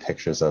 I've got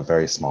pictures of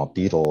very small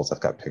beetles.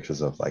 I've got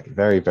pictures of like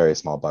very, very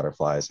small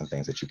butterflies and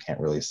things that you can't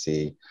really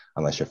see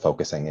unless you're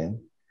focusing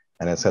in.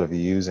 And instead of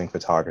using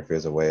photography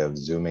as a way of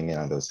zooming in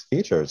on those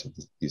features,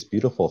 these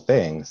beautiful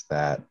things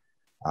that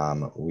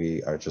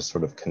we are just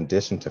sort of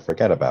conditioned to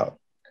forget about.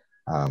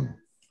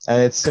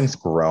 And it's since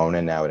grown,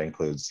 and now it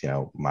includes, you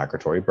know,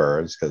 migratory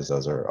birds, because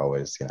those are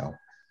always, you know,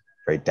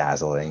 very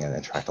dazzling and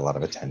attract a lot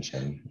of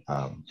attention.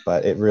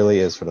 But it really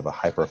is sort of a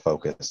hyper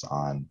focus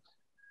on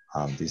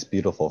these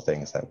beautiful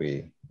things that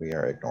we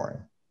are ignoring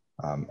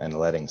and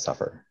letting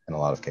suffer in a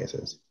lot of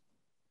cases.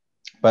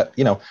 But,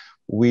 you know,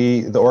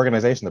 the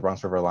organization, the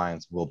Bronx River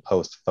Alliance, will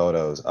post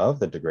photos of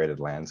the degraded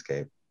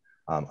landscape.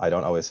 I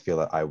don't always feel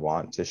that I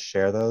want to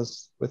share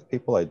those with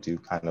people. I do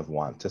kind of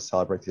want to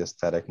celebrate the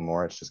aesthetic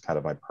more. It's just kind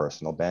of my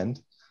personal bend.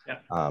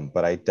 Yeah.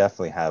 But I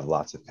definitely have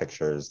lots of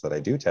pictures that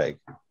I do take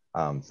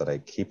that I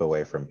keep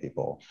away from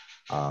people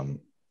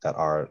that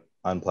are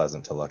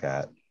unpleasant to look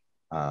at.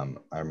 I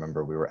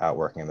remember we were out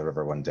working in the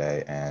river one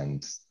day,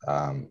 and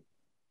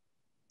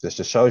this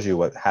just shows you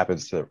what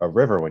happens to a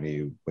river when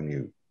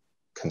you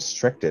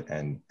constrict it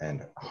and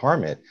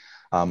harm it.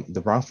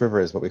 The Bronx River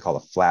is what we call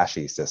a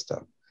flashy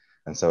system.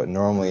 And so it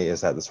normally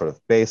is at the sort of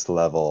base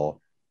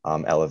level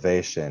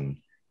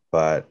elevation,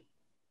 but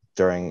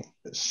during,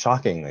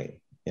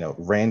 shockingly, you know,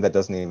 rain that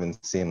doesn't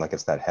even seem like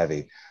it's that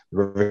heavy, the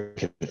river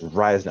can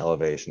rise in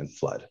elevation and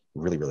flood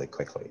really, really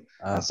quickly.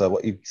 And so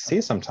what you see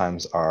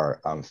sometimes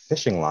are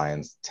fishing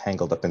lines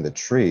tangled up in the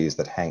trees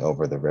that hang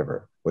over the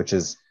river, which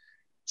is,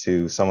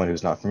 to someone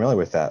who's not familiar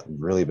with that,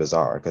 really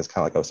bizarre, because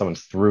kind of like, oh, someone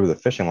threw the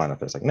fishing line up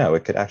there. It's like, no,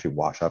 it could actually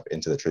wash up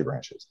into the tree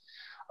branches.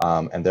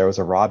 And there was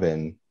a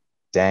robin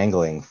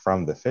dangling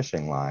from the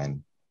fishing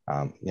line.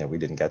 You know, we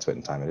didn't get to it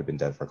in time. It had been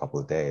dead for a couple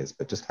of days,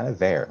 but just kind of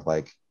there,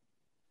 like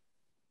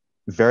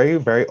very,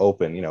 very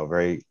open, you know,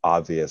 very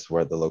obvious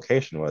where the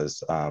location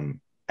was.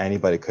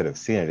 Anybody could have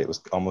seen it. It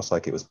was almost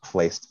like it was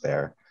placed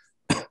there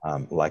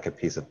like a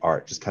piece of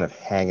art, just kind of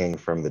hanging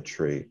from the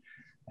tree.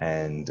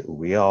 And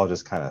we all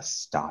just kind of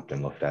stopped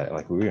and looked at it.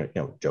 Like we were, you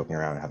know, joking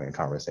around and having a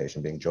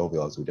conversation, being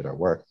jovial as we did our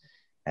work.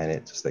 And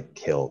it just like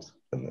killed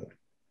the mood.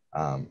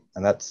 And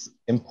that's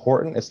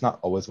important. It's not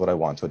always what I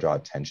want to draw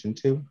attention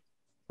to,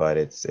 but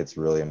it's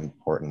really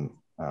important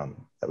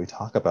that we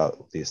talk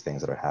about these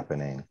things that are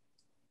happening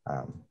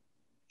to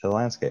the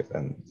landscape,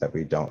 and that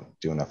we don't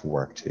do enough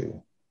work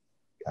to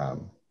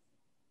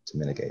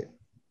mitigate.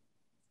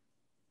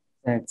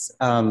 Thanks.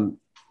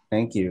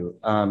 Thank you.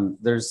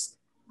 There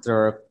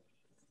are a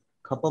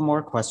couple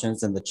more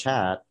questions in the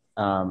chat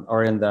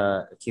or in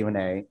the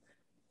Q&A.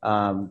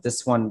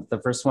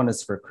 The first one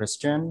is for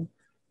Christian.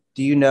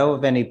 Do you know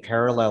of any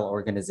parallel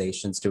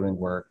organizations doing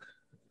work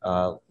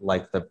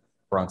like the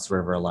Bronx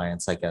River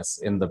Alliance, I guess,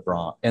 in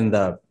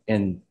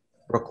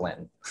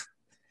Brooklyn?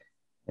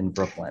 In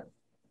Brooklyn.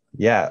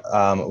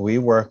 Yeah, we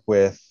work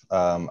with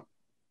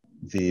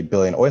the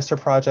Billion Oyster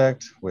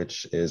Project,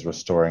 which is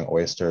restoring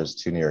oysters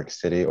to New York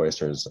City.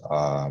 Oysters,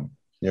 New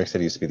York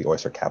City used to be the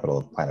oyster capital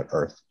of planet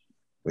Earth.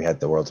 We had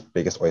the world's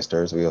biggest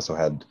oysters. We also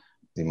had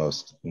the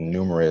most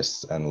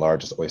numerous and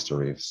largest oyster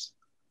reefs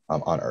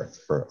on Earth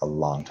for a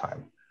long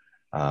time.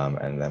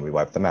 And then we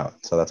wiped them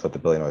out. So that's what the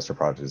Billion Oyster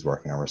Project is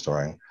working on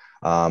restoring.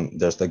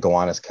 There's the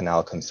Gowanus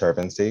Canal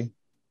Conservancy.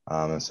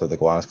 And so the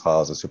Gowanus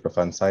Canal is a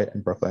Superfund site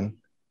in Brooklyn.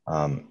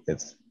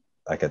 It's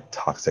like a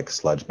toxic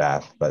sludge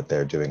bath, but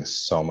they're doing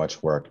so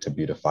much work to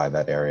beautify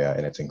that area,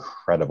 and it's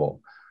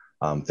incredible.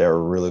 They're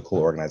a really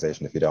cool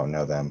organization if you don't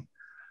know them.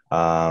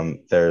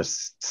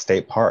 There's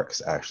state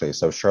parks, actually.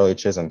 So Shirley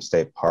Chisholm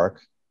State Park,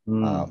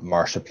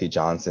 Marsha P.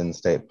 Johnson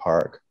State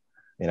Park.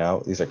 You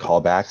know, these are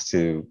callbacks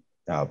to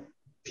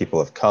people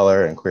of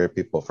color and queer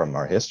people from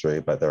our history,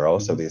 but there are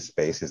also these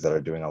spaces that are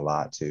doing a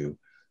lot to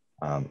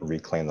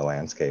reclaim the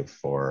landscape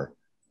for,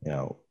 you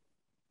know,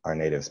 our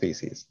native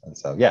species. And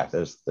so, yeah,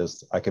 there's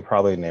I could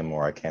probably name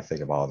more. I can't think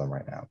of all of them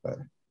right now, but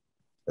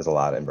there's a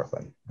lot in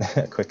Brooklyn.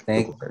 Quick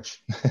Google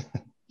search.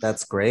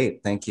 That's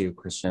great. Thank you,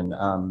 Christian.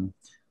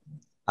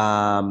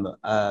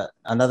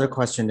 Another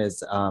question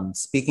is,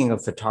 speaking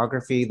of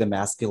photography, the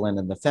masculine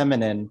and the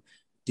feminine,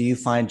 do you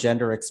find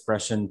gender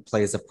expression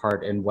plays a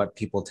part in what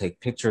people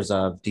take pictures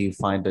of? Do you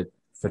find a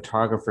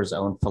photographer's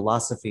own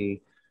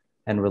philosophy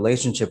and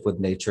relationship with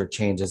nature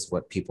changes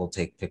what people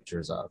take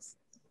pictures of?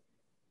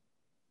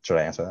 Should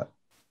I answer that?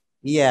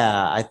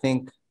 Yeah, I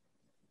think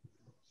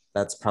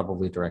that's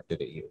probably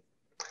directed at you.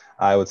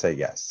 I would say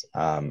yes.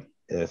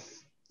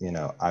 If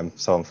I'm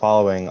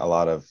following a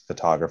lot of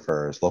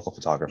photographers, local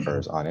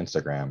photographers on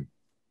Instagram.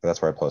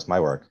 That's where I post my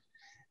work.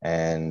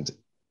 And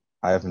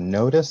I've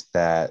noticed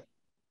that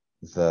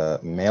the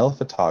male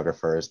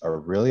photographers are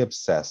really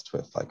obsessed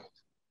with like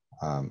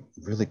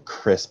really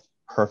crisp,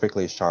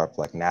 perfectly sharp,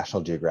 like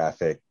National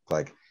Geographic,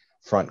 like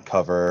front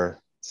cover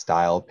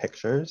style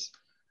pictures.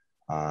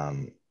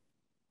 Um,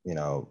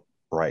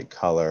 bright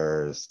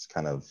colors,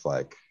 kind of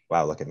like,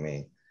 wow, look at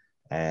me.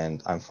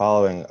 And I'm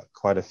following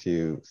quite a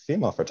few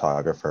female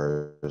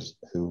photographers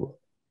who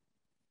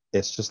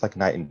it's just like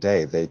night and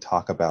day. They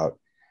talk about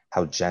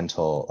how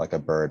gentle like a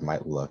bird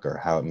might look or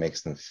how it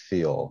makes them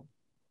feel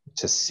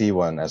to see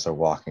one as they're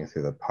walking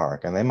through the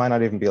park. And they might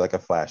not even be like a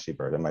flashy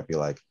bird. It might be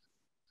like,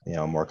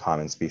 a more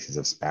common species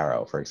of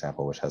sparrow, for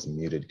example, which has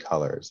muted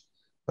colors,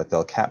 but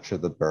they'll capture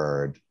the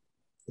bird,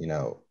 you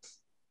know,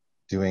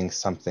 doing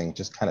something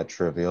just kind of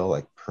trivial,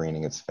 like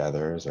preening its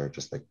feathers or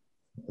just like,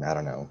 I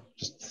don't know,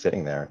 just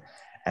sitting there.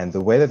 And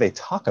the way that they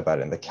talk about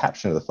it in the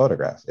caption of the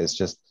photograph is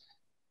just,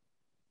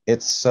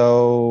 it's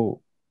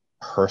so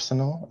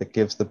personal. It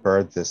gives the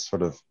bird this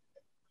sort of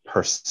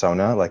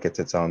persona, like it's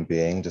its own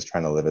being, just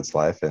trying to live its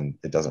life. And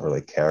it doesn't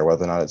really care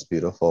whether or not it's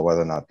beautiful,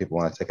 whether or not people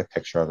want to take a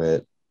picture of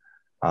it.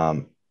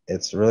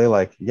 It's really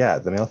like, yeah,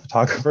 the male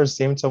photographers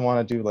seem to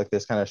want to do like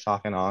this kind of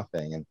shock and awe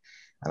thing. And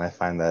I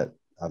find that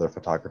other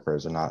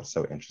photographers are not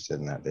so interested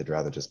in that. They'd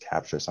rather just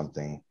capture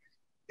something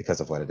because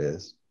of what it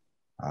is.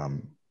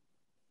 And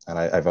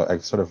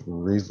I've sort of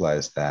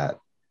realized that,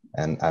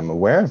 and I'm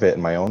aware of it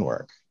in my own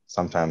work.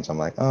 Sometimes I'm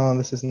like, oh,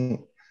 this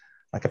isn't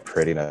like a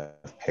pretty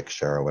enough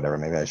picture or whatever.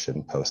 Maybe I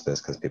shouldn't post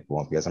this because people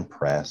won't be as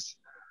impressed.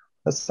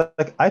 That's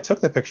like, I took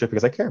the picture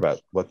because I care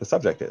about what the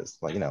subject is.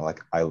 Like,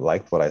 like I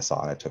liked what I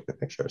saw and I took the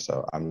picture.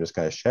 So I'm just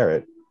going to share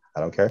it.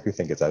 I don't care if you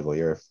think it's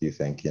ugly or if you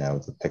think,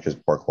 the picture's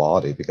poor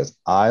quality, because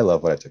I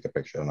love what I took a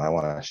picture and I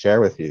want to share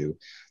with you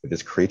that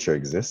this creature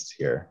exists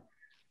here.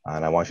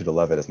 And I want you to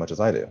love it as much as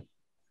I do.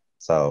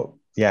 So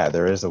yeah,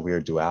 there is a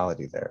weird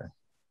duality there,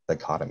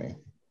 dichotomy.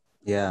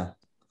 Yeah.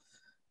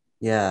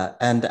 Yeah.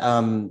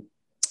 And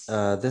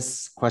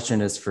this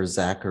question is for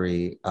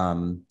Zachary.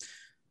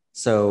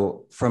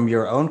 So from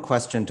your own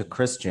question to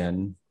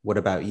Christian, what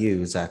about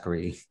you,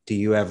 Zachary? Do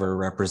you ever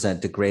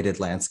represent degraded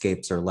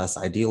landscapes or less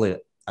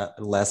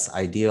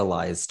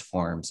idealized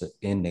forms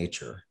in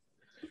nature?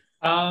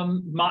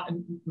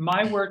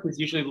 My work is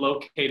usually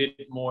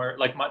located more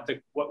like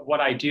what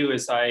I do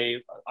is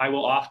I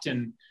will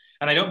often,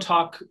 and I don't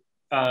talk,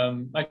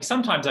 like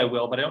sometimes I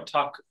will, but I don't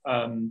talk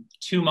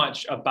too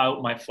much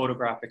about my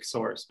photographic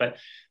source. But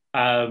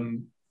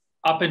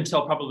up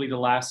until probably the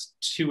last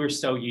 2 or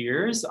so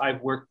years,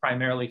 I've worked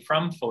primarily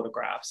from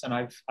photographs, and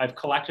I've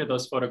collected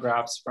those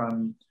photographs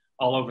from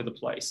all over the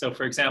place. So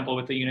for example,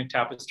 with the Unique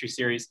Tapestry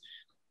series,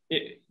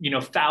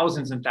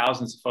 thousands and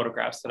thousands of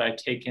photographs that I've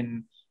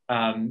taken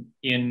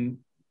in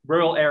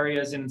rural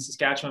areas in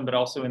Saskatchewan, but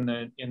also in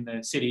the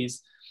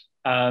cities.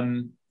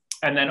 And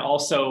then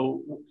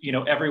also,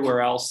 everywhere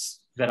else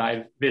that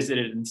I've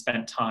visited and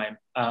spent time.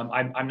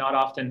 I'm not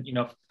often,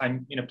 if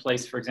I'm in a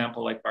place, for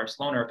example, like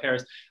Barcelona or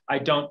Paris, I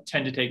don't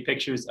tend to take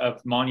pictures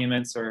of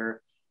monuments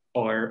or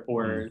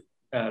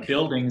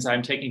buildings.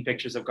 I'm taking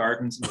pictures of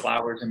gardens and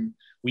flowers and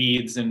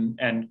weeds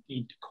and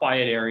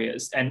quiet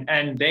areas.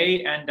 And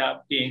they end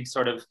up being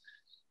sort of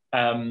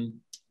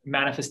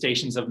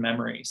manifestations of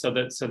memory. So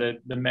that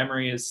the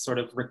memory is sort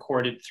of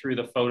recorded through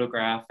the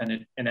photograph and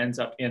it ends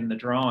up in the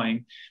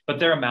drawing, but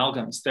they're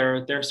amalgams.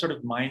 They're sort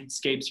of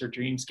mindscapes or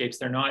dreamscapes.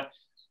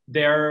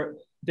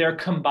 They're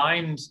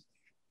combined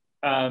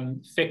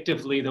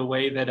fictively the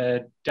way that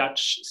a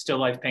Dutch still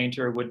life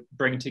painter would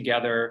bring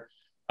together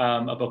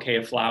a bouquet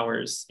of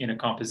flowers in a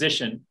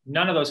composition.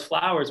 None of those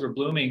flowers were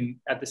blooming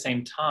at the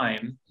same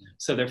time.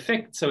 So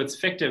so it's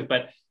fictive,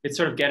 but it's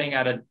sort of getting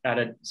at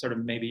a sort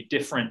of maybe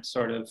different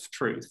sort of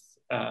truth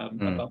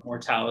about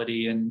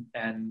mortality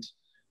and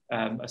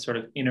a sort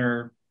of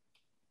inner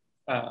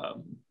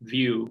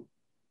view,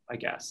 I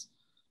guess.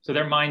 So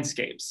they're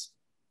mindscapes.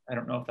 I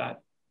don't know if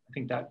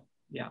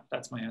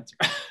that's my answer.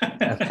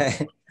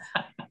 Okay.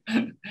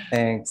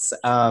 Thanks.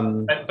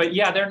 But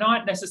yeah, they're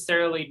not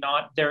necessarily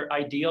they're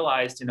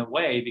idealized in a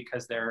way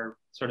because they're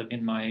sort of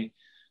in my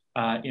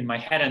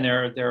head, and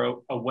they're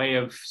a way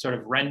of sort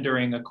of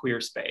rendering a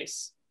queer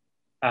space,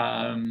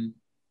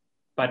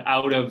 but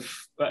out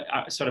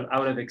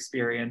of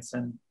experience.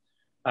 And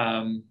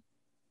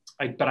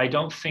but I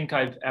don't think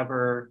I've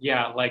ever,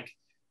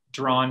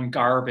 drawn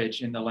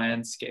garbage in the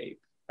landscape,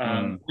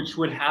 which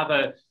would have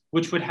a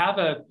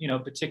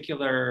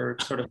particular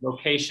sort of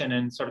location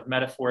and sort of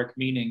metaphoric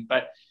meaning,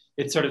 but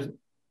it sort of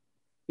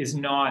is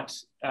not,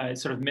 it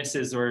sort of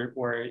misses or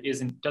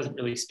doesn't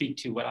really speak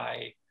to what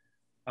I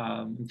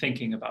am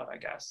thinking about, I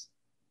guess.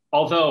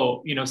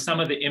 Although, some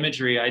of the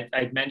imagery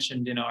I'd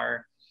mentioned in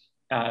our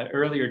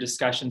earlier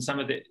discussion, some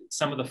of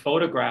the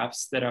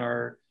photographs that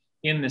are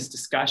in this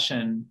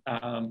discussion,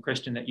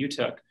 Christian, that you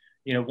took,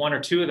 1 or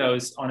 2 of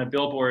those on a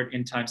billboard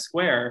in Times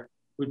Square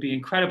would be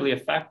incredibly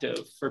effective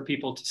for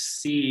people to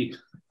see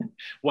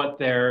what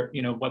they're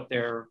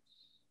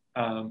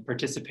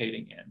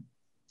participating in.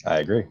 I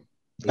agree.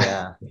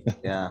 Yeah,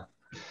 yeah.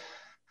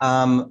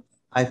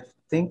 I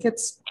think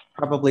it's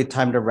probably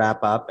time to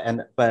wrap up.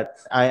 But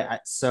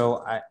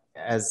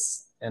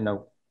as in a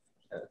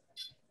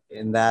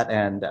in that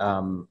end,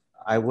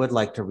 I would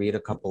like to read a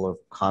couple of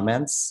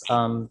comments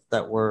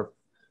that were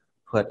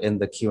put in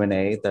the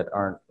Q&A that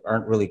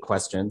aren't really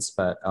questions,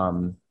 but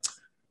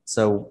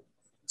so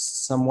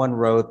someone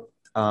wrote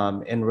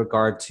in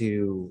regard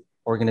to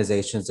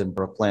organizations in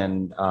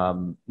Brooklyn,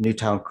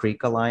 Newtown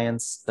Creek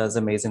Alliance does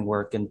amazing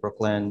work in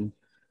Brooklyn.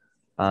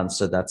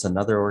 So that's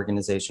another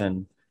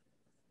organization.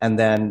 And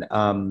then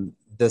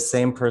the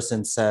same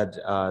person said,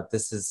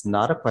 this is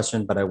not a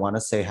question, but I want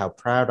to say how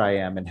proud I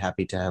am and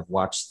happy to have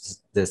watched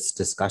this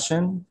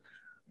discussion.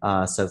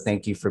 So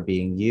thank you for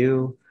being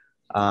you.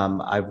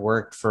 I've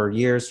worked for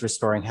years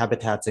restoring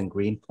habitats in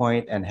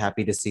Greenpoint and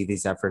happy to see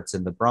these efforts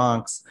in the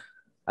Bronx.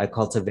 I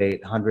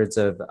cultivate hundreds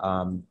of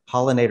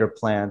pollinator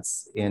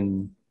plants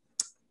in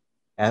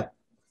FULLI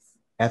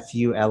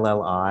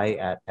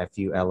at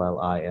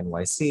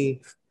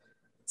FULLINYC.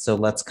 So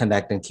let's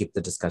connect and keep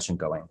the discussion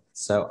going.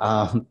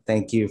 So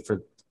thank you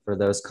for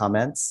those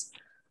comments.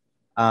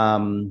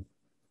 And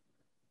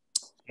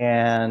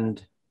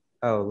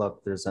oh,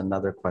 look, there's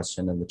another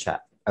question in the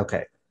chat.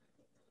 Okay.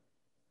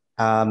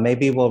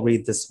 Maybe we'll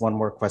read this one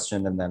more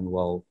question and then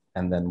we'll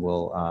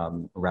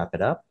wrap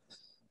it up.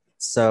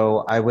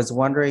 So I was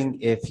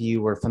wondering if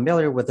you were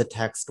familiar with the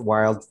text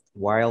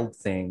Wild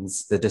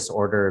Things, The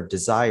Disorder of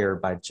Desire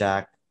by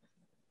Jack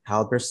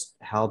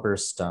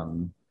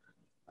Halberstam,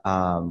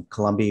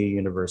 Columbia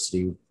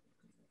University,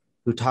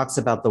 who talks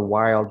about the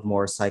wild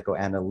more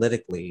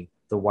psychoanalytically.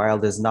 The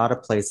wild is not a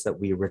place that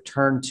we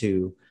return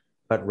to,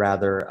 but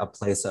rather a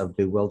place of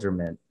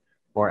bewilderment,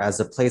 or as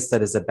a place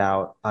that is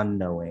about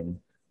unknowing,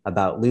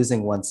 about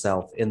losing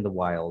oneself in the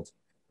wild.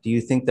 Do you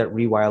think that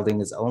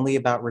rewilding is only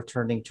about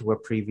returning to a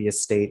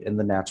previous state in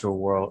the natural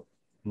world,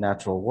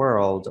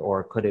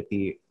 or could it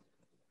be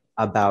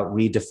about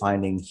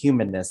redefining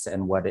humanness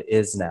and what it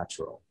is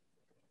natural?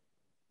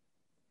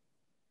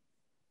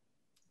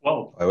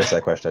 Whoa. I wish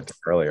that question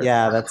earlier.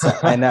 Yeah,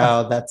 I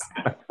know,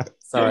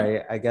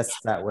 sorry, I guess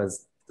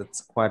that's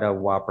quite a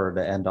whopper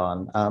to end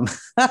on.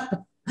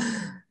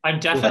 I'm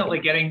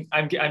definitely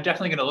I'm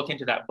definitely going to look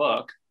into that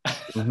book.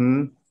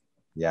 Mm-hmm.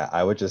 Yeah,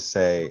 I would just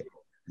say,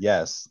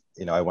 yes,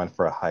 I went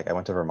for a hike. I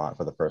went to Vermont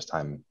for the first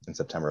time in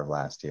September of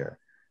last year.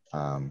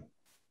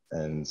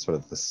 And sort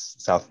of the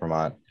South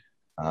Vermont,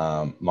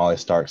 Molly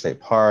Stark State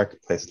Park,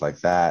 places like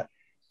that.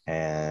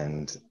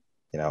 And,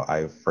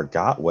 I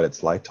forgot what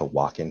it's like to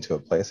walk into a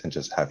place and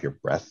just have your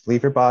breath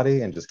leave your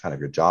body and just kind of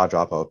your jaw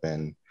drop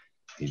open.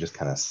 You just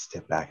kind of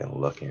step back and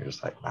look and you're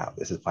just like, wow,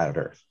 this is planet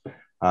Earth.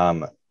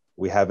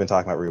 We have been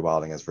talking about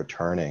rewilding as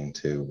returning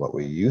to what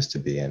we used to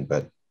be in,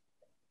 but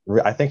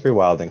I think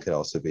rewilding could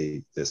also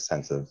be this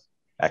sense of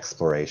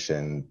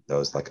exploration,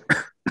 those like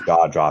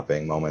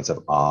jaw-dropping moments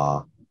of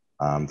awe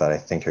that I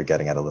think you're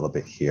getting at a little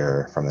bit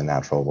here from the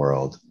natural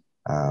world,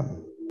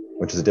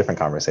 which is a different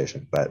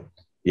conversation. But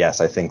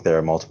yes, I think there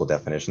are multiple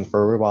definitions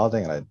for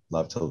rewilding, and I'd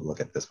love to look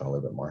at this one a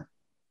little bit more.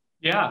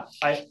 Yeah,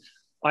 I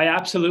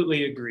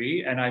absolutely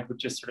agree. And I would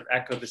just sort of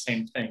echo the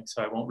same thing,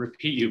 so I won't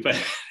repeat you, but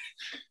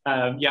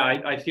yeah,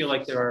 I feel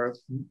like there are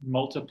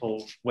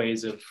multiple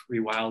ways of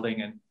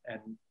rewilding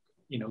and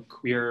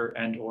queer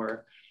and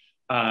or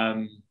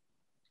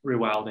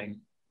rewilding.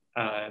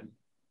 I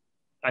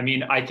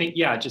mean, I think,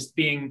 yeah, just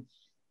being,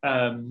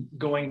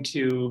 going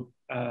to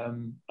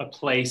a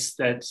place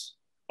that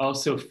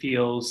also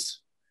feels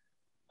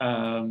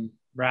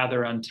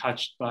rather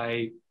untouched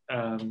by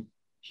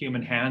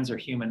human hands or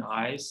human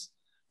eyes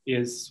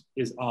is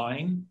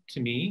awing to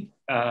me.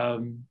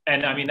 And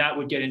I mean, that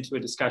would get into a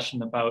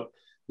discussion about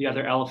the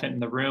other elephant in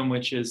the room,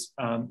 which is,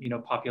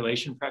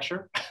 population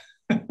pressure.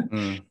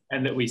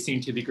 And that we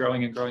seem to be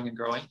growing and growing and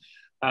growing,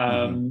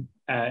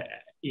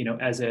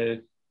 as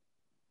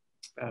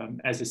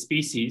a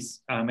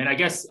species. And I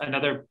guess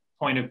another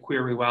point of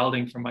queer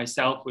rewilding for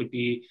myself would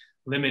be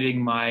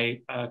limiting my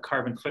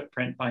carbon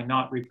footprint by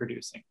not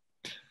reproducing.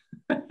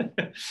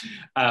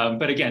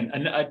 But again,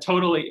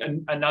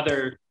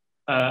 another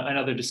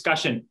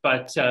discussion.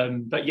 But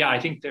yeah, I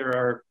think there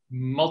are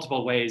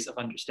multiple ways of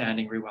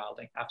understanding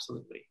rewilding.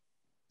 Absolutely.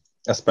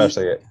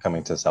 Especially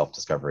coming to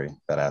self-discovery,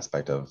 that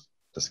aspect of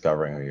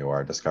discovering who you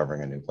are,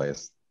 discovering a new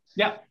place.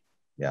 Yeah.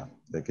 Yeah,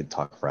 they could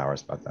talk for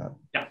hours about that.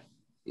 Yeah.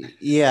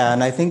 Yeah,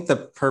 and I think the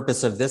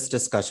purpose of this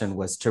discussion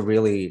was to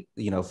really,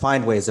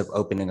 find ways of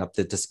opening up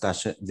the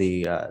discussion,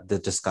 the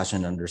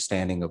discussion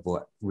understanding of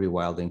what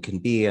rewilding can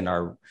be, and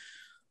our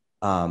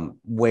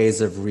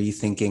ways of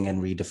rethinking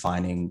and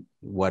redefining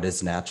what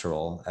is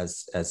natural,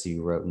 as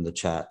you wrote in the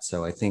chat.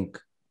 So I think,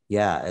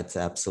 yeah, it's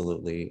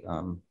absolutely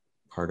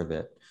part of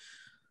it.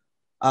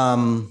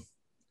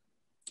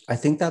 I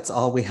think that's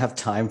all we have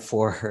time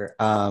for.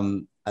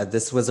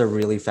 This was a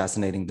really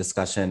fascinating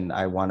discussion.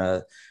 I want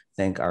to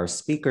thank our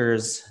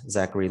speakers,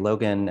 Zachary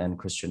Logan and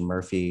Christian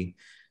Murphy.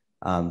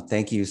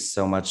 Thank you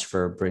so much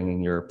for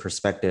bringing your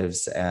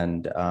perspectives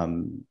and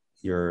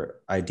your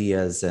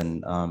ideas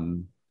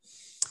and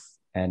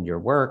your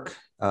work,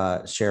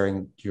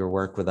 sharing your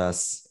work with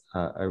us.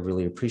 I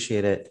really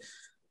appreciate it.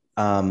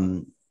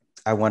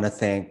 I want to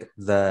thank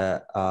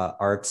the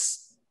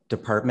arts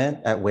department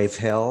at Wave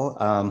Hill,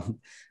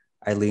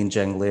 Eileen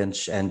Jeng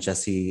Lynch and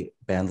Jesse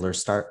Bandler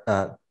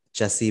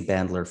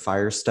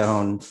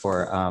Firestone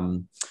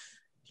for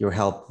your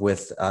help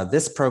with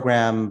this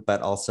program,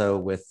 but also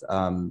with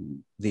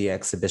the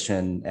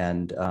exhibition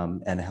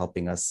and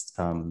helping us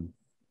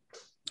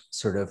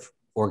sort of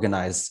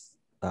organize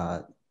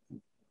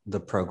the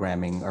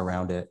programming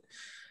around it.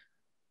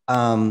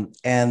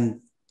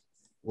 And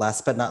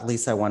last but not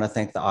least, I want to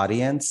thank the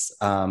audience.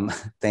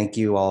 Thank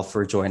you all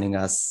for joining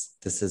us.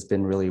 This has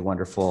been really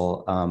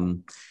wonderful.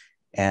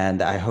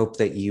 And I hope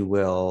that you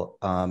will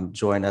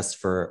join us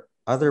for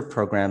other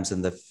programs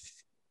in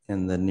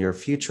the near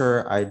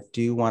future. I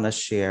do want to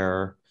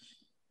share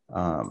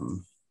a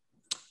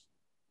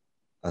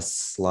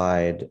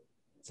slide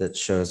that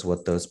shows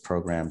what those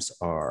programs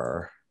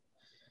are.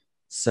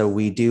 So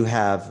we do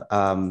have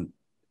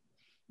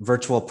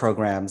virtual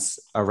programs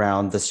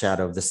around the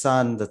Shadow of the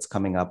Sun that's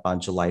coming up on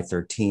July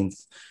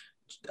 13th.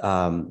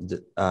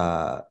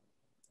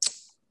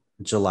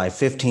 July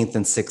 15th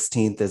and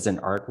 16th is an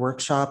art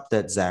workshop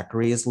that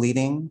Zachary is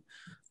leading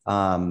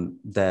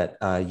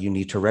that you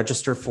need to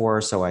register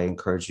for. So I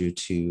encourage you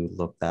to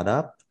look that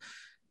up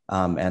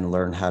and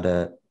learn how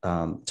to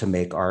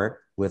make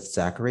art with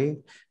Zachary.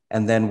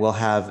 And then we'll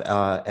have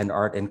an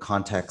art in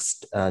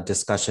context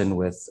discussion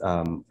with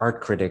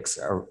art critics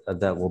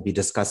that will be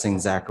discussing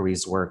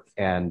Zachary's work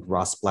and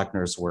Ross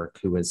Bleckner's work,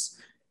 who is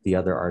the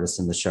other artist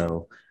in the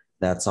show.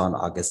 That's on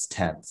August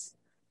 10th.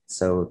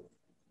 So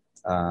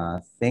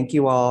thank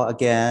you all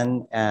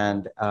again,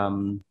 and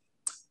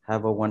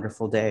have a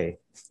wonderful day.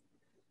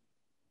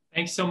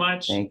 Thanks so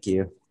much. Thank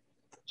you.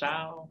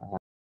 Ciao.